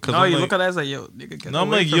 bro. Cause No, I'm you like, look at that as like, yo, nigga, get and I'm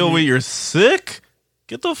away like, from yo, me. wait, you're sick?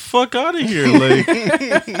 Get the fuck out of here! Like,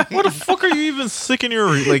 what the fuck are you even sick in your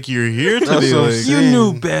like? You're here today, what I'm like, saying. You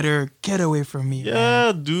knew better. Get away from me, man.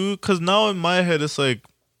 yeah, dude. Cause now in my head, it's like,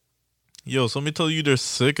 yo, somebody tell you they're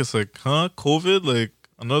sick. It's like, huh? COVID? Like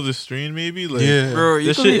another strain, maybe? Like, Yeah. Bro, you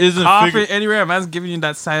This could shit be isn't coughing figure- anywhere. Man's giving you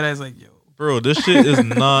that side eye. It's like, yo. bro, this shit is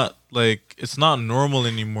not like it's not normal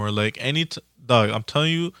anymore. Like dog, I'm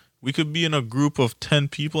telling you, we could be in a group of 10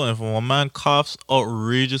 people, and if one man coughs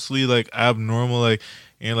outrageously like abnormal, like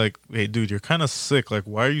and you're like, hey, dude, you're kind of sick. Like,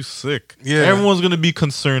 why are you sick? Yeah. Everyone's gonna be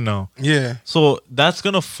concerned now. Yeah. So that's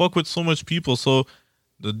gonna fuck with so much people. So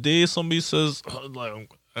the day somebody says, oh, like,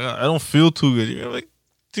 I don't feel too good, you're like,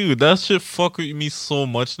 dude, that shit fuck with me so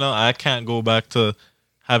much now. I can't go back to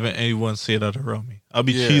having anyone say that around me. I'll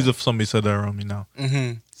be Yeah. cheesed if somebody said that around me now.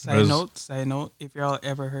 Mm-hmm. Side note, if y'all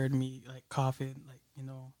ever heard me like coughing, like, you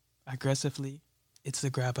know, aggressively, it's the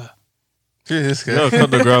grabber. This guy. Yo, cut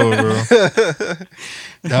the gravel,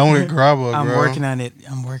 bro. Down with Grabo, I'm bro. working on it.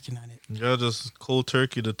 You gotta just cold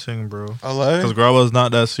turkey the thing, bro. I like Because it. grava is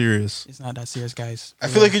not that serious. It's not that serious, guys. I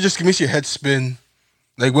feel like it just makes your head spin.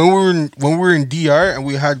 Like when we were in DR and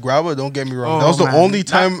we had Graba, don't get me wrong. That Oh, was the man. only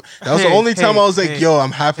time. That was the Hey, only time hey, I was like, hey, "Yo,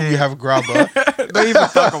 I'm happy we hey. have Graba." Don't even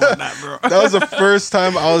talk about that, bro. That was the first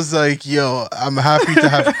time I was like, "Yo, I'm happy to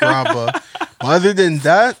have Graba." But other than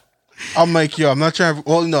that, I'm like, yo, I'm not trying to,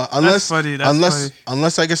 well, no, unless funny, that's funny.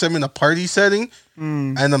 unless I guess I'm in a party setting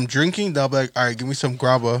and I'm drinking, then I'll be like, all right, give me some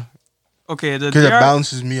grabba. Okay, Because it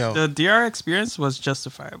balances me out. the DR experience was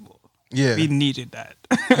justifiable. Yeah. We needed that.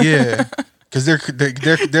 Yeah. Because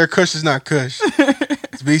their kush is not kush.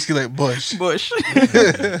 It's basically like Bush.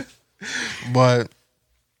 But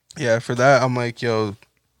yeah, for that, I'm like, yo,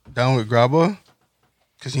 down with grabba.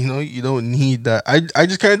 Because, you know, you don't need that. I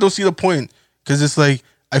just kind of don't see the point. Because it's like,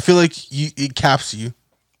 I feel like it caps you.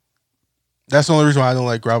 That's the only reason why I don't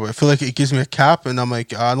like grabba. I feel like it gives me a cap, and I'm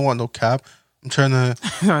like, I don't want no cap. I'm trying to.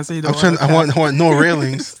 I want no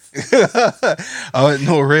railings. I want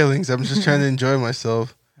no railings. I'm just trying to enjoy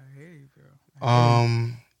myself. I hear you,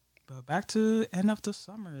 bro. But back to end of the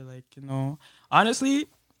summer, like, you know, honestly,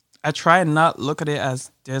 I try and not look at it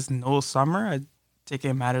as there's no summer. I take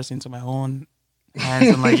matters into my own hands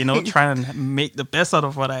and, like, you know, trying to make the best out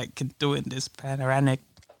of what I can do in this panoramic.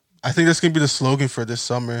 I think that's gonna be the slogan for this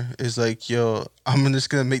summer. Is like, yo, I'm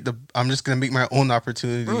just gonna make my own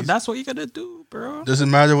opportunities. Bro, that's what you gotta do, bro.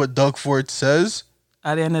 Doesn't matter what Doug Ford says.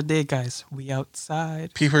 At the end of the day, guys, we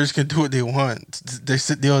outside. People just can do what they want. They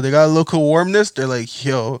got a local warmness. They're like,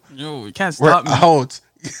 yo, you can't stop me. Out.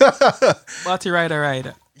 Body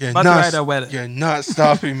rider. You're not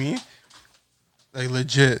stopping me. Like,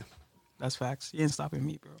 legit. That's facts. You ain't stopping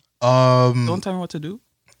me, bro. Don't tell me what to do.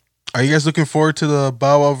 Are you guys looking forward to the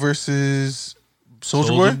Bow Wow versus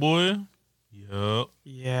Soulja Boy? Yep.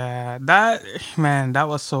 Yeah, that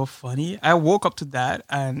was so funny. I woke up to that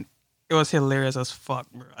and it was hilarious as fuck,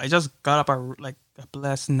 bro. I just got up a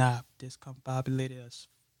blessed nap, discombobulated as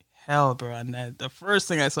hell, bro. And then the first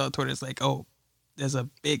thing I saw on Twitter is like, oh, there's a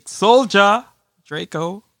big Soulja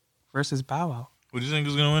Draco versus Bow Wow. What do you think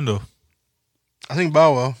is gonna win though? I think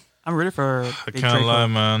Bow Wow. I'm ready for. I can't lie,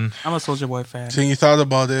 man. I'm a Soulja Boy fan. So you thought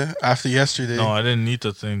about it after yesterday? No, I didn't need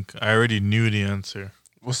to think. I already knew the answer.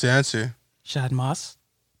 What's the answer? Shad Moss.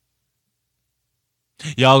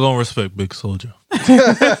 Y'all gonna respect Big Soulja.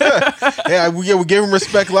 We gave him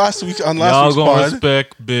respect last week on last Y'all week's gonna pod.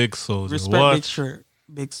 respect Big Soulja. Respect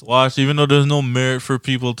Big Soulja. Watch, even though there's no merit for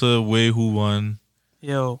people to weigh who won.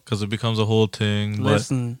 Yo. Because it becomes a whole thing.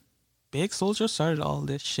 Listen, Big Soulja started all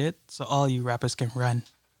this shit, so all you rappers can run.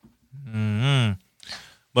 Mm-hmm.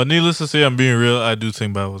 But needless to say, I'm being real. I do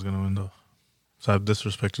think Bow was gonna win though. So I've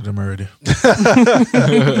disrespected him already.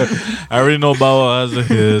 I already know Bow Wow has the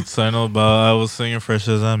hits. I know Bow Wow. I was singing Fresh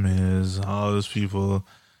as I'm Is. All those people,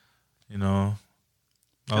 you know.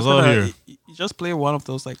 I was out here. You just play one of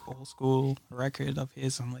those like old school record of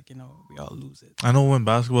his, and like, you know, we all lose it. I know when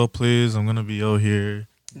basketball plays, I'm gonna be out here.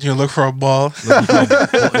 You look for a ball.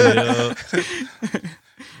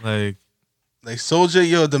 Like Soulja,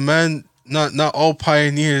 yo, the man. Not all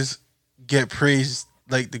pioneers get praised.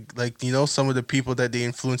 Like you know, some of the people that they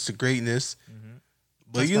influence to greatness. Mm-hmm.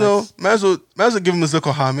 But that's might as well give him his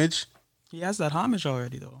little homage. He has that homage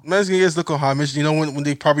already, though. Might as well get his little homage. You know, when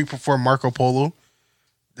they probably perform Marco Polo,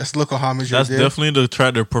 that's little homage. That's definitely the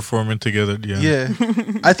track they're performing together. Yeah.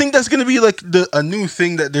 I think that's gonna be like a new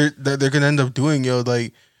thing that they're gonna end up doing. Yo,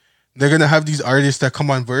 like they're gonna have these artists that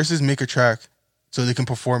come on verses, make a track, so they can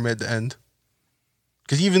perform at the end.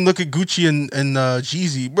 Because even look at Gucci and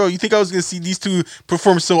Jeezy. Bro, you think I was going to see these two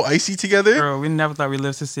perform so icy together? Bro, we never thought we'd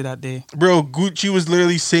live to see that day. Bro, Gucci was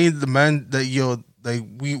literally saying to the man that, yo, like,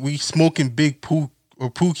 we smoking big pook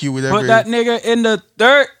or pookie, whatever. Put that nigga in the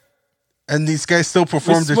dirt. And these guys still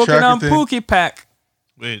performed the track. Smoking on Pookie Pack.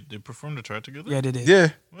 Wait, they performed the track together? Yeah, they did. Yeah.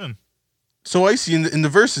 When? So icy in the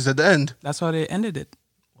verses at the end. That's how they ended it.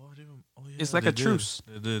 It's like a truce.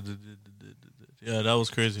 They did. Yeah, that was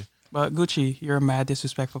crazy. But Gucci, you're mad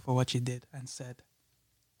disrespectful for what you did and said.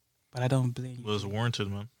 But I don't blame you. It was warranted,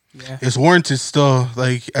 man. Yeah. It's warranted still.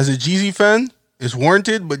 Like, as a Jeezy fan, it's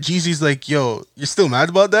warranted, but Jeezy's like, yo, you're still mad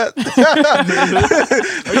about that?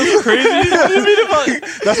 Are you crazy? What do you mean about it?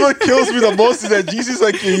 That's what kills me the most is that Jeezy's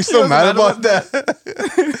like, yo, you still mad about that?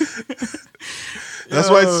 That's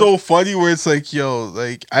why it's so funny where it's like, yo,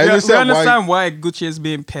 like, I understand why Gucci is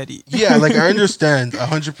being petty. Yeah, like, I understand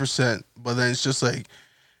 100%. But then it's just like,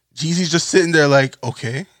 Jeezy's just sitting there like,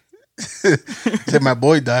 okay. Said my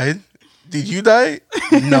boy died. Did you die?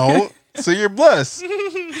 No. So you're blessed.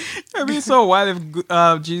 It'd be so wild if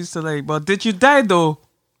Jeezy said like, but did you die though?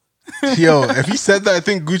 Yo, if he said that, I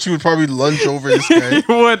think Gucci would probably lunge over this guy.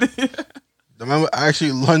 He would. The man would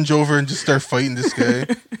actually lunge over and just start fighting this guy.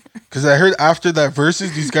 Because I heard after that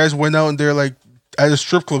verses, these guys went out and they're like at a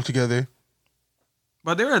strip club together.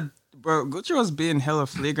 But bro, Gucci was being hella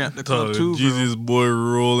flagrant at the club too, bro. Jeezy's boy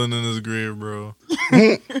rolling in his grave, bro.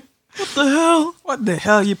 What the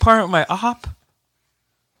hell? You part with my op?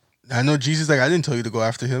 I know Jesus like, I didn't tell you to go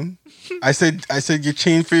after him. I said you're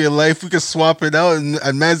chained for your life. We could swap it out,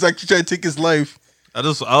 and man's actually trying to take his life. I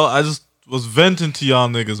just was venting to y'all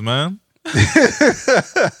niggas, man.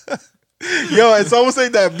 Yo, it's almost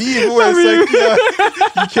like that meme where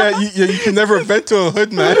it's like, you can never vent to a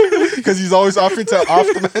hood man because he's always offering to off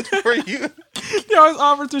the man for you. They always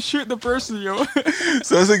offer to shoot the person, yo.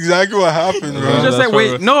 So that's exactly what happened, bro. You just that's like,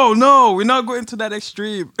 wait, no, we're not going to that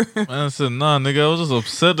extreme. Man, I said, nah, nigga, I was just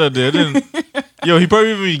upset that day. I didn't. Yo, he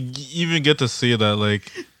probably even get to say that.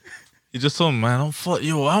 Like, he just told me, man, I don't fault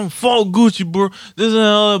Gucci, bro. This and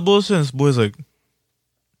all that bullshit. And this boy's like,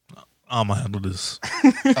 I'm gonna handle this.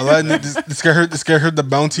 I like this guy heard the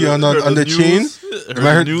bounty on the chain.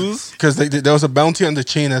 Heard the news because there was a bounty on the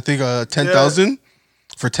chain. I think 10,000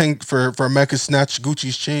 for America snatch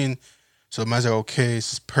Gucci's chain. So man's like, okay,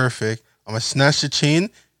 this is perfect. I'm gonna snatch the chain,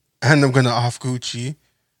 and I'm gonna off Gucci.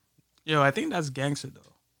 Yo, I think that's gangster though.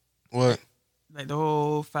 What? Like the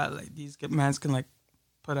whole fact, like these mans can like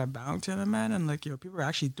put a bounty on a man, and like yo, people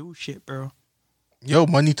actually do shit, bro. Yo,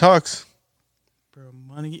 money talks. Bro,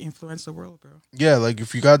 money influence the world, bro. Yeah, like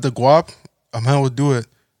if you got the guap, a man would do it.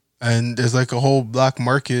 And there's like a whole black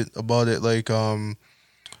market about it. Like,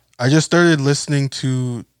 I just started listening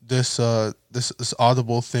to this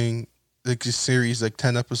Audible thing, like this series, like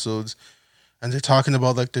 10 episodes, and they're talking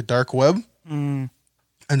about like the dark web, and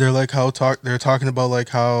they're like they're talking about like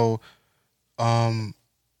how,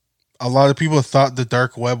 a lot of people thought the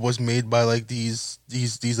dark web was made by like these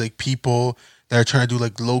like people that are trying to do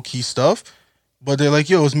like low key stuff. But they're like,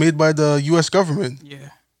 yo, it was made by the U.S. government. Yeah.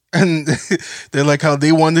 And they're like how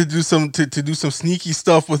they wanted to do some sneaky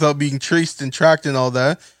stuff without being traced and tracked and all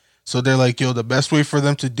that. So they're like, yo, the best way for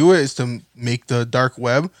them to do it is to make the dark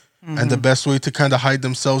web. And the best way to kind of hide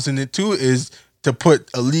themselves in it too is to put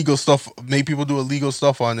illegal stuff, make people do illegal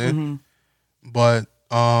stuff on it. But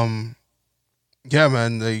yeah,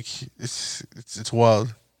 man, like it's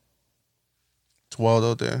wild. It's wild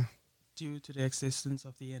out there. Due to the existence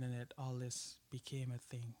of the internet, all this became a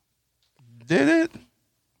thing. Did it?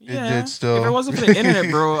 Yeah. It did still. If it wasn't for the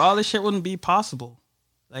internet, bro, all this shit wouldn't be possible.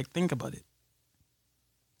 Like, think about it.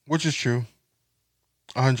 Which is true.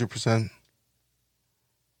 100%.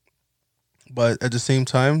 But at the same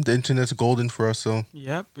time, the internet's golden for us, so.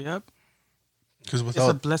 Yep. Because It's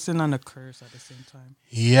a blessing and a curse at the same time.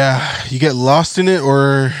 Yeah, you get lost in it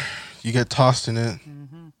or you get tossed in it.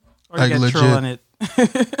 Or Like you get legit. trolled on it.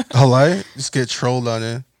 I lie. Just get trolled on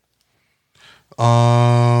it.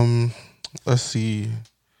 Let's see.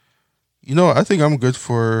 You know, I think I'm good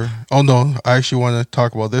for. Oh no, I actually want to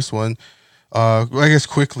talk about this one. I guess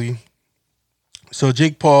quickly. So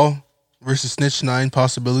Jake Paul versus Snitch 9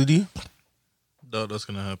 possibility. No, that's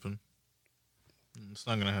gonna happen. It's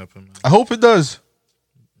not gonna happen, man. I hope it does.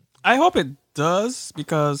 I hope it does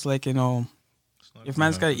because, like, you know, It's not if gonna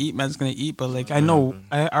man's happen. gotta eat, man's gonna eat. But like, not I know, gonna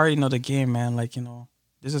I already know the game, man. Like, you know,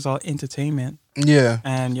 this is all entertainment, Yeah.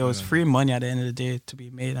 and yo, it's free money at the end of the day to be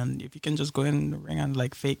made. And if you can just go in the ring and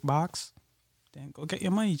like fake box, then go get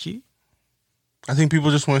your money, G. I think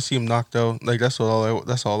people just want to see him knocked out. Like that's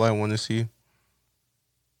all I want to see.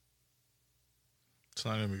 It's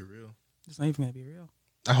not gonna be real. It's not even gonna be real.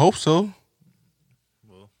 I hope so.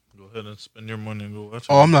 Well, go ahead and spend your money and go watch it.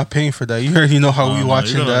 Oh, I'm not paying for that. You already know how we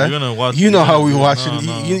watching you're that. gonna watch. You know you're how gonna we do it. watching.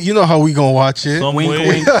 No. You know how we gonna watch it. Some Wink, way,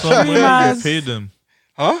 wink. some way Yes. you've paid them.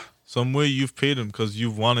 Huh? Some way you've paid them because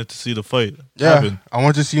you've wanted to see the fight Yeah. happen. I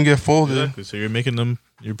want to see him get folded. Exactly. So you're making them.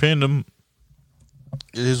 You're paying them.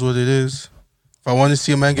 It is what it is. If I want to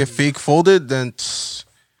see a man get fake folded, then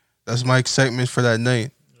that's my excitement for that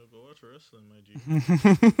night. Go watch wrestling,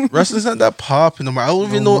 my G. Wrestling's not that popping no more. I don't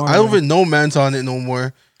even No know. more. I don't even know man's on it no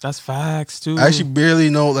more. That's facts too. I actually barely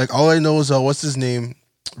know. Like all I know is what's his name,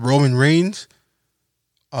 Roman Reigns.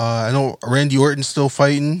 I know Randy Orton's still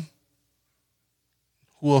fighting.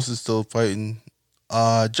 Who else is still fighting?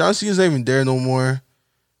 John Cena's not even there no more.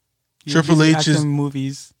 He's Triple busy H is- acting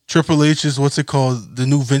movies. Triple H is what's it called? The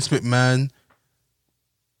new Vince McMahon.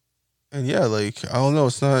 And yeah, like I don't know.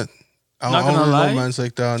 It's not. I Not don't gonna really lie. know man's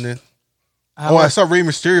like that on it. How Oh, I about- saw Rey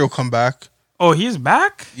Mysterio come back. Oh, he's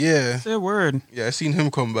back. Yeah, Say a word. yeah, I seen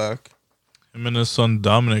him come back. Him and his son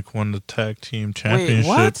Dominic won the tag team championship. Wait,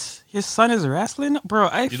 what? His son is wrestling, bro.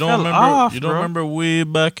 I You fell don't remember? off, You don't bro. remember way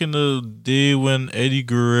back in the day when Eddie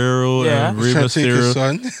Guerrero Yeah. and He's Rey trying to take his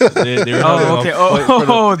Mysterio son. they were having Oh, a okay. fight for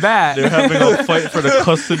the- Oh, that. They're having a fight for the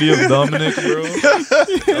custody of Dominic, bro.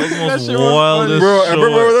 That was the most shit was wildest Bro, I show.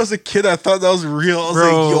 remember when I was a kid, I thought that was real. I was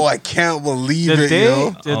Bro. like, yo, I can't believe The it,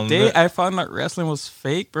 yo. day, the day I found out wrestling was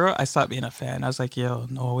fake, bro, I stopped being a fan. I was like, yo,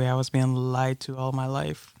 no way, I was being lied to all my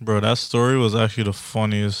life. Bro, that story was actually the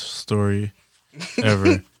funniest story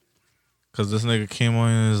ever. because this nigga came on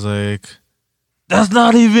and was like, "That's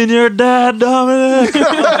not even your dad, Dominic."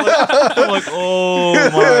 I'm like, oh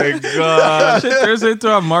my god, Shit turns into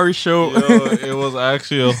a Maury show. yo, it was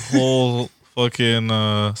actually a whole fucking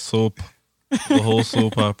soap, the whole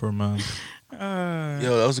soap opera, man.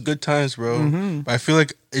 Yo, that was good times, bro. Mm-hmm. But I feel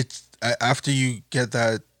like it's after you get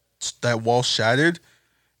that wall shattered,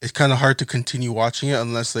 it's kind of hard to continue watching it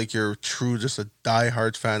unless like you're true, just a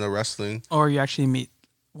die-hard fan of wrestling. Or you actually meet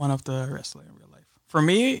one of the wrestlers in real life. For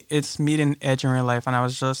me, it's meeting Edge in real life, and I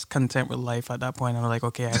was just content with life at that point. I'm like,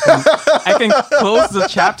 okay, I can close the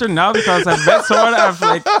chapter now because I've met someone I've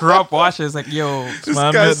like grew up watching. It's like, yo, This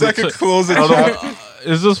Man, guy's the like a ch- close it. I don't-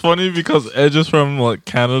 It's just funny because Edge is from like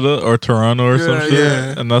Canada or Toronto or some Yeah, shit,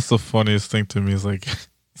 yeah. and that's the funniest thing to me. Is like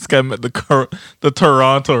this guy met the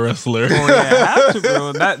Toronto wrestler. oh yeah, I have to,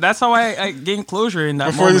 bro. That's how I gain closure in that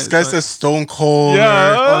Before moment. this guy but- says Stone Cold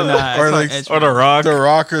Yeah. oh, nah, or it's like not Edge, Or the bro. Rock. The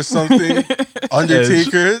Rock or something.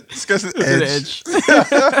 Undertaker. This guy says It's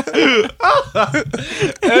Edge. an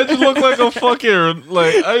Edge looked like a fucking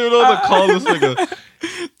like I don't even know what to call this nigga.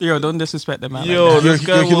 Yo, don't disrespect the man. Yo, like that. this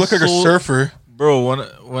guy He was looked like a so- surfer. Bro,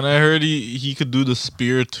 when I heard he could do the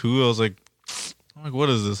spear too, I was like, I'm like, what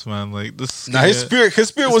is this, man? Like this. Nah, his spirit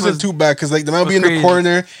wasn't was- too bad because like the man was be in the crazy.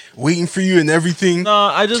 corner waiting for you and everything. No,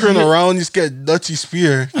 I just Turn around, you just get a nutty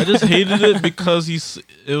spear. I just hated it because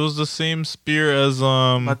it was the same spear as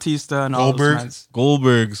Batista and all Goldberg? those mans.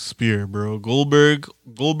 Goldberg's spear, bro. Goldberg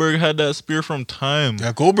had that spear from time.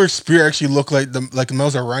 Yeah, Goldberg's spear actually looked like the man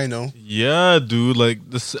was a rhino. Yeah, dude. Like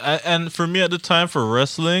this, and for me at the time for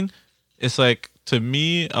wrestling, it's like to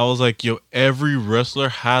me, I was like, yo, every wrestler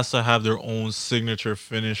has to have their own signature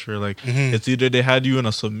finisher. Like it's either they had you in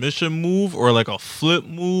a submission move or like a flip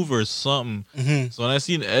move or something. So when I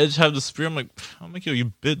seen Edge have the spear, I'm like, yo, you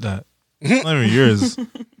bit that. It's not even yours.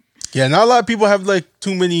 Yeah, not a lot of people have like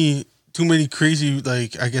too many crazy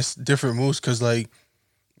like I guess different moves because like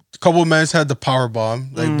a couple of men had the power bomb,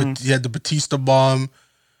 like but he had the Batista bomb.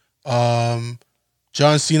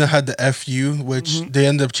 John Cena had the FU, which they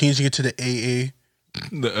ended up changing it to the AA.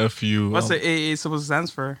 The FU. What's the AA supposed to stand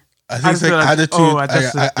for? I think it's like attitude,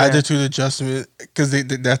 adjusted, yeah. attitude adjustment because they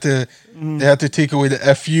have to take away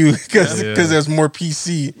the FU because Yeah. there's more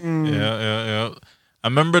PC. Yeah. I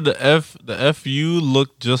remember the FU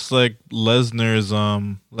looked just like Lesnar's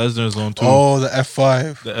own too. Oh, the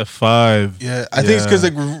F5. The F5. Yeah, I think it's because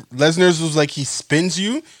like Lesnar's was like he spins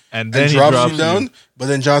you And then and he drops you down, but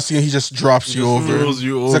then John Cena he just drops you just over. throws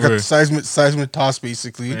you It's like over. a seismic toss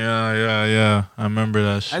basically. Yeah. I remember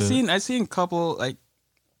that shit. I seen couple like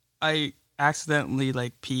I accidentally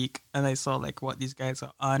like peek and I saw like what these guys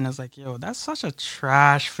are on. I was like, yo, that's such a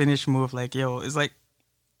trash finish move. Like, yo, it's like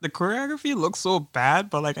the choreography looks so bad,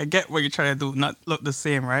 but like I get what you're trying to do, not look the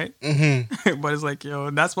same, right? But it's like,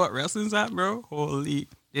 yo, that's what wrestling's at, bro. Holy,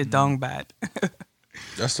 it's dong bad.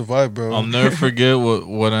 That's the vibe, bro. I'll never forget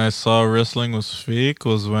when I saw wrestling was fake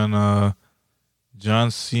was when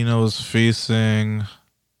John Cena was facing, I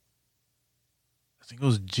think it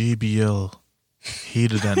was JBL.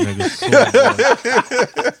 Hated that nigga so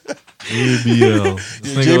much. JBL.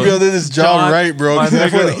 This nigga- JBL did his job John- right, bro. my Because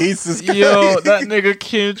everyone nigga- hates this guy. Yo, that nigga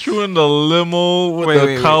came through in the limo with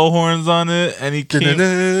Wait. cow horns on it, and he came. and he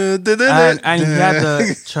had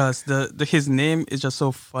the trust. The his name is just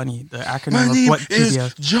so funny. The My acronym of name what is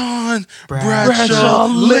PBS. John Bradshaw Bradshaw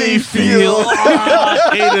Layfield. Layfield. I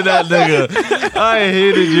hated that nigga. I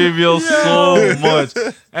hated JBL so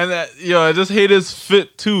much. And I just hate his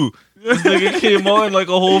fit too. This nigga came on in like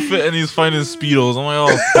a whole fit and he's finding Speedos. I'm like,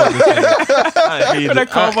 oh, fuck this nigga. I hate With a it.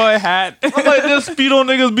 cowboy hat. I'm like, this Speedo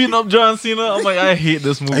nigga's beating up John Cena. I'm like, I hate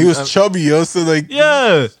this movie. He was chubby, yo. So like,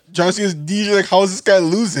 yeah. John Cena's DJ, like, how is this guy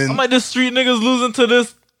losing? I'm like, this street nigga's losing to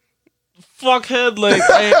this fuckhead. Like,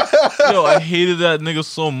 I hated that nigga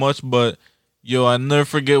so much. But I never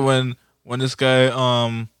forget when this guy,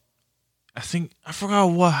 I forgot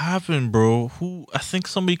what happened, bro. I think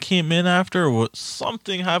somebody came in after or what,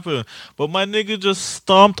 something happened. But my nigga just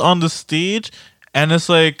stomped on the stage, and it's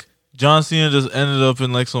like John Cena just ended up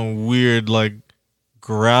in like some weird like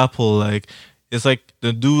grapple. Like it's like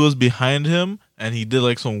the dude was behind him, and he did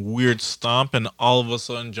like some weird stomp, and all of a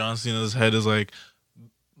sudden John Cena's head is like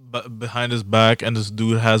behind his back, and this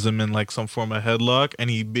dude has him in like some form of headlock, and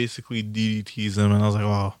he basically DDTs him, and I was like,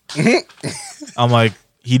 oh, I'm like.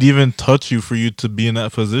 he'd even touch you for you to be in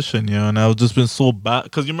that position, you know. And I've just been so bad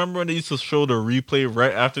because you remember when they used to show the replay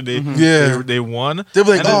right after they won. They'd be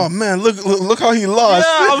like, And "Oh man, look how he lost."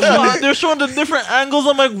 Yeah, they're showing the different angles.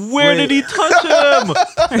 I'm like, where did he touch him?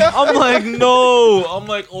 I'm like, no. I'm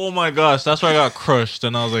like, oh my gosh, that's why I got crushed.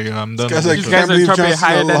 And I was like, yeah, I'm done. This guy's with like, These this. guys Can't are believe dropping John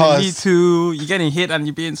higher Cena than lost. me too. You're getting hit and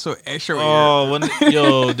you're being so extra. Oh, when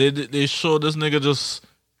they showed this nigga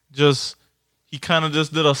just. He kind of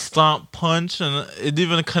just did a stomp punch, and it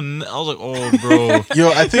even connect. I was like, "Oh, bro." Yo,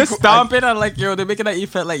 I think They're stomping and like, yo, they're making that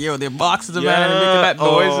effect like, yo, they're boxing the man and making that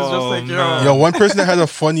noise. It's just like, yo. man. Yo, one person that had a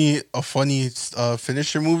funny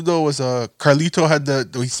finisher move though was Carlito had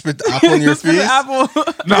he spit the apple in your Spit the face. apple.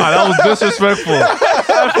 Nah, that was disrespectful.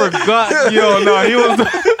 I forgot. Yo, no, he was.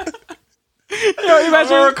 Yo, I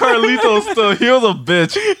imagine remember Carlito still. He was a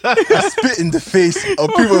bitch. I spit in the face of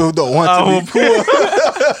people who don't want to be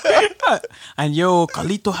cool. And yo,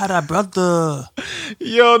 Carlito had a brother.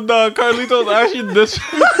 Yo, no, Carlito's actually this.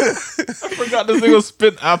 I forgot this nigga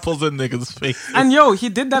spit apples in niggas' face. And yo, he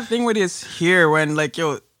did that thing with his hair when like,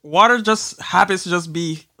 yo, water just happens to just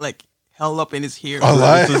be like held up in his hair. Oh,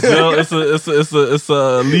 lie. It's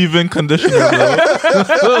a leave-in conditioner,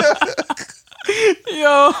 bro.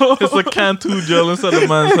 Yo. It's a Cantu gel inside the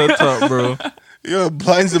man's head top, bro. Yo,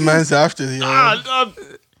 blinds the man's after.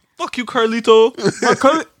 Fuck you, Carlito.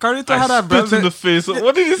 Carlito I had a spit brother. in the face.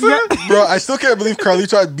 What did he say? Bro, I still can't believe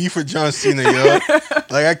Carlito had beef with John Cena, yo.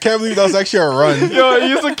 Like, I can't believe that was actually a run. Yo, it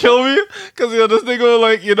used to kill me because this nigga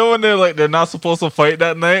like when they're not supposed to fight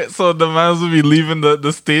that night, so the man's would be leaving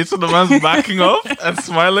the stage, so the man's backing up and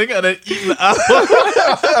smiling and then eating the apple.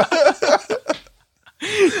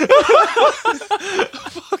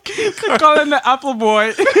 Call him the Apple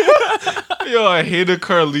Boy. Yo, I hated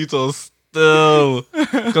Carlito still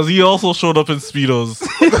because he also showed up in Speedos.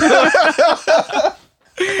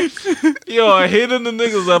 Yo, I hated the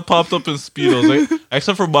niggas that popped up in Speedos, like,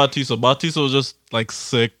 except for Batista. Batista was just like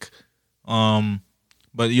sick.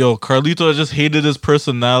 But yo, Carlito, I just hated his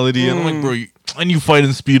personality, and I'm like, bro, and you fight in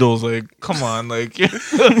Speedos, like, come on, like, Yeah,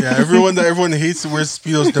 everyone hates to wear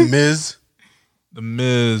Speedos, The Miz. The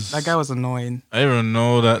Miz. That guy was annoying. I didn't even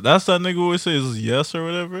know that. That's that nigga who always says yes or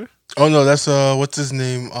whatever. Oh no, that's what's his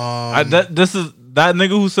name? That nigga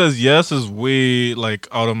who says yes is way like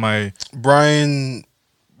out of my. Brian.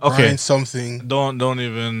 Okay. Brian something. Don't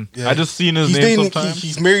even. Yeah. I just seen his name sometimes.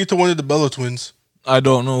 He's married to one of the Bella twins. I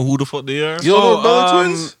don't know who the fuck they are. You don't know the Bella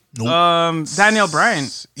twins? Daniel Bryan.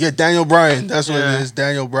 Yeah, Daniel Bryan. That's what it is.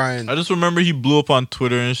 Daniel Bryan. I just remember he blew up on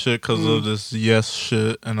Twitter and shit because of this yes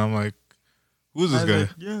shit, and I'm like, who's this guy?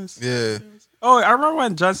 Yes. Yeah. Oh, I remember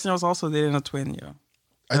when John Cena was also dating a twin, yo.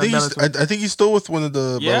 I think he's still with one of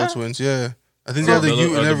the Bella Yeah? twins. Yeah. I think they have the U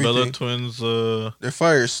and Are the everything. Bella twins. They're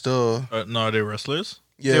fire still. No, are they wrestlers?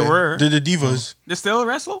 Yeah, They were. They're the divas. They still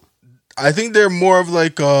wrestle? I think they're more of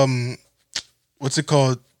like what's it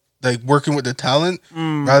called? Like working with the talent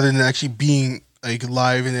rather than actually being like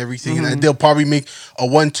live and everything. And they'll probably make a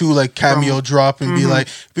 1-2 like cameo drop and be like,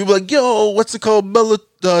 people like, yo, what's it called? Bella,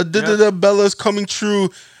 Bella's coming true.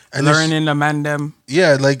 And Learning the man them.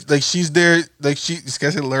 yeah, like she's there. Like this guy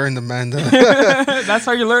said, learn the man. That's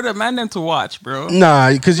how you learn the man them to watch, bro.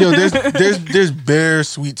 Nah, because yo, there's bare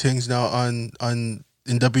sweet things now on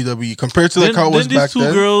in WWE compared to like how it was These back two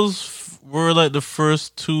then. girls were like the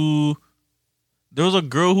first two. There was a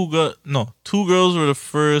girl who two girls were the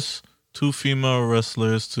first two female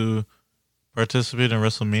wrestlers to participate in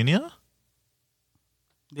WrestleMania.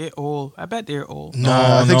 They're old. I bet they're old.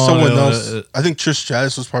 Nah, I think no, someone no, else. I think Trish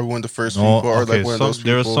Stratus was probably one of the first people, or like one of those people.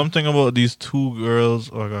 There was something about these two girls.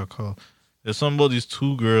 Oh, I got called. There's something about these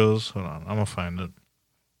two girls. Hold on, I'm gonna find it.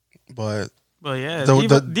 But yeah,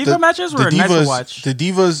 the diva matches were nice to watch. The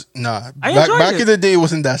divas, nah. I back enjoyed it. in the day, it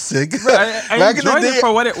wasn't that sick. I back in the enjoyed day, it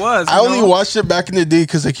for what it was. I only watched it back in the day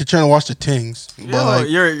because like you're trying to watch the things. But like,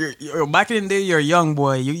 you're back in the day. You're a young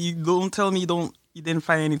boy. You don't tell me you didn't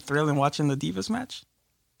find any thrill in watching the divas match.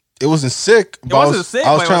 it wasn't sick. But wasn't sick,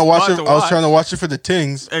 I was but it trying to was watch fun it. to I was watch. trying to watch it for the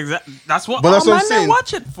things. Exactly. That's what. But that's what I'm man saying.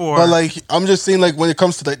 watch it for. But like, I'm just saying, like when it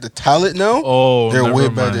comes to like the talent now, Oh, they're never way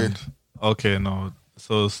mind. better. Okay, no.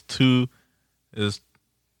 So it's two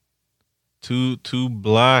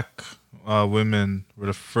black women were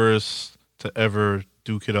the first to ever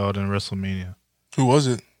duke it out in WrestleMania. Who was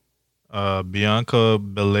it? Bianca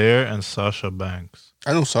Belair and Sasha Banks.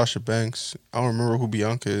 I know Sasha Banks. I don't remember who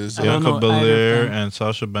Bianca is. I don't Bianca know either of Belair them. and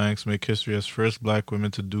Sasha Banks make history as first black women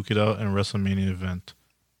to duke it out in WrestleMania event.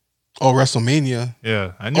 Oh, WrestleMania.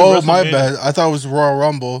 Yeah, I knew. Oh, my WrestleMania- bad. I thought it was Royal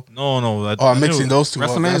Rumble. No. I'm mixing those two up.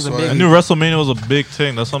 WrestleMania's That's a why. big- I knew WrestleMania was a big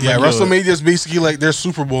thing. That's something. Yeah, like, yo, WrestleMania is basically like their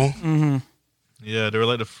Super Bowl. Mm-hmm. Yeah, they were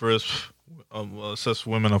like the first Well, it says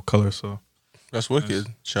women of color, so That's wicked.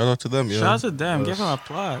 Shout out to them, yo. Shout out to them. Give them a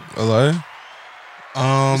plug. Alive.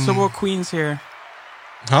 We support Queens here.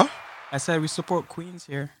 Huh? I said we support Queens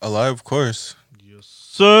here. Alive, of course. yes,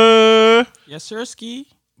 sir. Yes, sir, Ski.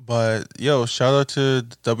 But yo, shout out to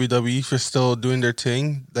WWE for still doing their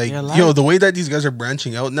thing. Like, Yeah, yo, the way that these guys are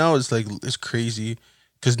branching out now is like it's crazy.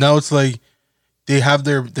 Because now it's like they have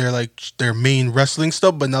their main wrestling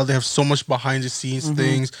stuff, but now they have so much behind the scenes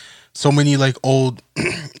things. So many like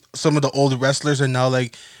some of the old wrestlers are now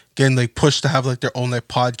like getting like pushed to have like their own like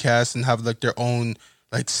podcasts and have like their own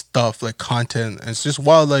like stuff, like content. And it's just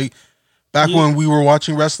wild. Like back when we were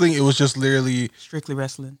watching wrestling, it was just literally Strictly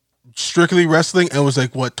wrestling. And it was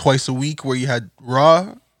like what, twice a week where you had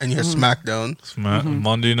Raw and you had SmackDown.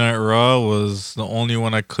 Monday Night Raw was the only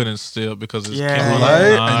one I couldn't stay up because it's Yeah. came on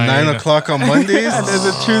Right? at At 9 o'clock on Mondays. And there's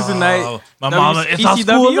a Tuesday night. My mama, it's our ECW?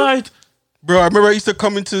 school night. Bro, I remember I used to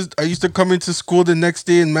come into school the next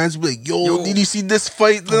day and man's be like, yo, did you see this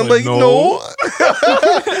fight? And I'm like, no.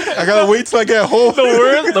 I gotta wait till I get home.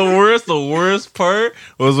 The worst part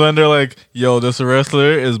was when they're like, yo, this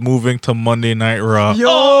wrestler is moving to Monday Night Raw.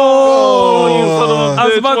 Yo! You son of a I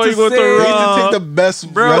was bitch, about why to you go say- They used to Raw? take the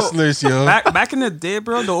best Bro, wrestlers, yo. Back in the day,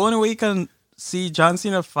 bro, the only way you can see John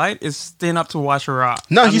Cena fight is staying up to watch Raw.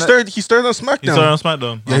 No, I'm he not- started on He started SmackDown. on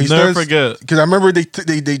SmackDown. Yeah, I'll he never started- forget. Because I remember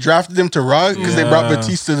they drafted him to Raw because they brought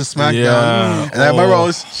Batista to SmackDown. Yeah. And I remember I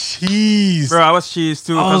was cheesed. Bro, I was cheesed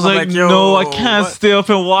too. I was 'cause I'm like, yo, no, I can't what? stay up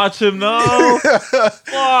and watch him now. I'm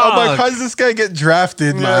like, how does this guy get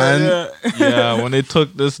drafted, man? Yeah, when they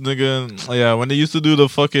took this nigga, when they used to do the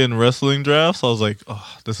fucking wrestling drafts, I was like, oh,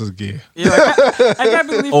 this is gay. Yeah, I can't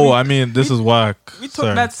believe Oh, I mean, this is whack. we took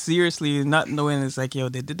Sorry. that seriously, not knowing it's like, yo,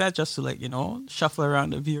 they did that just to like, shuffle around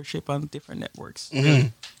the viewership on different networks.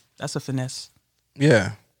 That's a finesse.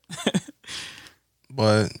 Yeah.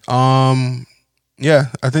 But yeah,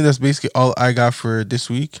 I think that's basically all I got for this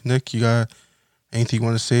week. Nick, you got anything you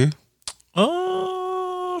want to say?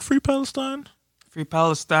 Free Palestine. Free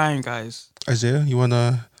Palestine, guys. Isaiah, you want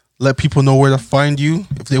to let people know where to find you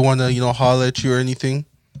if they want to, holler at you or anything?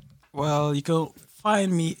 Well, you can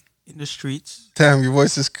find me in the streets. Damn, your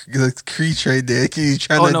voice is creech right there. You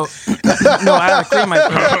trying Oh to? no, no, I had to clear my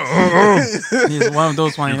throat. He's one of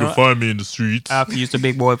those ones. You can find me in the streets. I have to use the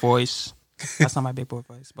big boy voice. That's not my big boy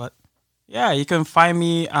voice, but yeah, you can find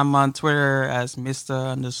me. I'm on Twitter as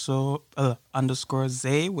Mr. _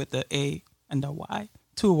 Zay with the A and the Y.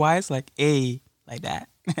 2 Y's like A, like that.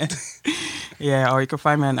 Yeah, or you can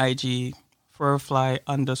find me on IG,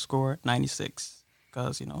 Furfly_96,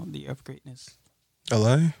 because the year of greatness.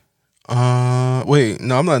 LA? Wait,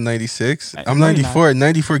 no, I'm not 96. I'm No, you're 94.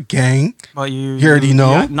 94 gang. But you already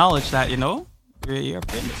know. You acknowledge that, you're a year of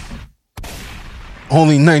greatness.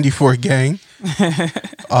 Only 94 gang.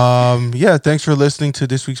 Yeah, thanks for listening to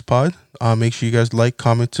this week's pod. Make sure you guys like,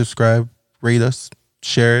 comment, subscribe, rate us,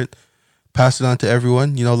 share it, pass it on to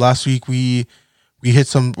everyone. Last week we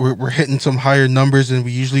hit we're hitting some higher numbers than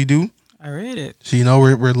we usually do. I rate it. So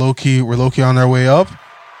we're low key on our way up.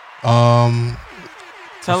 Tell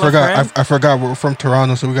a friend. I forgot we're from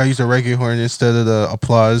Toronto, so we gotta use a reggae horn instead of the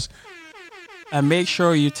applause. And make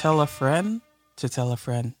sure you tell a friend to tell a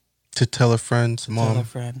friend To tell a friend's to tell a mom.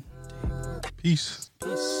 friend. Peace.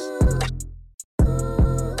 Peace.